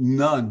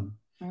 none.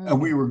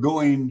 And we were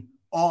going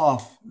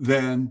off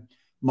then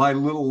my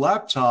little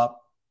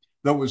laptop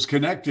that was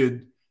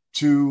connected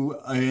to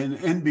an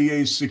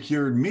NBA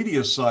secured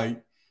media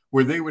site,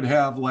 where they would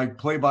have like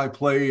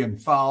play-by-play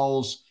and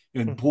fouls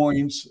and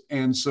points.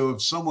 And so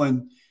if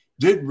someone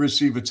did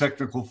receive a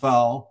technical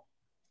foul,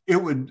 it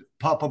would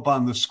pop up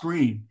on the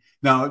screen.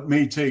 Now, it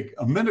may take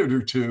a minute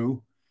or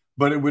two,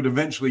 but it would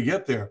eventually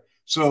get there.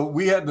 So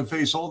we had to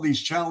face all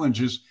these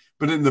challenges.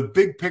 But in the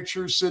big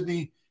picture,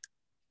 Sydney,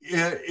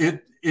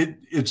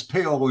 it's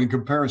pale in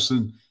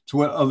comparison to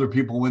what other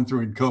people went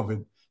through in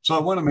COVID. So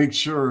I want to make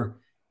sure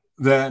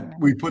that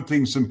we put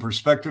things in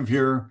perspective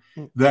here,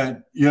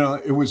 that,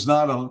 it was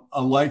not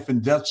a life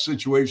and death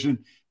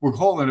situation. We're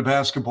calling a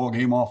basketball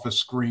game off a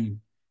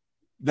screen.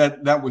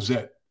 That was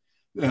it.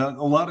 A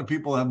lot of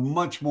people have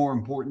much more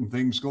important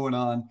things going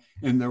on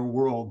in their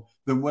world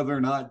than whether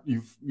or not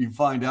you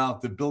find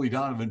out that Billy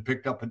Donovan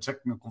picked up a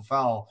technical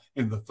foul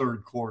in the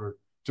third quarter,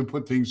 to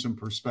put things in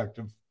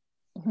perspective.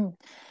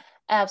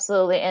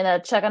 Absolutely.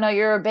 And Chuck, I know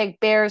you're a big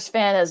Bears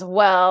fan as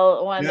well.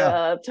 I wanted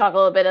to talk a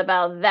little bit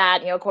about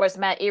that. Of course,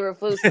 Matt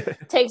Eberflus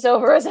takes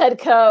over as head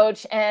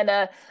coach. And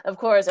of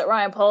course,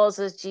 Ryan Poles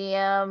is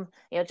GM.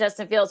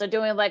 Justin Fields are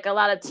doing like a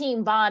lot of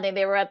team bonding.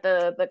 They were at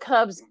the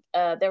Cubs.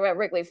 They were at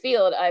Wrigley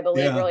Field, I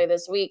believe, earlier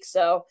this week.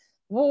 So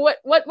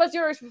what's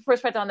your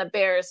perspective on the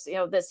Bears,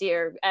 this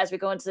year as we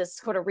go into this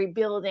sort of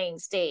rebuilding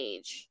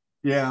stage?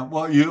 Yeah,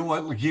 well, you know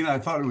what, Lakina, I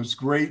thought it was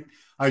great.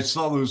 I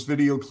saw those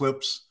video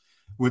clips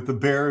with the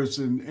Bears,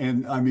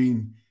 and I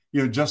mean,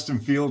 Justin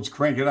Fields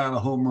cranking out a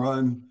home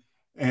run,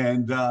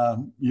 and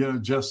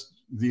just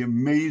the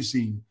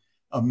amazing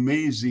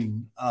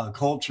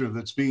culture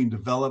that's being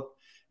developed.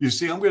 You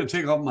see, I'm going to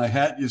take off my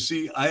hat. You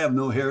see, I have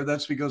no hair.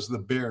 That's because of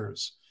the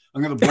Bears.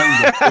 I'm going to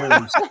blame the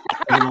Bears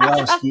over the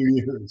last few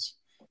years,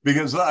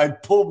 because I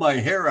pulled my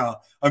hair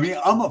out. I mean,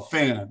 I'm a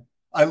fan.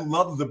 I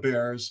love the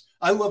Bears.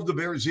 I loved the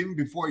Bears even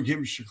before I came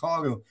to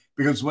Chicago,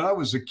 because when I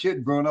was a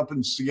kid growing up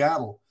in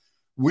Seattle,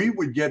 we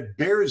would get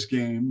Bears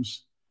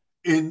games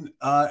in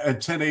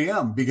at 10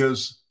 a.m.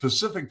 because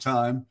Pacific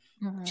time,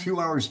 2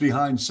 hours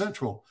behind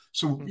Central.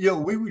 So,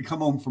 we would come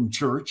home from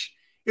church.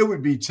 It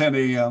would be 10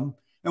 a.m.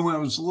 And when I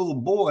was a little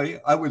boy,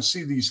 I would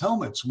see these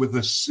helmets with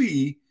a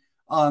C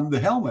on the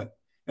helmet.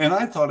 And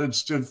I thought it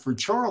stood for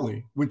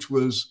Charlie, which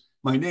was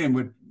my name,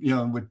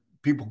 what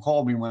people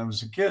called me when I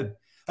was a kid.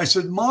 I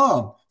said,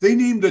 Mom, they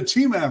named a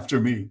team after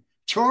me,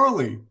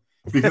 Charlie,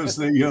 because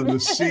the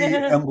C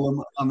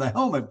emblem on the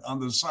helmet, on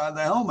the side of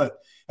the helmet.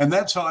 And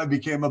that's how I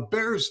became a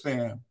Bears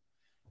fan.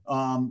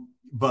 And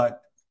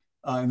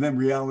then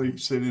reality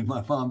set in.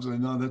 My mom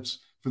said, no, that's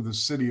for the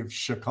city of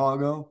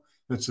Chicago.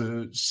 That's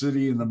a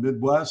city in the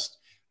Midwest.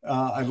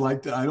 I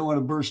don't want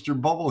to burst your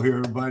bubble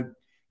here, but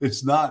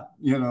it's not,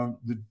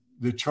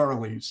 the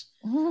Charlies.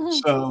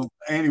 So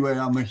anyway,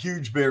 I'm a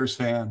huge Bears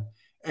fan,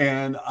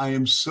 and I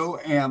am so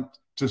amped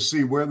to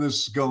see where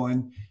this is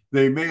going.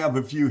 They may have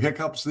a few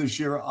hiccups this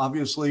year,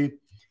 obviously,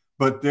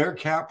 but their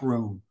cap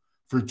room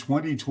for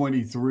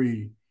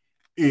 2023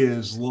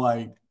 is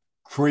like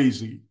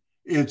crazy.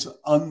 It's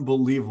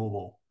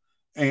unbelievable.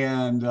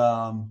 And,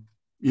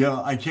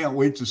 I can't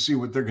wait to see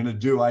what they're going to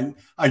do.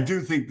 I do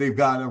think they've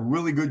got a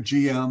really good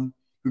GM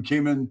who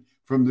came in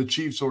from the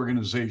Chiefs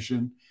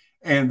organization,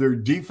 and their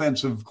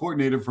defensive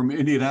coordinator from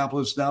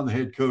Indianapolis, now the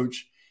head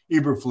coach,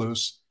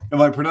 Eberflus.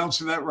 Am I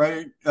pronouncing that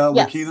right,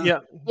 Lakina? Yeah.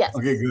 Yes.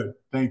 Okay, good.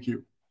 Thank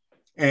you.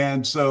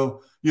 And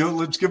so,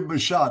 let's give them a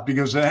shot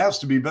because it has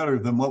to be better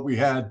than what we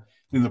had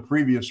in the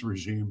previous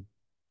regime.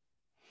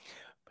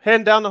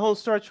 Heading down the home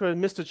stretch with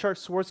Mr. Chuck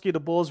Swirsky, the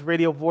Bulls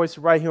radio voice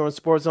right here on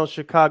Sports Zone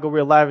Chicago.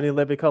 We're live in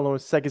 11 color on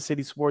Second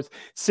City Sports.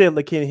 Sid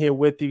Lakina here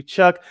with you.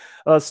 Chuck,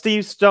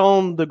 Steve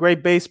Stone, the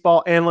great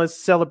baseball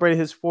analyst, celebrated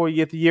his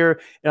 40th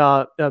year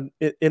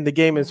in the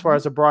game as far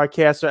as a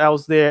broadcaster. I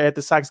was there at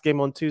the Sox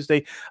game on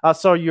Tuesday. I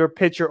saw your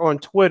picture on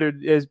Twitter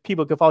as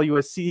people can follow you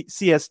as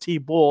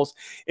CST Bulls,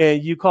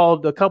 and you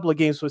called a couple of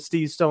games with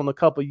Steve Stone a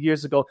couple of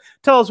years ago.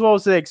 Tell us, what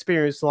was the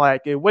experience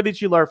like, and what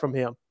did you learn from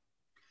him?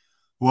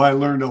 Well, I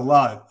learned a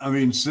lot.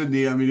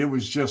 Sydney, it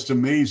was just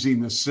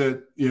amazing to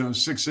sit,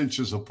 6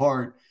 inches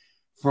apart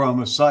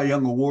from a Cy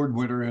Young Award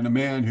winner and a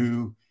man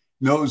who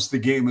knows the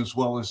game as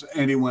well as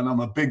anyone. I'm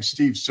a big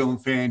Steve Stone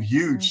fan,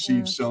 huge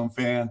Steve Stone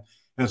fan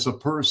as a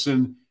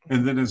person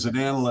and then as an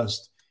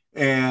analyst.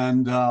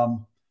 And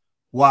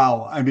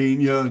wow,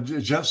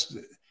 just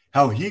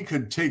how he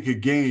could take a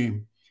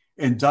game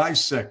and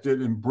dissect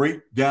it and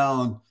break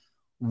down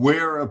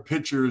where a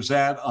pitcher is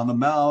at on the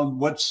mound,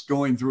 what's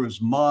going through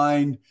his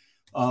mind,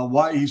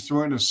 why he's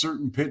throwing a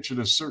certain pitch at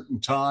a certain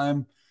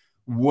time,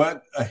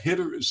 what a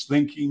hitter is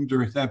thinking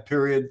during that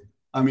period.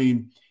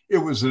 It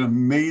was an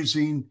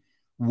amazing,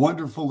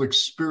 wonderful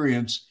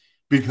experience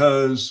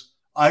because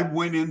I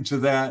went into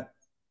that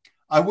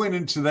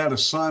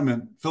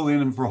assignment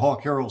filling in for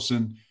Hawk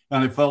Harrelson,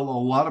 and I felt a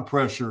lot of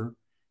pressure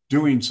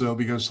doing so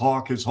because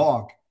Hawk is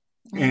Hawk,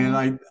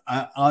 and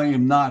I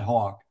am not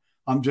Hawk.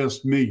 I'm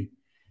just me.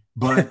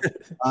 But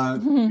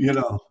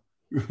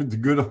the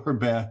good or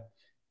bad.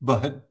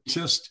 But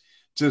just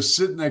to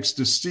sit next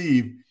to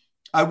Steve,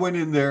 I went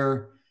in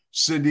there,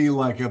 Sydney,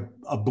 like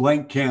a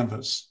blank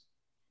canvas,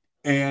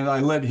 and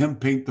I let him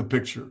paint the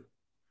picture,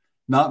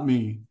 not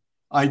me.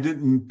 I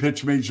didn't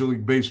pitch Major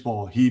League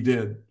Baseball. He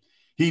did.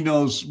 He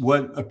knows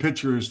what a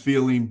pitcher is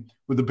feeling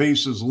with the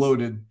bases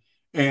loaded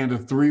and a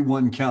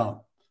 3-1 count.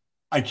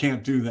 I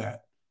can't do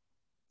that.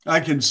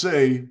 I can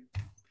say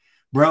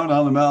Brown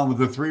on the mound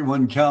with a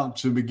 3-1 count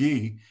to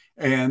McGee,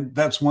 and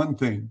that's one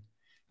thing.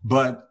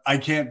 But I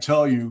can't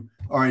tell you,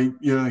 all right,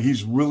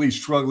 he's really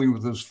struggling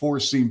with his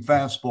 4-seam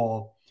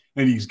fastball,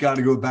 and he's got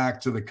to go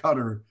back to the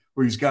cutter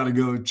or he's got to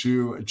go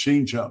to a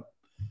changeup.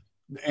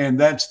 And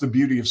that's the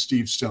beauty of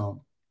Steve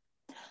Stone.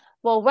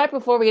 Well, right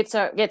before we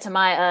get to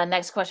my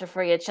next question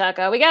for you, Chuck,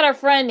 we got our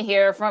friend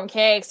here from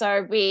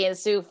KXRB in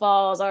Sioux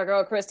Falls, our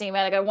girl Christine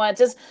Manick.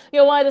 Wanted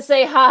to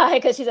say hi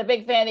because she's a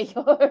big fan of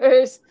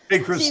yours. Hey,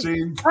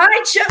 Christine.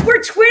 Hi, Chuck.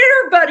 We're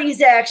Twitter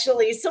buddies,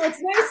 actually, so it's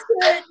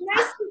nice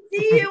to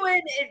see you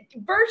and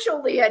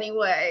virtually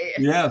anyway.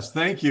 Yes,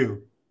 thank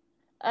you.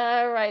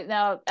 All right,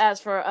 now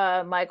as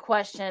for my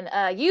question,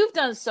 you've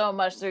done so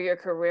much through your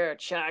career,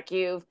 Chuck.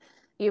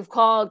 You've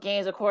called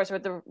games, of course,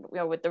 with the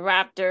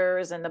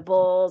Raptors and the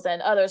Bulls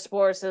and other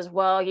sports as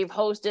well. You've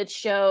hosted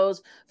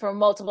shows for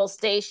multiple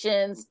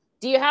stations.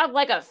 Do you have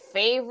like a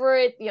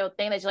favorite,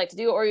 thing that you like to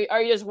do, or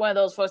are you just one of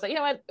those folks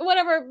that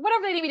whatever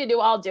they need me to do,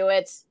 I'll do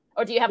it?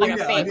 Or do you have a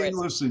favorite?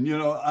 Listen,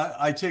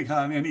 I take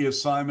on any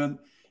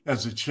assignment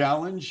as a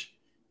challenge,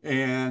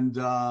 and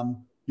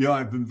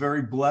I've been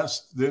very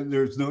blessed.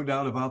 There's no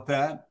doubt about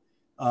that.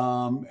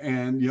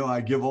 And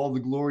I give all the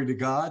glory to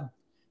God,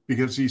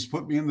 because he's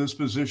put me in this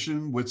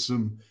position with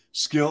some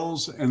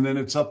skills, and then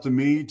it's up to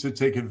me to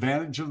take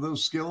advantage of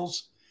those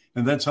skills.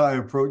 And that's how I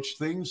approach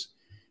things.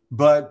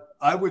 But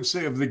I would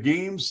say of the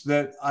games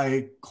that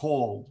I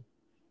called,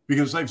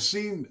 because I've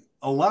seen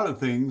a lot of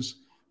things,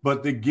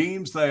 but the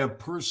games that I have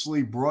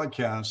personally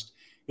broadcast,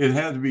 it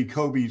had to be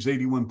Kobe's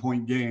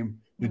 81-point game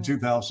in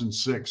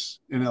 2006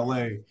 in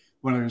LA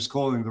when I was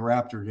calling the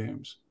Raptor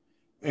games.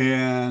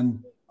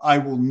 And I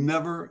will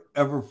never,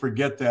 ever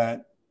forget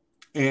that.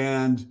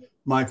 And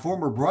my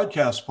former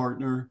broadcast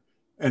partner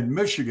at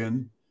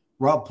Michigan,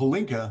 Rob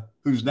Pelinka,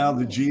 who's now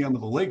the GM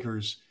of the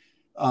Lakers,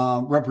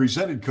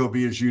 represented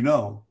Kobe, as you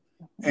know.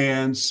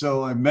 And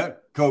so I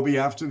met Kobe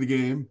after the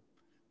game,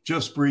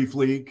 just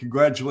briefly,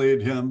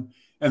 congratulated him.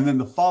 And then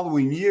the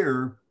following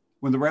year,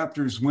 when the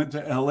Raptors went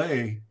to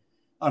LA,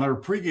 on our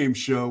pregame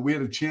show, we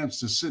had a chance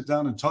to sit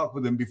down and talk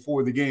with him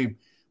before the game,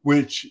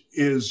 which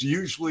is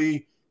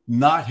usually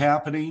not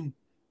happening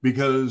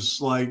because,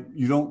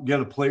 you don't get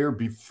a player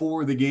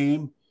before the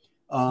game.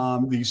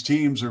 These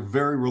teams are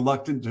very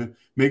reluctant to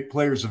make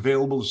players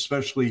available,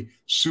 especially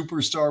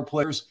superstar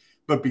players.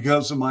 But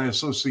because of my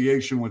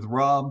association with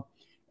Rob,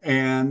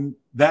 and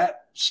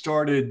that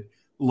started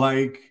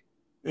like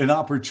an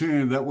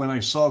opportunity that when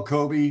I saw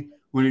Kobe,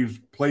 when he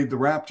played the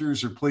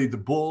Raptors or played the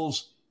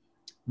Bulls,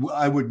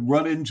 I would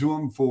run into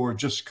him for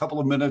just a couple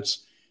of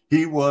minutes.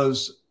 He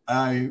was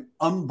an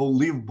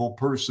unbelievable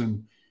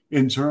person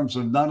in terms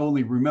of not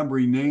only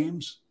remembering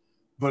names,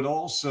 but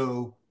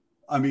also,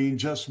 I mean,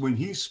 just when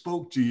he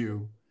spoke to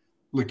you,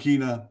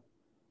 Lakina,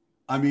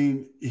 I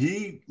mean,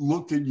 he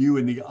looked at you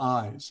in the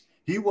eyes.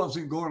 He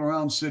wasn't going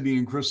around Sydney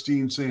and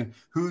Christine saying,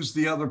 who's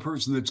the other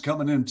person that's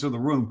coming into the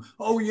room?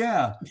 Oh,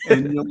 yeah.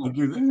 And you'll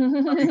do that. I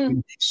mean,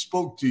 when he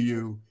spoke to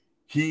you,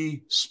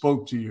 he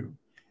spoke to you.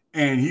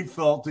 And he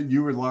felt that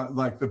you were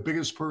like the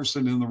biggest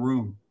person in the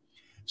room.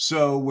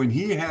 So when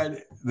he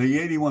had the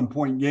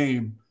 81-point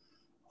game,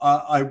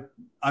 I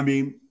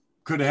mean,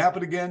 could it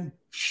happen again?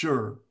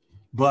 Sure.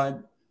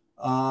 But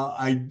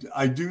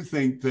I do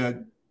think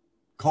that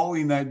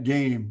calling that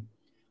game,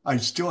 I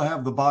still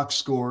have the box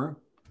score.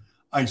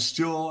 I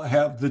still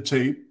have the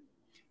tape.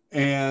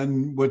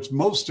 And what's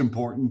most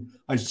important,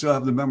 I still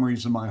have the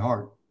memories in my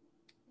heart.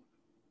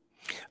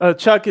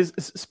 Chuck, is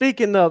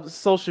speaking of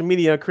social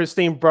media.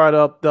 Christine brought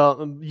up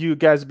you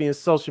guys being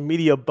social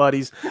media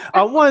buddies.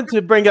 I wanted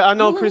to bring it. I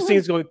know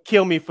Christine's going to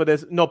kill me for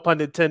this, no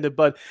pun intended.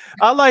 But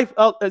I like.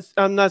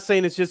 I'm not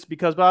saying it's just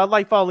because, but I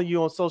like following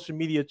you on social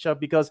media, Chuck,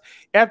 because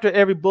after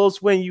every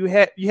Bulls win, you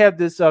have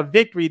this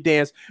victory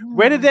dance.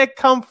 Where did that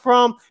come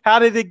from? How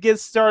did it get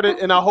started?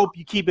 And I hope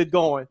you keep it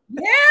going.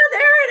 Yeah,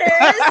 there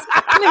it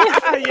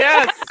is.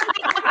 Yes.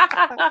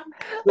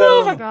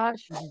 Oh my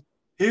gosh.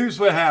 Here's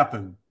what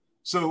happened.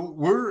 So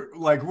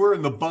we're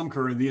in the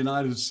bunker in the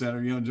United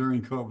Center,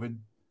 during COVID.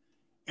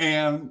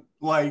 And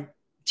like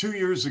 2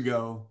 years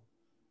ago,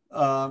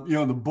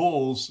 the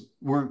Bulls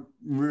weren't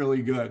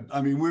really good.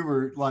 I mean, we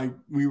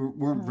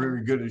weren't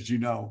very good, as you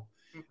know.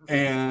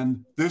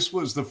 And this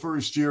was the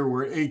first year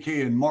where AK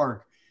and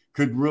Mark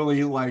could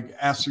really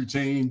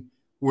ascertain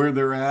where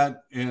they're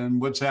at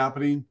and what's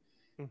happening.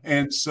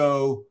 And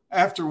so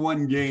after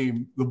one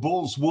game, the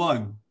Bulls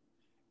won.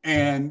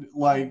 And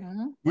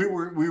we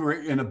were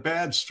in a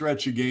bad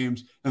stretch of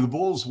games and the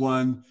Bulls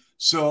won.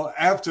 So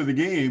after the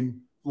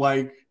game,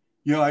 I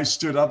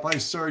stood up, I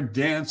started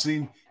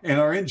dancing, and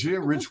our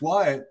engineer, Rich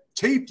Wyatt,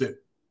 taped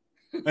it.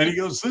 And he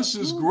goes, "This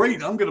is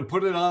great. I'm going to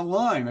put it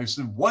online." I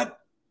said, "What?"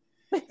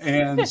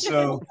 And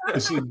so I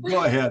said,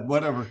 "Go ahead,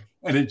 whatever."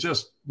 And it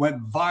just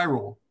went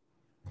viral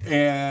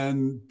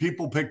and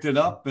people picked it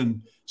up.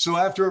 And so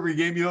after every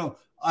game,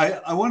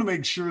 I want to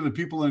make sure that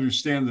people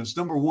understand this.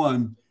 Number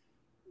one,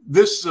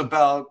 this is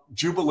about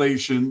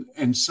jubilation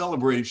and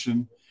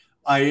celebration.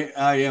 I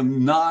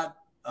am not,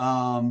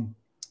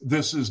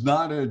 this is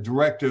not a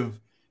directive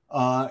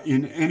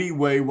in any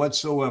way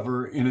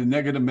whatsoever in a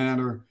negative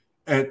manner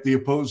at the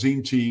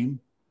opposing team,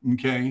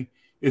 okay?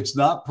 It's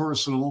not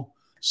personal.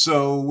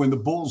 So when the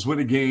Bulls win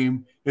a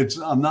game,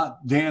 I'm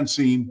not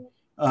dancing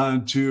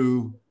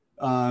to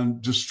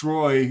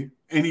destroy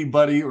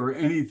anybody or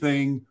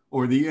anything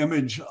or the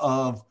image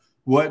of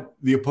what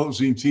the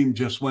opposing team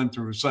just went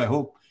through. So I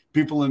hope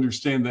people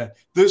understand that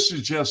this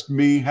is just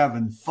me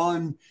having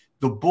fun.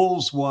 The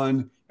Bulls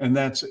won, and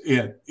that's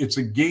it. It's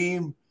a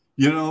game.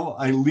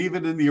 I leave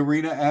it in the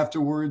arena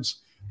afterwards,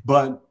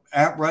 but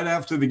right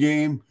after the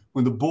game,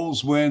 when the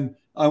Bulls win,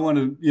 I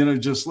want to,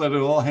 just let it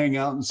all hang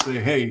out and say,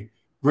 hey,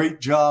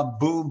 great job.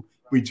 Boom.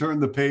 We turn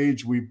the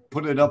page. We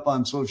put it up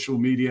on social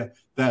media.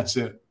 That's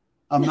it.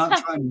 I'm not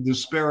trying to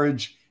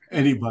disparage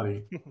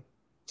anybody.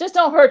 Just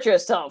don't hurt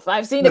yourself.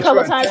 I've seen a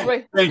couple times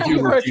where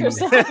you hurt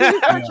yourself. You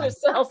hurt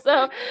yourself.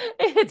 So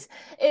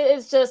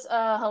it's just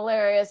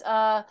hilarious.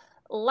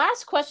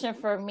 Last question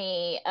for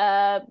me.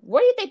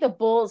 Where do you think the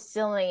Bulls'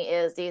 ceiling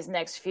is these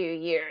next few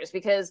years?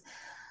 Because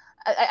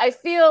I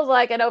feel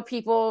like I know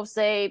people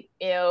say,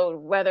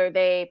 whether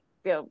they,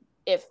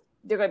 if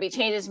there are going to be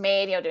changes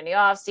made, during the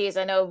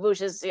offseason. I know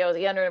Vooch is,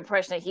 the under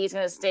impression that he's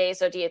going to stay.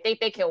 So do you think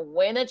they can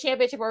win a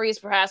championship, or at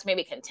least perhaps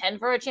maybe contend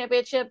for a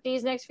championship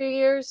these next few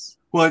years?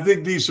 Well, I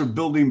think these are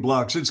building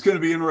blocks. It's going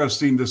to be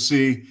interesting to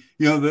see.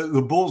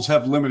 The Bulls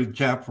have limited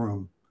cap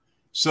room.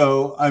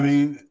 So, I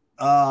mean,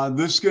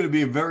 this is going to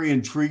be a very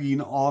intriguing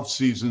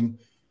offseason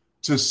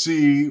to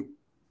see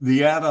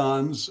the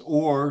add-ons,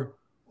 or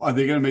are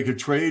they going to make a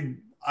trade?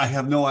 I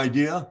have no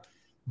idea.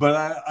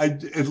 But I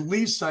at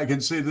least I can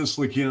say this,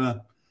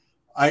 Lakina.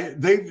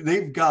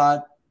 They've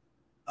got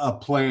a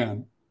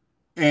plan,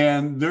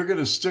 and they're going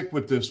to stick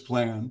with this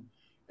plan.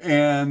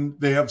 And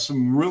they have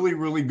some really,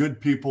 really good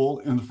people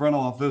in the front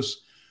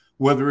office,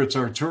 whether it's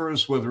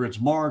Arturas, whether it's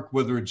Mark,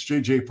 whether it's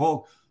JJ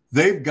Polk.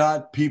 They've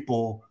got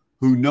people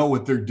who know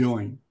what they're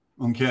doing,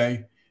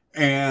 okay?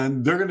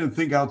 And they're going to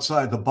think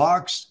outside the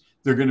box.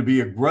 They're going to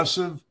be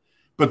aggressive,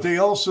 but they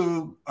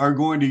also are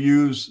going to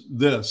use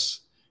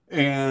this.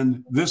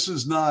 And this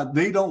is not,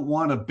 they don't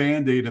want a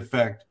Band-Aid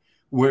effect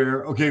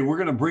where, okay, we're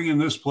going to bring in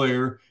this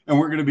player and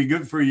we're going to be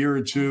good for a year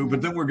or two,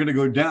 but then we're going to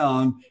go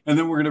down and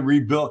then we're going to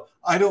rebuild.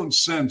 I don't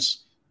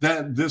sense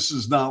that this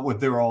is not what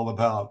they're all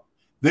about.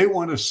 They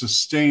want to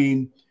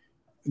sustain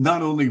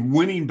not only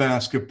winning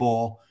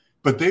basketball,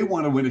 but they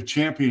want to win a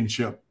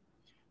championship.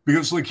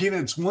 Because, Lakina,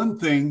 it's one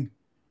thing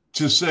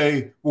to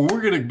say, well,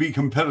 we're going to be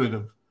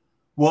competitive.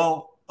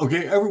 Well,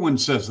 okay, everyone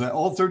says that,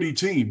 all 30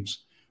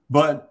 teams.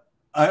 But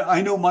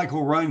I know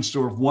Michael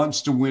Reinsdorf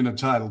wants to win a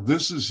title.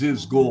 This is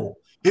his goal.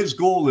 His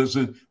goal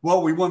isn't,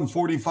 well, we won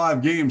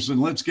 45 games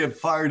and let's get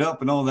fired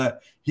up and all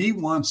that. He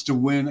wants to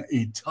win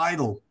a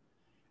title.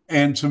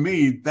 And to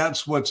me,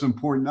 that's what's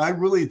important. I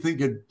really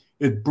think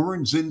it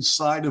burns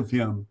inside of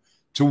him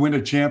to win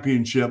a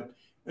championship.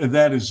 And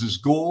that is his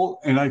goal.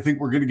 And I think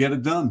we're going to get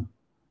it done.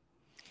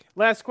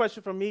 Last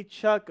question from me,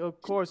 Chuck.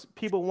 Of course,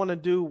 people want to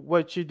do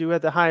what you do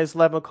at the highest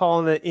level,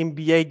 calling an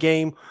NBA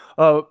game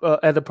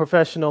at a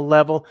professional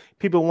level.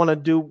 People want to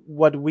do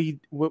what we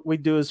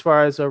do as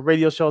far as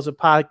radio shows and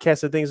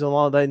podcasts and things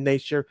along that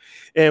nature.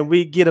 And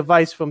we get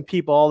advice from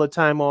people all the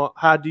time on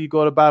how do you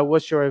go about it,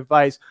 what's your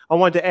advice. I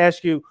wanted to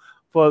ask you,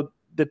 for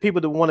the people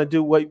that want to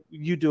do what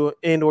you do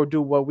and or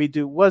do what we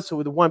do, what's the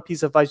one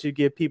piece of advice you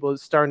give people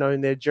starting out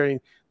in their journey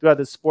throughout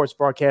the sports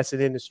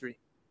broadcasting industry?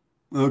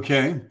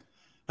 Okay.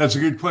 That's a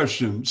good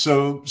question.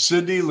 So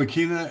Sydney,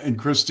 Lakina, and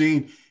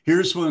Christine,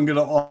 here's what I'm going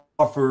to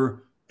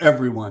offer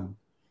everyone.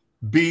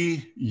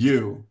 Be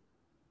you.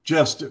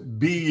 Just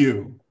be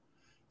you.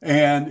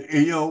 And,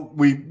 you know,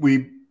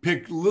 we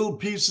pick little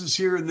pieces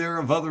here and there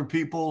of other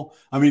people.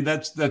 I mean,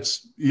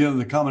 that's you know,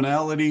 the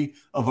commonality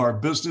of our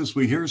business.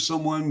 We hear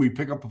someone, we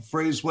pick up a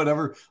phrase,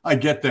 whatever. I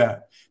get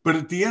that. But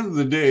at the end of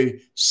the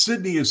day,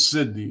 Sydney is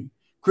Sydney.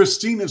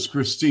 Christine is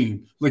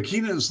Christine.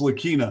 Lakina is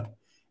Lakina.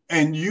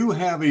 And you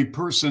have a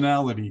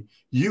personality.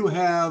 You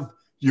have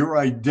your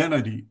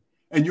identity.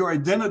 And your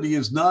identity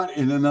is not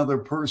in another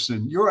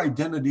person. Your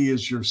identity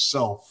is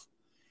yourself.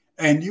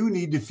 And you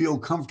need to feel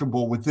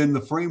comfortable within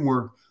the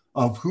framework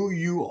of who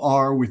you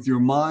are with your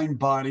mind,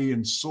 body,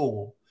 and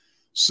soul.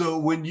 So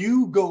when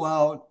you go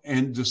out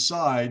and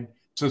decide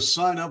to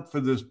sign up for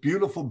this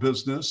beautiful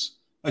business,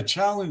 a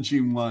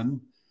challenging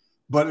one,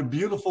 but a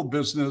beautiful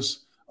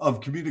business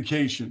of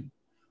communication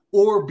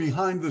or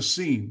behind the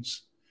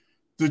scenes,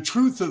 the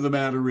truth of the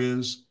matter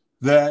is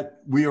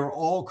that we are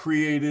all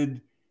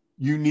created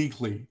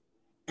uniquely,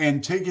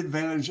 and take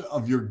advantage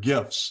of your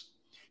gifts.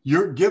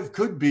 Your gift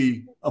could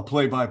be a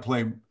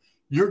play-by-play.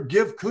 Your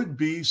gift could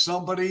be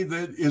somebody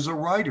that is a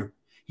writer.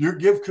 Your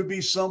gift could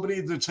be somebody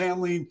that's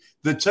handling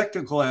the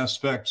technical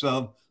aspects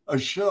of a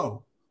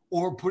show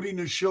or putting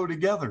a show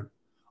together,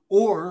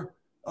 or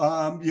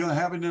you know,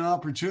 having an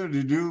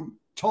opportunity to do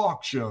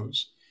talk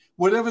shows.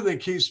 Whatever the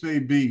case may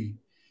be,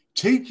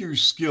 take your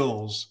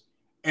skills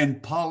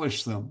and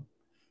polish them.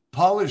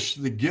 Polish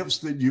the gifts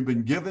that you've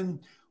been given.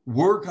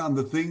 Work on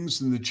the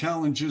things and the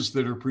challenges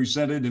that are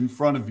presented in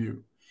front of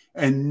you.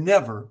 And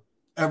never,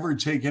 ever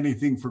take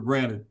anything for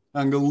granted.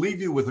 I'm going to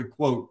leave you with a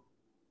quote.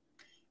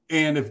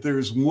 And if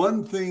there's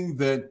one thing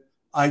that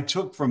I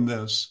took from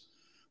this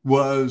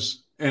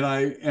was, and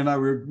I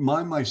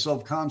remind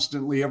myself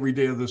constantly every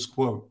day of this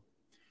quote.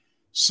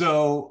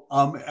 So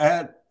I'm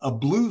at a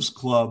blues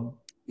club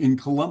in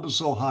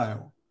Columbus,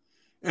 Ohio,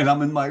 and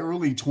I'm in my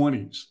early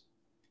 20s.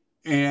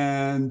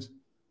 And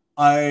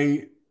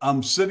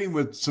I'm sitting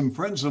with some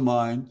friends of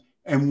mine,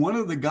 and one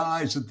of the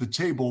guys at the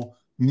table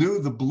knew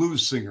the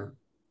blues singer.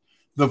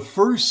 The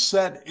first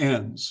set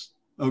ends,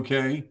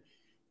 okay?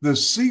 The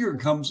singer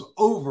comes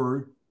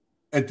over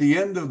at the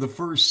end of the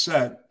first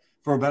set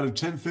for about a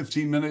 10,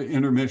 15-minute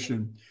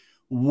intermission,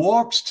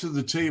 walks to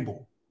the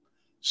table,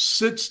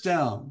 sits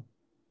down,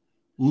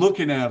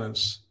 looking at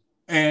us,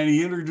 and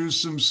he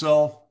introduced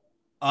himself.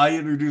 I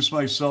introduced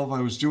myself.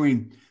 I was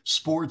doing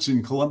sports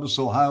in Columbus,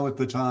 Ohio at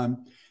the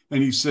time.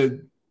 And he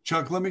said,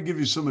 Chuck, let me give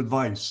you some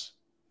advice.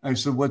 I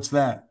said, what's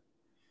that?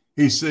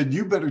 He said,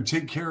 you better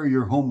take care of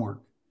your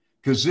homework,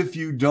 because if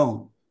you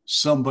don't,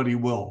 somebody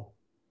will.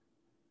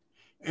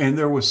 And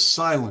there was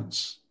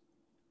silence.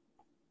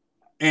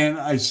 And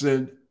I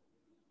said,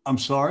 I'm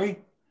sorry.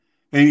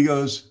 And he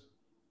goes,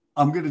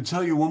 I'm going to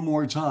tell you one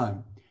more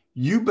time.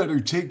 You better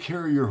take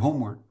care of your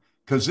homework,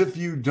 because if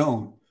you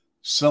don't,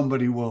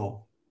 somebody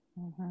will.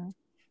 Mm-hmm.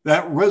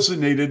 That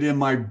resonated in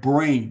my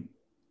brain.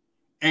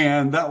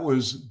 And that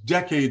was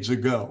decades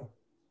ago.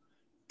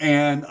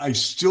 And I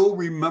still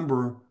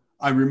remember,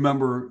 I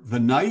remember the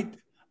night,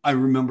 I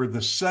remember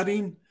the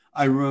setting,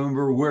 I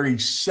remember where he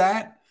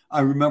sat, I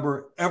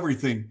remember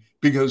everything,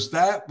 because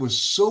that was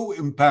so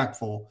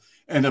impactful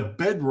and a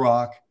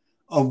bedrock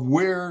of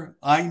where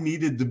I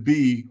needed to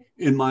be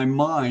in my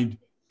mind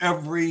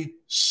every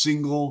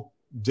single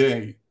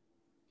day.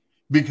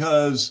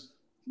 Because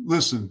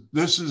listen,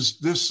 this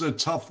is a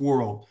tough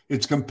world.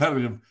 It's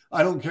competitive.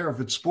 I don't care if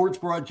it's sports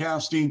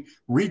broadcasting,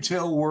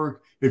 retail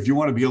work. If you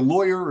want to be a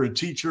lawyer or a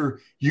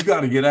teacher, you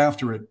got to get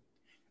after it.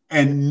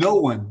 And no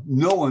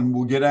one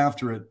will get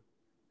after it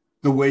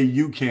the way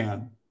you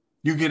can.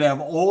 You could have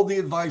all the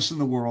advice in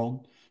the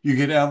world. You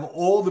could have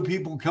all the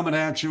people coming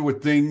at you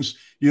with things,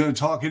 you know,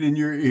 talking in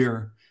your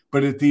ear.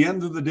 But at the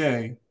end of the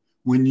day,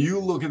 when you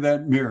look at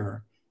that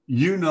mirror,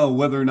 you know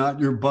whether or not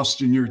you're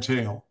busting your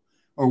tail,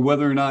 or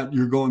whether or not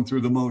you're going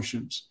through the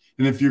motions.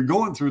 And if you're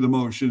going through the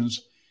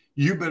motions,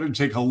 you better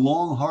take a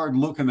long, hard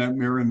look in that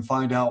mirror and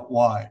find out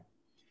why.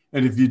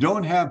 And if you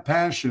don't have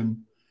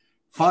passion,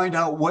 find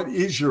out what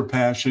is your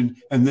passion,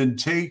 and then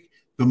take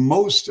the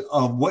most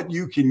of what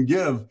you can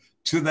give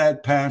to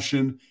that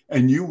passion,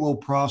 and you will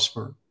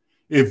prosper.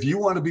 If you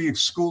want to be a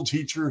school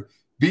teacher,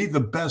 be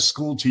the best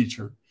school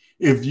teacher.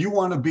 If you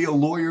want to be a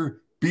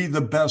lawyer, be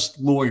the best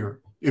lawyer.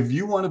 If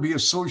you want to be a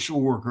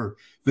social worker,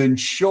 then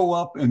show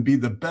up and be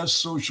the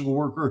best social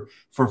worker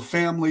for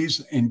families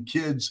and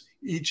kids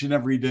each and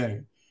every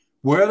day.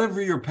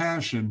 Whatever your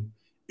passion,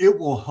 it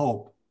will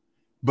help.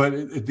 But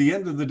at the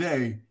end of the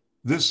day,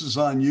 this is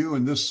on you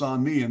and this is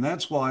on me. And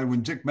that's why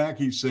when Dick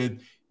Mackey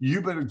said,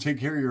 you better take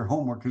care of your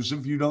homework, because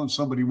if you don't,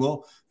 somebody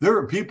will. There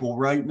are people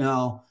right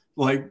now,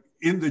 like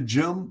in the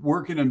gym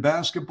working in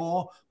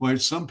basketball, where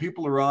some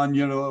people are on,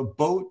 a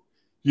boat,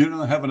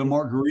 having a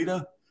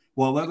margarita,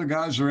 while other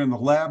guys are in the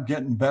lab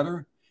getting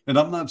better. And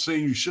I'm not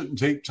saying you shouldn't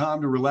take time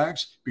to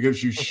relax,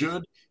 because you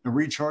should, and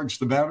recharge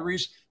the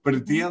batteries. But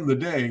at the end of the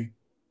day,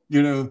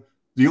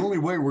 the only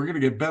way we're going to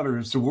get better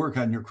is to work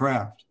on your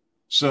craft.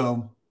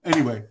 So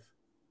anyway,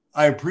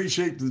 I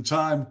appreciate the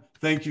time.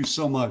 Thank you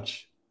so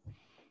much.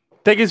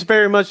 Thank you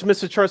very much,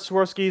 Mr. Chuck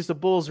Swirsky. He's the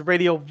Bulls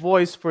radio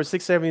voice for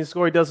 670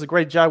 Score. He does a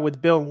great job with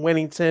Bill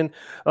Winnington.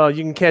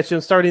 You can catch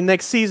him starting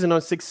next season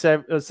on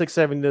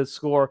 670 The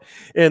Score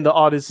in the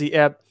Odyssey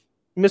app.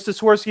 Mr.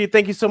 Swirsky,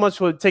 thank you so much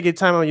for taking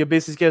time on your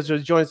busy schedule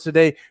to join us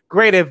today.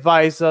 Great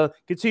advice.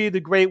 Continue the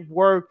great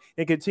work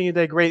and continue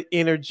that great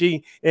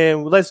energy.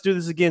 And let's do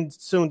this again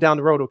soon down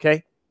the road,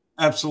 okay?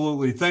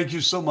 Absolutely. Thank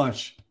you so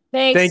much.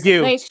 Thanks. Thank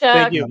you. Thanks, Chuck.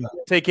 Thank you.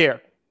 Take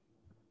care.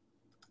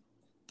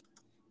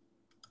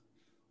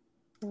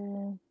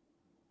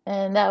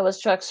 And that was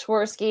Chuck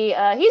Swirsky.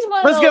 He's one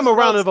of Let's those give him a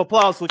round folks- of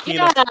applause,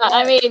 Lakina. Yeah,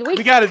 I mean,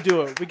 we got to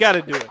do it. We got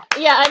to do it.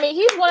 Yeah, I mean,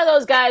 he's one of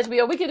those guys.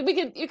 You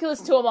could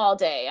listen to him all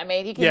day. I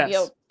mean, he can,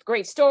 Yes.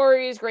 Great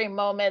stories, great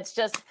moments,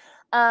 just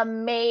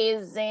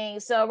amazing.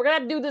 So we're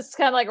gonna do this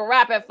kind of like a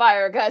rapid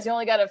fire, guys. You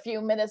only got a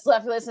few minutes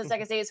left to listen to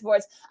Second City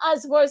Sports on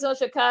Sports Zone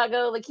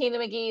Chicago. Lakina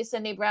McGee,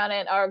 Cindy Brown,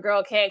 and our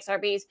girl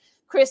KXRB's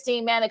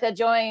Christine Manica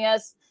joining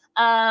us.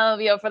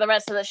 For the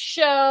rest of the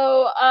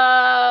show.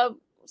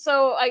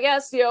 So I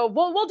guess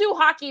we'll do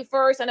hockey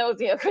first. I know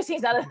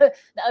Christine's not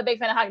a big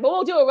fan of hockey, but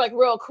we'll do it like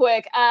real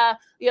quick. The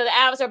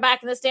Avs are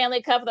back in the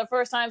Stanley Cup for the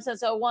first time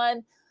since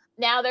 2001.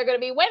 Now they're going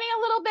to be waiting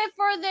a little bit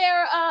for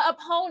their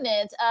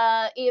opponent.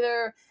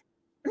 Either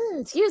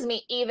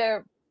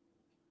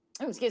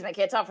I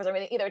can't talk for some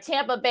reason. Either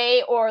Tampa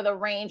Bay or the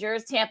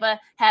Rangers. Tampa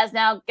has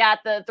now got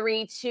the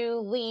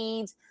 3-2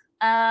 lead.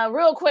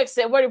 Real quick,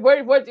 Sid, what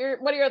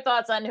are your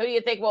thoughts on who do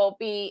you think will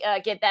be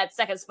get that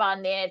second spot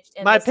in the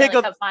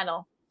Stanley Cup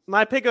final?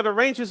 My pick of the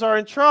Rangers are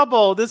in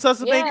trouble. This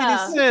doesn't make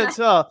any sense.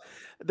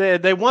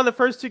 They won the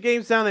first 2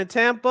 games down in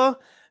Tampa.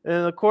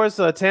 And, of course,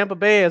 Tampa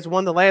Bay has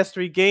won the last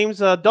 3 games.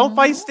 Don't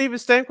fight Steven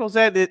Stamkos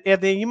at it,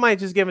 and then you might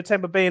just give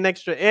Tampa Bay an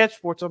extra edge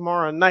for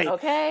tomorrow night.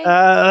 Okay.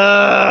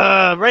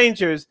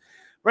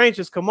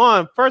 Rangers, come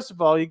on. First of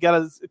all, you got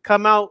to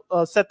come out,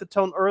 set the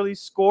tone early,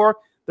 score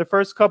the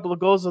first couple of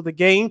goals of the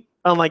game,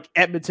 unlike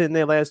Edmonton in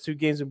their last 2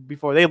 games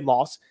before they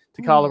lost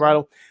to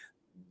Colorado.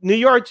 New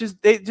York,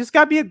 they just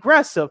got to be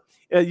aggressive.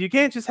 You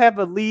can't just have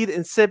a lead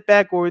and sit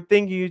back or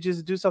think you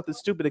just do something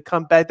stupid to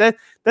come back.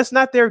 That's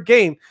not their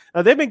game.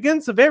 They've been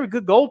getting some very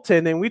good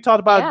goaltending. We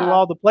talked about it through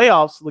all the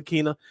playoffs,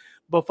 Lakina.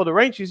 But for the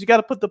Rangers, you got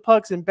to put the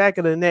pucks in back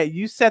of the net.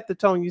 You set the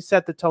tone. You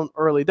set the tone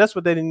early. That's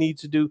what they need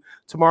to do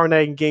tomorrow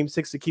night in Game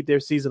 6 to keep their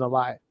season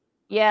alive.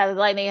 Yeah, the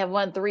Lightning have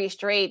won 3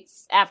 straight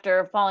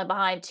after falling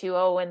behind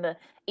 2-0 in the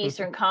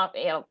Eastern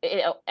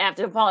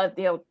after falling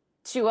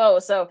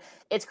 2-0. So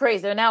it's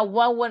crazy. They're now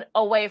 1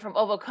 away from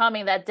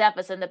overcoming that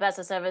deficit in the best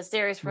of 7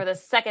 series for the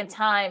second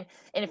time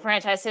in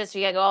franchise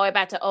history. You go all the way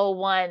back to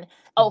 0-3,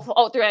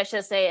 I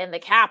should say, in the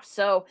Caps.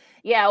 So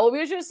yeah, well,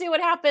 we should see what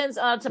happens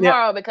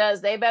tomorrow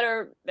because they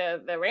better,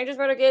 the Rangers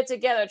better get it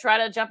together, try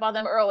to jump on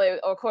them early.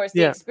 Of course,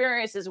 the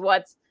experience is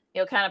what's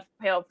kind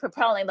of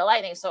propelling the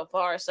Lightning so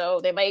far. So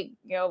they might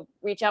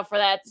reach out for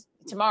that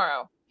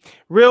tomorrow.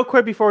 Real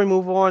quick before we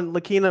move on,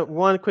 Lakina,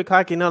 one quick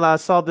hockey note. I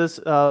saw this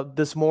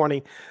this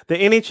morning. The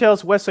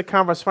NHL's Western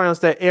Conference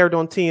Finals that aired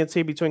on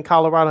TNT between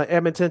Colorado and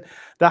Edmonton,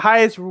 the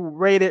highest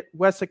rated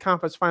Western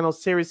Conference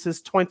Finals series since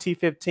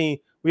 2015.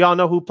 We all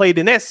know who played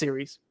in that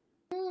series.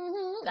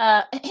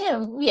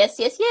 Yes.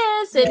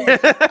 And,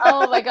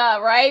 oh my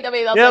God, right? I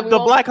mean, the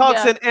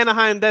Blackhawks in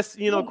Anaheim. That's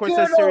of course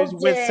that series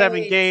went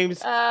 7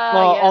 games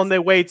on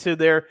their way to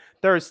their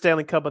 3rd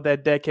Stanley Cup of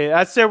that decade.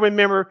 I still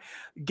remember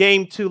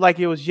Game 2 like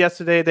it was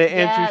yesterday. The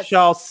Andrew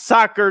Shaw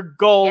soccer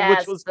goal,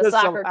 which was the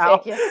soccer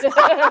kick.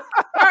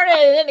 Darn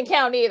it didn't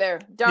count either.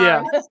 Darn.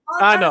 Yeah,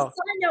 I know.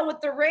 Side note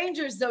with the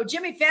Rangers, though,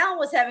 Jimmy Fallon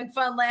was having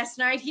fun last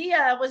night. He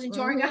was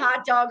enjoying a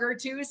hot dog or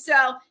 2,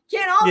 so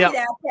can't all be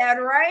that bad,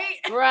 right?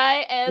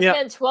 Right, and it's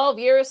been 12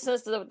 years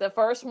since the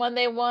first one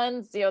they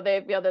won.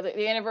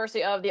 The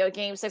anniversary of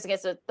Game 6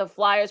 against the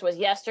Flyers was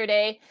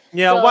yesterday.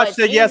 Yeah, I watched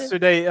it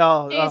yesterday.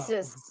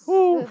 Jesus.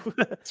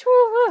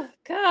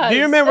 God. Do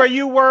you remember where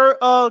you were,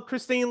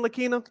 Christine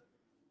Lakina?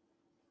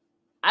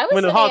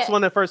 When the Hawks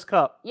won their first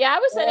cup. Yeah, I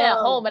was sitting at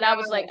home and I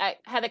was like, I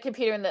had the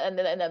computer in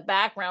the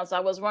background, so I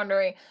was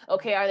wondering,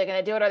 okay, are they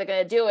going to do it? Are they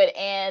going to do it?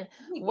 And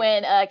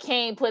when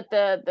Kane put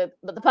the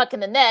puck in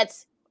the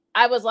nets,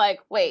 I was like,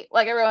 wait,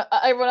 like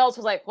everyone else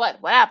was like, what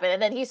happened?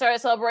 And then he started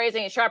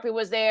celebrating, and Sharpie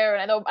was there,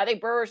 and I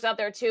think Burr was out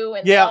there too,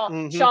 and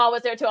Shaw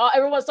was there too.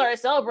 Everyone started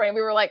celebrating.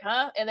 We were like,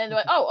 huh? And then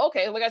like, oh,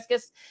 okay, we guys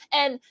guess.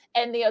 And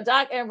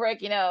Doc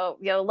Emmerich,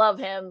 love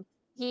him.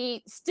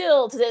 He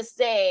still to this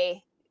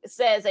day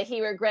says that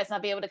he regrets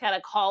not being able to kind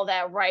of call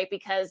that right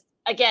because.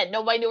 Again,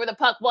 nobody knew where the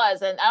puck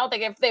was, and I don't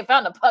think they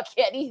found the puck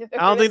yet either.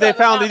 I don't think they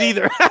found it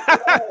either.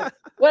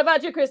 What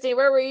about you, Christine?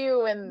 Where were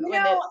you?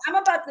 I'm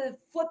about to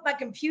flip my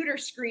computer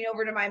screen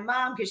over to my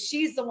mom because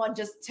she's the one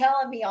just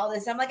telling me all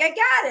this. I'm like, I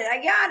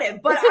got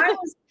it. But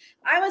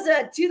I was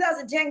a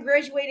 2010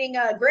 graduating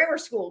grade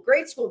school,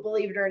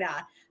 believe it or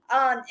not.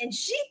 And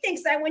she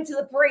thinks I went to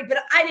the parade, but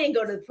I didn't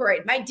go to the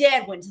parade. My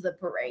dad went to the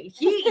parade.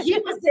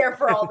 He was there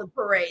for all the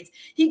parades.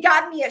 He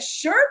got me a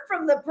shirt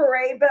from the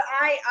parade, but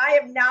I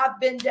have not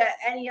been to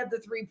any of the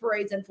 3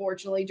 parades,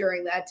 unfortunately,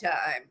 during that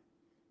time.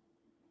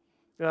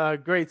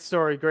 Great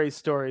story.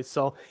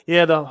 So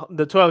yeah,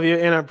 the 12-year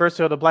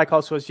anniversary of the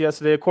Blackhawks was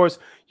yesterday. Of course,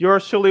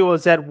 yours truly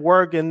was at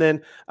work, and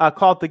then I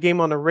caught the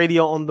game on the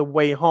radio on the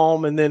way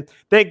home. And then,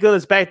 thank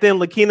goodness, back then,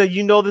 Lakina,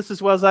 you know this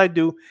as well as I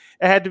do.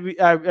 It had to be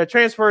I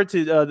transferred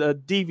to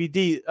the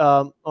DVD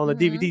on the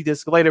DVD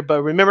disc later.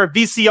 But remember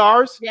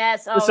VCRs?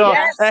 Yes. So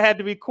I had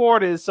to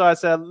record it. So I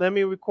said, let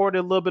me record it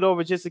a little bit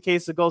over just in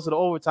case it goes to the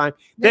overtime.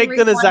 Thank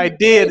goodness I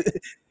did.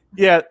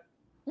 Yeah.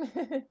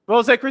 What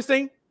was that,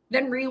 Christine?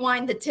 Then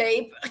rewind the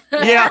tape.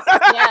 Yeah.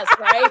 Yes,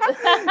 right.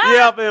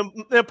 Yeah,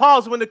 and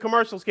pause when the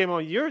commercials came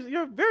on.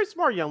 You're a very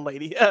smart young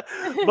lady.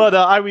 But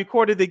I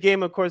recorded the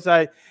game. Of course,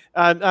 I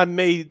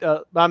made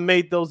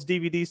those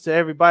DVDs to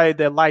everybody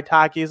that liked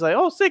hockey. It's like,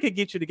 oh, sick, could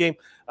get you the game.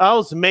 I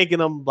was making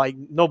them like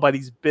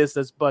nobody's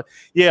business. But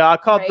yeah, I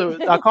caught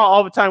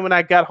all the time when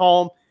I got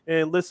home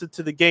and listened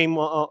to the game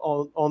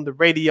on the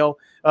radio.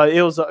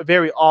 It was a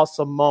very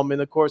awesome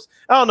moment. Of course,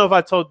 I don't know if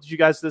I told you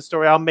guys this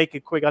story. I'll make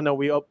it quick. I know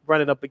we're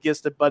running up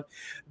against it, but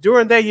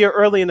during that year,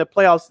 early in the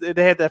playoffs,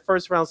 they had that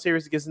first round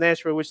series against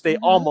Nashville, which they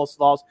almost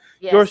lost.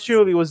 Yes. Yours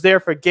truly was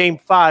there for Game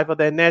 5 of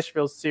that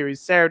Nashville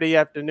series, Saturday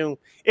afternoon,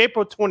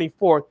 April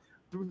 24th,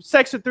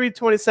 Section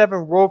 327,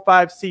 Row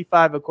 5,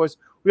 C5. Of course,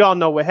 we all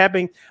know what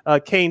happened.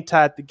 Kane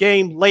tied the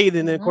game late,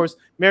 and then, of course,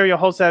 Mario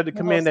Hossa had to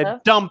command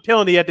that dumb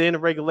penalty at the end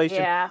of regulation.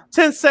 Yeah.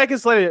 10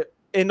 seconds later,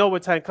 in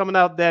overtime, coming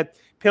out that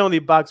penalty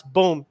box,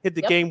 boom, hit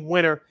the game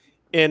winner,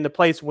 and the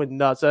place went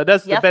nuts.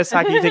 That's the best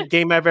hockey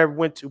game I've ever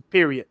went to,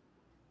 period.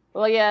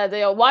 Well,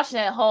 yeah, watching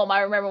it at home,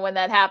 I remember when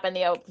that happened,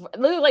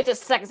 literally like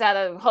just seconds out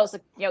of Hossa,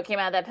 came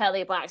out of that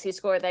penalty box. He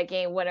scored that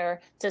game winner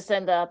to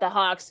send the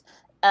Hawks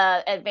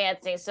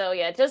advancing. So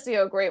yeah, just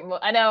great.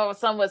 I know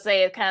some would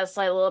say it kind of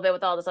slight a little bit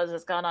with all this other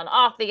that's gone on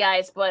off the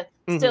ice, but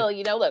still,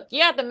 look,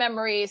 you have the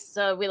memories.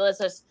 So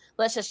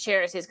let's just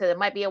cherish these because it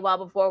might be a while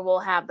before we'll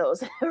have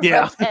those.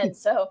 Again.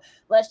 So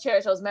let's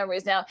cherish those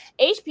memories. Now,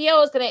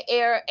 HBO is going to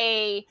air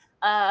a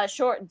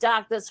short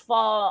doc this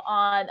fall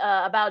on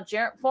about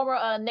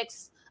former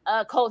Knicks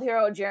cold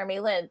hero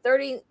Jeremy Lin.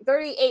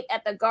 38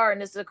 at the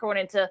Garden. This is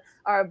according to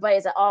our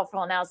buddies at All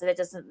Pro Announced. They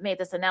just made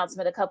this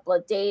announcement a couple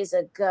of days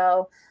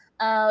ago.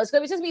 It's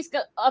going to be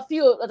a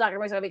few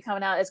documentaries are going to be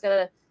coming out. It's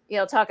going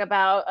to, talk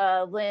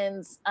about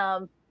Lynn's,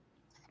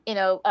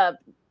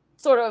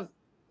 sort of,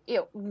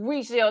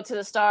 reach, to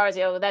the stars,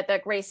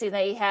 that great season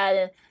that he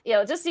had.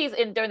 And, just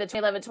season during the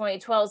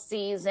 2011-2012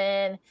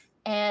 season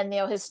and,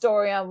 his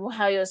story on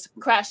how he was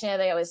crashing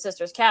at his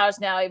sister's couch.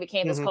 Now he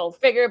became this cold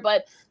figure,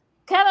 but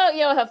kind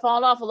of, have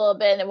fallen off a little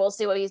bit, and we'll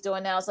see what he's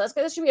doing now. So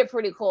this should be a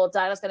pretty cool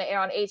doc. That's going to air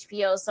on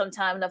HBO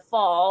sometime in the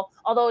fall.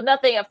 Although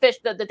nothing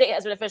official, the date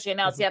hasn't been officially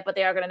announced yet, but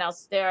they are going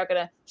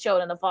to show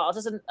it in the fall.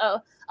 Just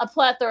a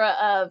plethora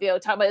of,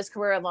 talking about his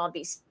career at Long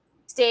Beach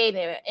State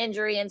and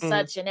injury and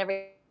such and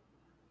everything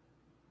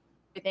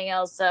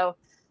else. So,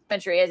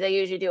 country as they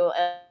usually do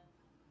on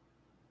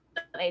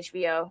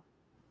HBO.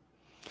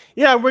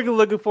 Yeah, we're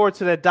looking forward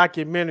to that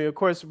documentary. Of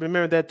course,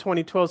 remember that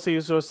 2012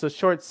 season was a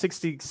short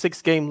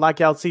 66-game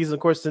lockout season.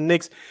 Of course, the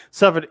Knicks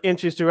suffered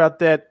injuries throughout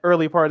that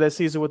early part of that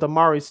season with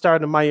Amari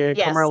Stoudemire and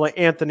Carmelo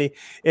Anthony.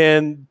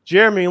 And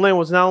Jeremy Lin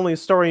was not only a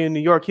story in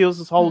New York, he was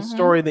his whole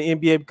story in the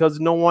NBA because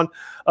no one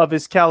of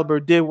his caliber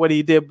did what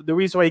he did. The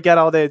reason why he got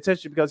all that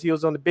attention because he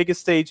was on the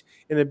biggest stage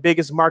in the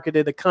biggest market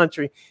in the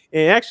country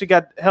and actually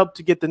got helped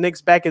to get the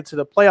Knicks back into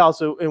the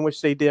playoffs, in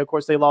which they did. Of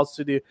course, they lost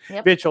to the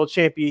eventual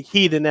champion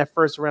Heat in that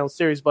first round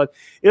series. But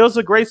it was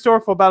a great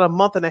story for about a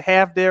month and a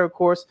half there, of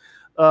course.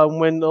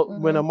 When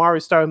Amari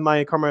Stoudemire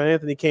and Carmelo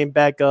Anthony came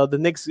back, the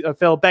Knicks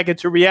fell back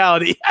into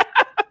reality.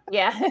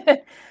 Yeah.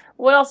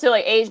 What else?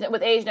 Like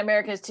Asian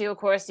Americans too, of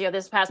course.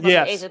 This past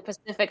month, Asian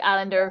Pacific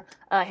Islander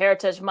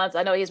Heritage Month.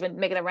 I know he's been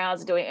making the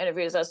rounds and doing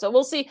interviews. So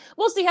we'll see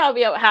how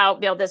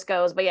this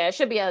goes. But yeah, it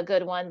should be a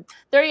good one.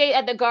 38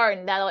 at the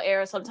Garden. That'll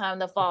air sometime in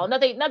the fall.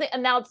 Nothing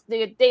announced.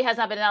 The date has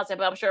not been announced yet,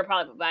 but I'm sure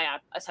probably by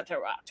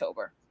September or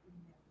October.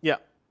 Yeah.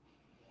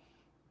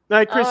 All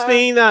right,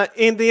 Christine.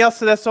 Anything else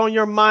that's on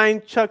your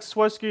mind, Chuck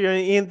Swirsky, or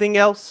anything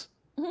else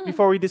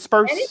before we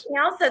disperse? Anything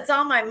else that's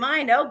on my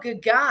mind? Oh,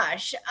 good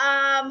gosh.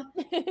 I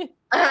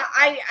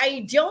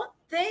don't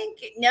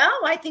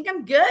think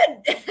I'm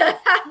good.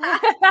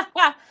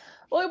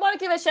 Well, we want to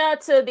give a shout out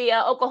to the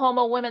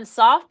Oklahoma women's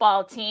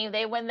softball team.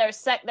 They win their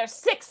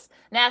sixth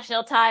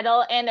national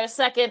title and their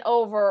second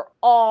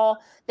overall.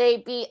 They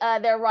beat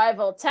their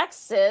rival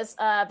Texas,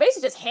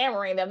 basically just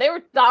hammering them. They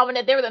were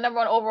dominant. They were the number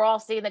 1 overall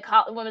seed in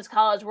the Women's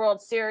College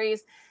World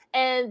Series.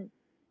 And,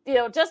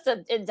 just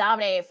in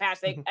dominating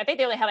fashion. I think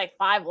they only had like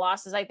 5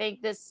 losses, I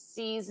think, this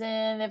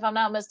season, if I'm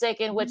not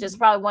mistaken, which is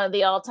probably one of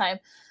the all-time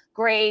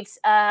greats.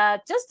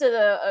 Just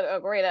a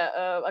great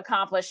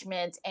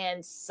accomplishment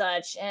and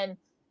such. And,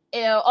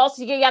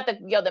 also you got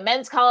the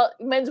men's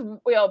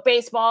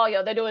baseball.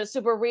 They're doing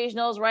super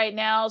regionals right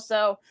now,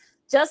 so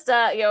just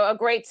a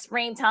great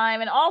springtime.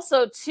 And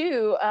also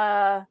too,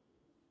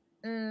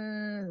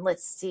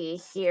 let's see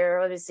here.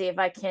 Let me see if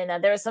I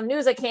can. There was some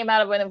news that came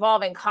out of it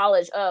involving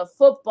college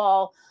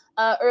football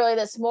early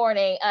this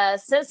morning.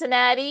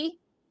 Cincinnati,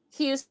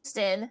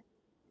 Houston,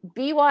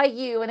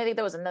 BYU, and I think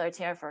there was another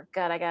team. I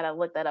forgot. I gotta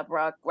look that up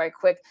right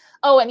quick.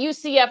 Oh, and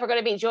UCF are going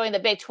to be joining the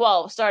Big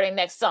 12 starting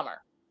next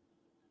summer.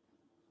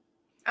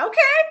 Okay.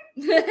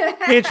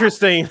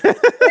 Interesting.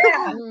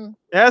 Yeah.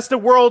 As the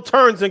world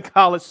turns in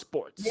college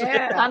sports.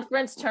 Yeah.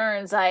 Conference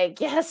turns, I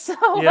guess. So,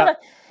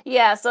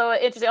 yeah. So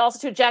interesting.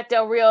 Also, too, Jack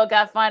Del Rio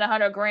got fined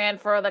 $100,000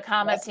 for the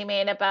comments he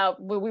made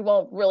about. We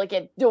won't really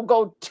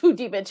go too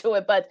deep into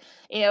it, but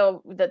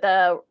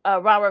the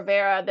Ron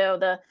Rivera,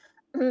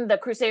 the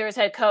Crusaders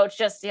head coach,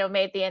 just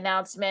made the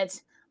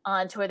announcement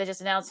on Twitter. They just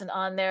announced it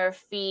on their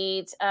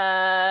feed.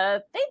 I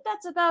think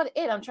that's about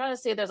it. I'm trying to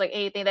see if there's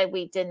anything that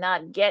we did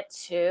not get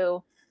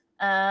to.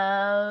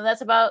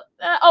 That's about.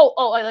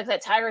 Like I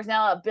said, Tiger's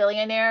now a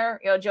billionaire.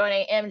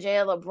 Joining MJ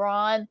and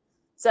LeBron.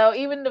 So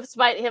even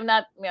despite him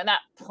not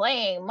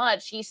playing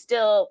much, he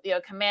still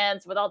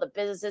commands with all the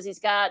businesses he's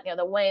got.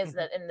 The wins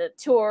and the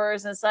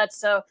tours and such.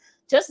 So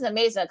just an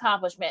amazing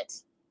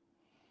accomplishment.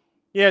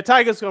 Yeah,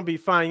 Tiger's going to be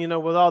fine,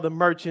 with all the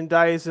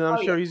merchandise, and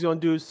I'm sure he's going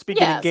to do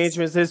speaking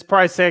engagements. His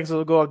price tags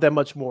will go up that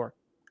much more.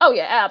 Oh,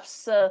 yeah,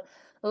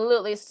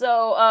 absolutely.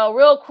 So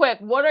real quick,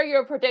 what are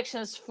your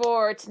predictions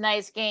for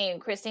tonight's game?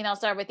 Christine, I'll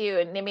start with you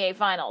in NBA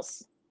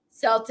Finals.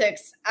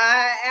 Celtics,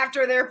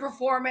 after their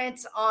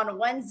performance on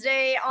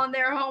Wednesday on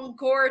their home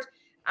court,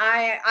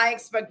 I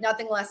expect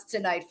nothing less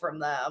tonight from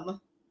them.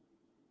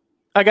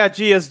 I got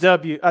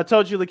GSW. I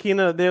told you,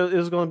 Lakina, there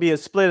is going to be a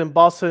split, and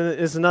Boston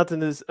is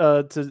nothing as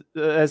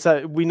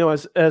we know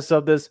as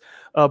of this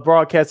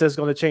broadcast that's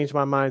going to change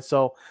my mind.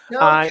 So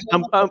I'm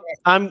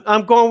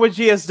going with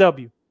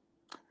GSW.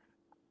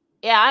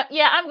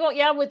 I'm going.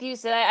 Yeah, I'm with you,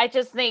 Sid. I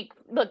just think,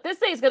 look, this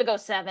thing's going to go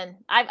 7.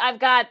 I've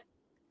got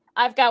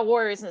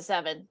Warriors in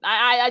 7.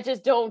 I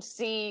just don't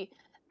see.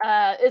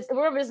 It's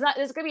going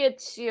to be a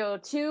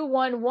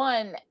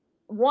 2-1-1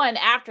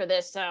 after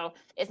this, so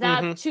it's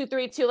not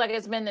 2-3-2 like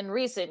it's been in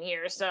recent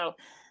years. So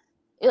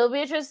it'll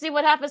be interesting to see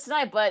what happens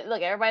tonight. But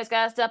look, everybody's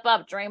got to step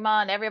up.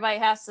 Draymond, everybody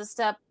has to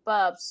step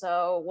up.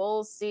 So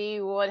we'll see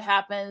what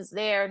happens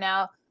there.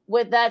 Now,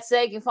 with that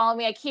said, you can follow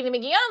me at Keenan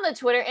McGee on the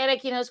Twitter and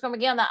at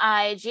Keenan_McGee on the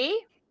IG.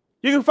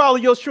 You can follow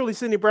yours truly,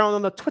 Sydney Brown,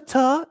 on the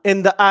Twitter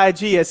and the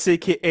IG at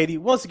SidKid80.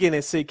 Once again,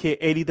 at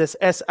SidKid80. That's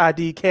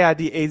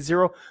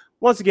SIDKID80.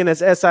 Once again,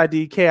 that's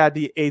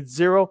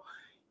SIDKID80.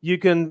 You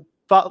can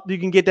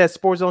get that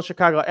Sports Zone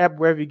Chicago app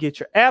wherever you get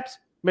your apps.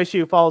 Make sure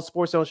you follow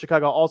Sports Zone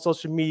Chicago on all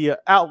social media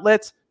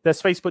outlets.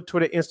 That's Facebook,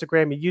 Twitter,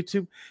 Instagram, and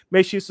YouTube.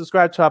 Make sure you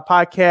subscribe to our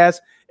podcast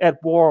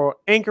at War or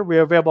Anchor.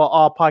 We're available on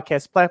all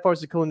podcast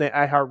platforms, including the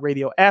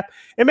iHeartRadio app.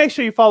 And make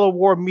sure you follow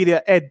War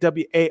Media at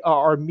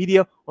WARR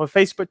Media on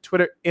Facebook,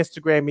 Twitter,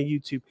 Instagram, and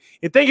YouTube.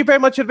 And thank you very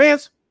much in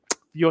advance for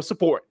your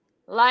support.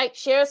 Like,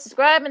 share,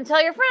 subscribe, and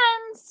tell your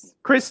friends.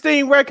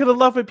 Christine, where can the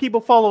lovely people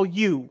follow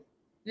you?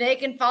 They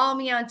can follow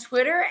me on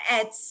Twitter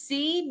at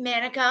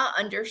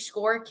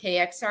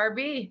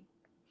CManica_KXRB.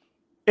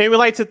 And we'd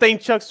like to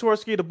thank Chuck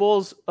Swirsky, the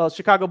Bulls,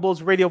 Chicago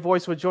Bulls radio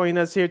voice, for joining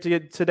us here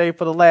today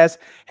for the last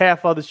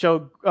half of the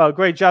show.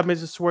 Great job,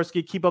 Mrs.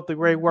 Swirsky. Keep up the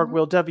great work.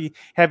 We'll definitely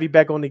have you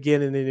back on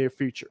again in the near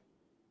future.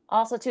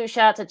 Also, too,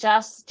 shout out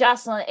to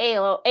Jocelyn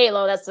Alo.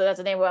 That's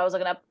the name I was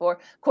looking up for.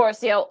 Of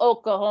course,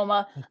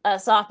 Oklahoma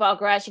softball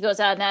grad. She goes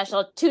out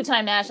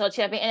two-time national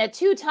champion and a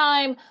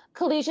 2-time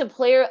collegiate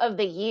player of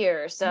the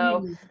year.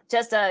 So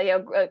just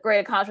a great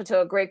accomplishment to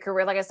a great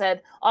career. Like I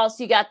said,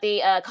 also you got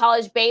the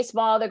college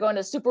baseball. They're going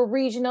to super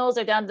regionals.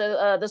 They're down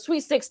to the Sweet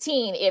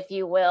 16, if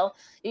you will.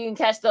 You can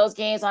catch those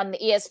games on the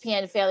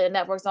ESPN Failure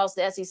Networks and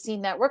also the SEC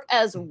Network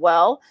as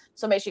well.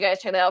 So make sure you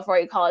guys check that out for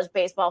all you college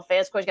baseball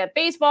fans. Of course, you got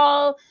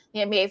baseball,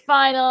 the NBA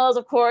Finals.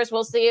 Of course,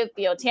 we'll see if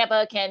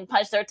Tampa can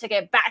punch their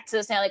ticket back to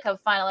the Stanley Cup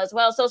Final as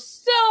well.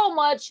 So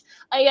much.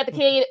 You got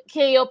the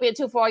Calliope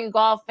too for all you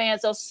golf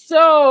fans.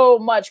 So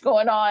much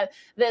going on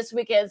this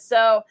weekend.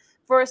 So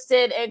for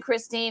Sid and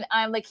Christine,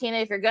 I'm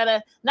Lakina. If you're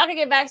not gonna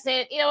get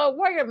vaccinated,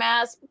 wear your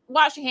mask,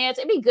 wash your hands,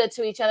 and be good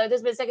to each other. This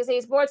has been Second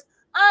City Sports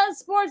on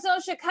Sports Zone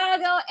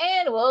Chicago,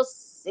 and we'll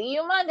see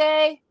you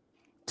Monday.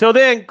 Till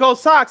then, go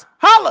Sox.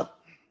 Holla!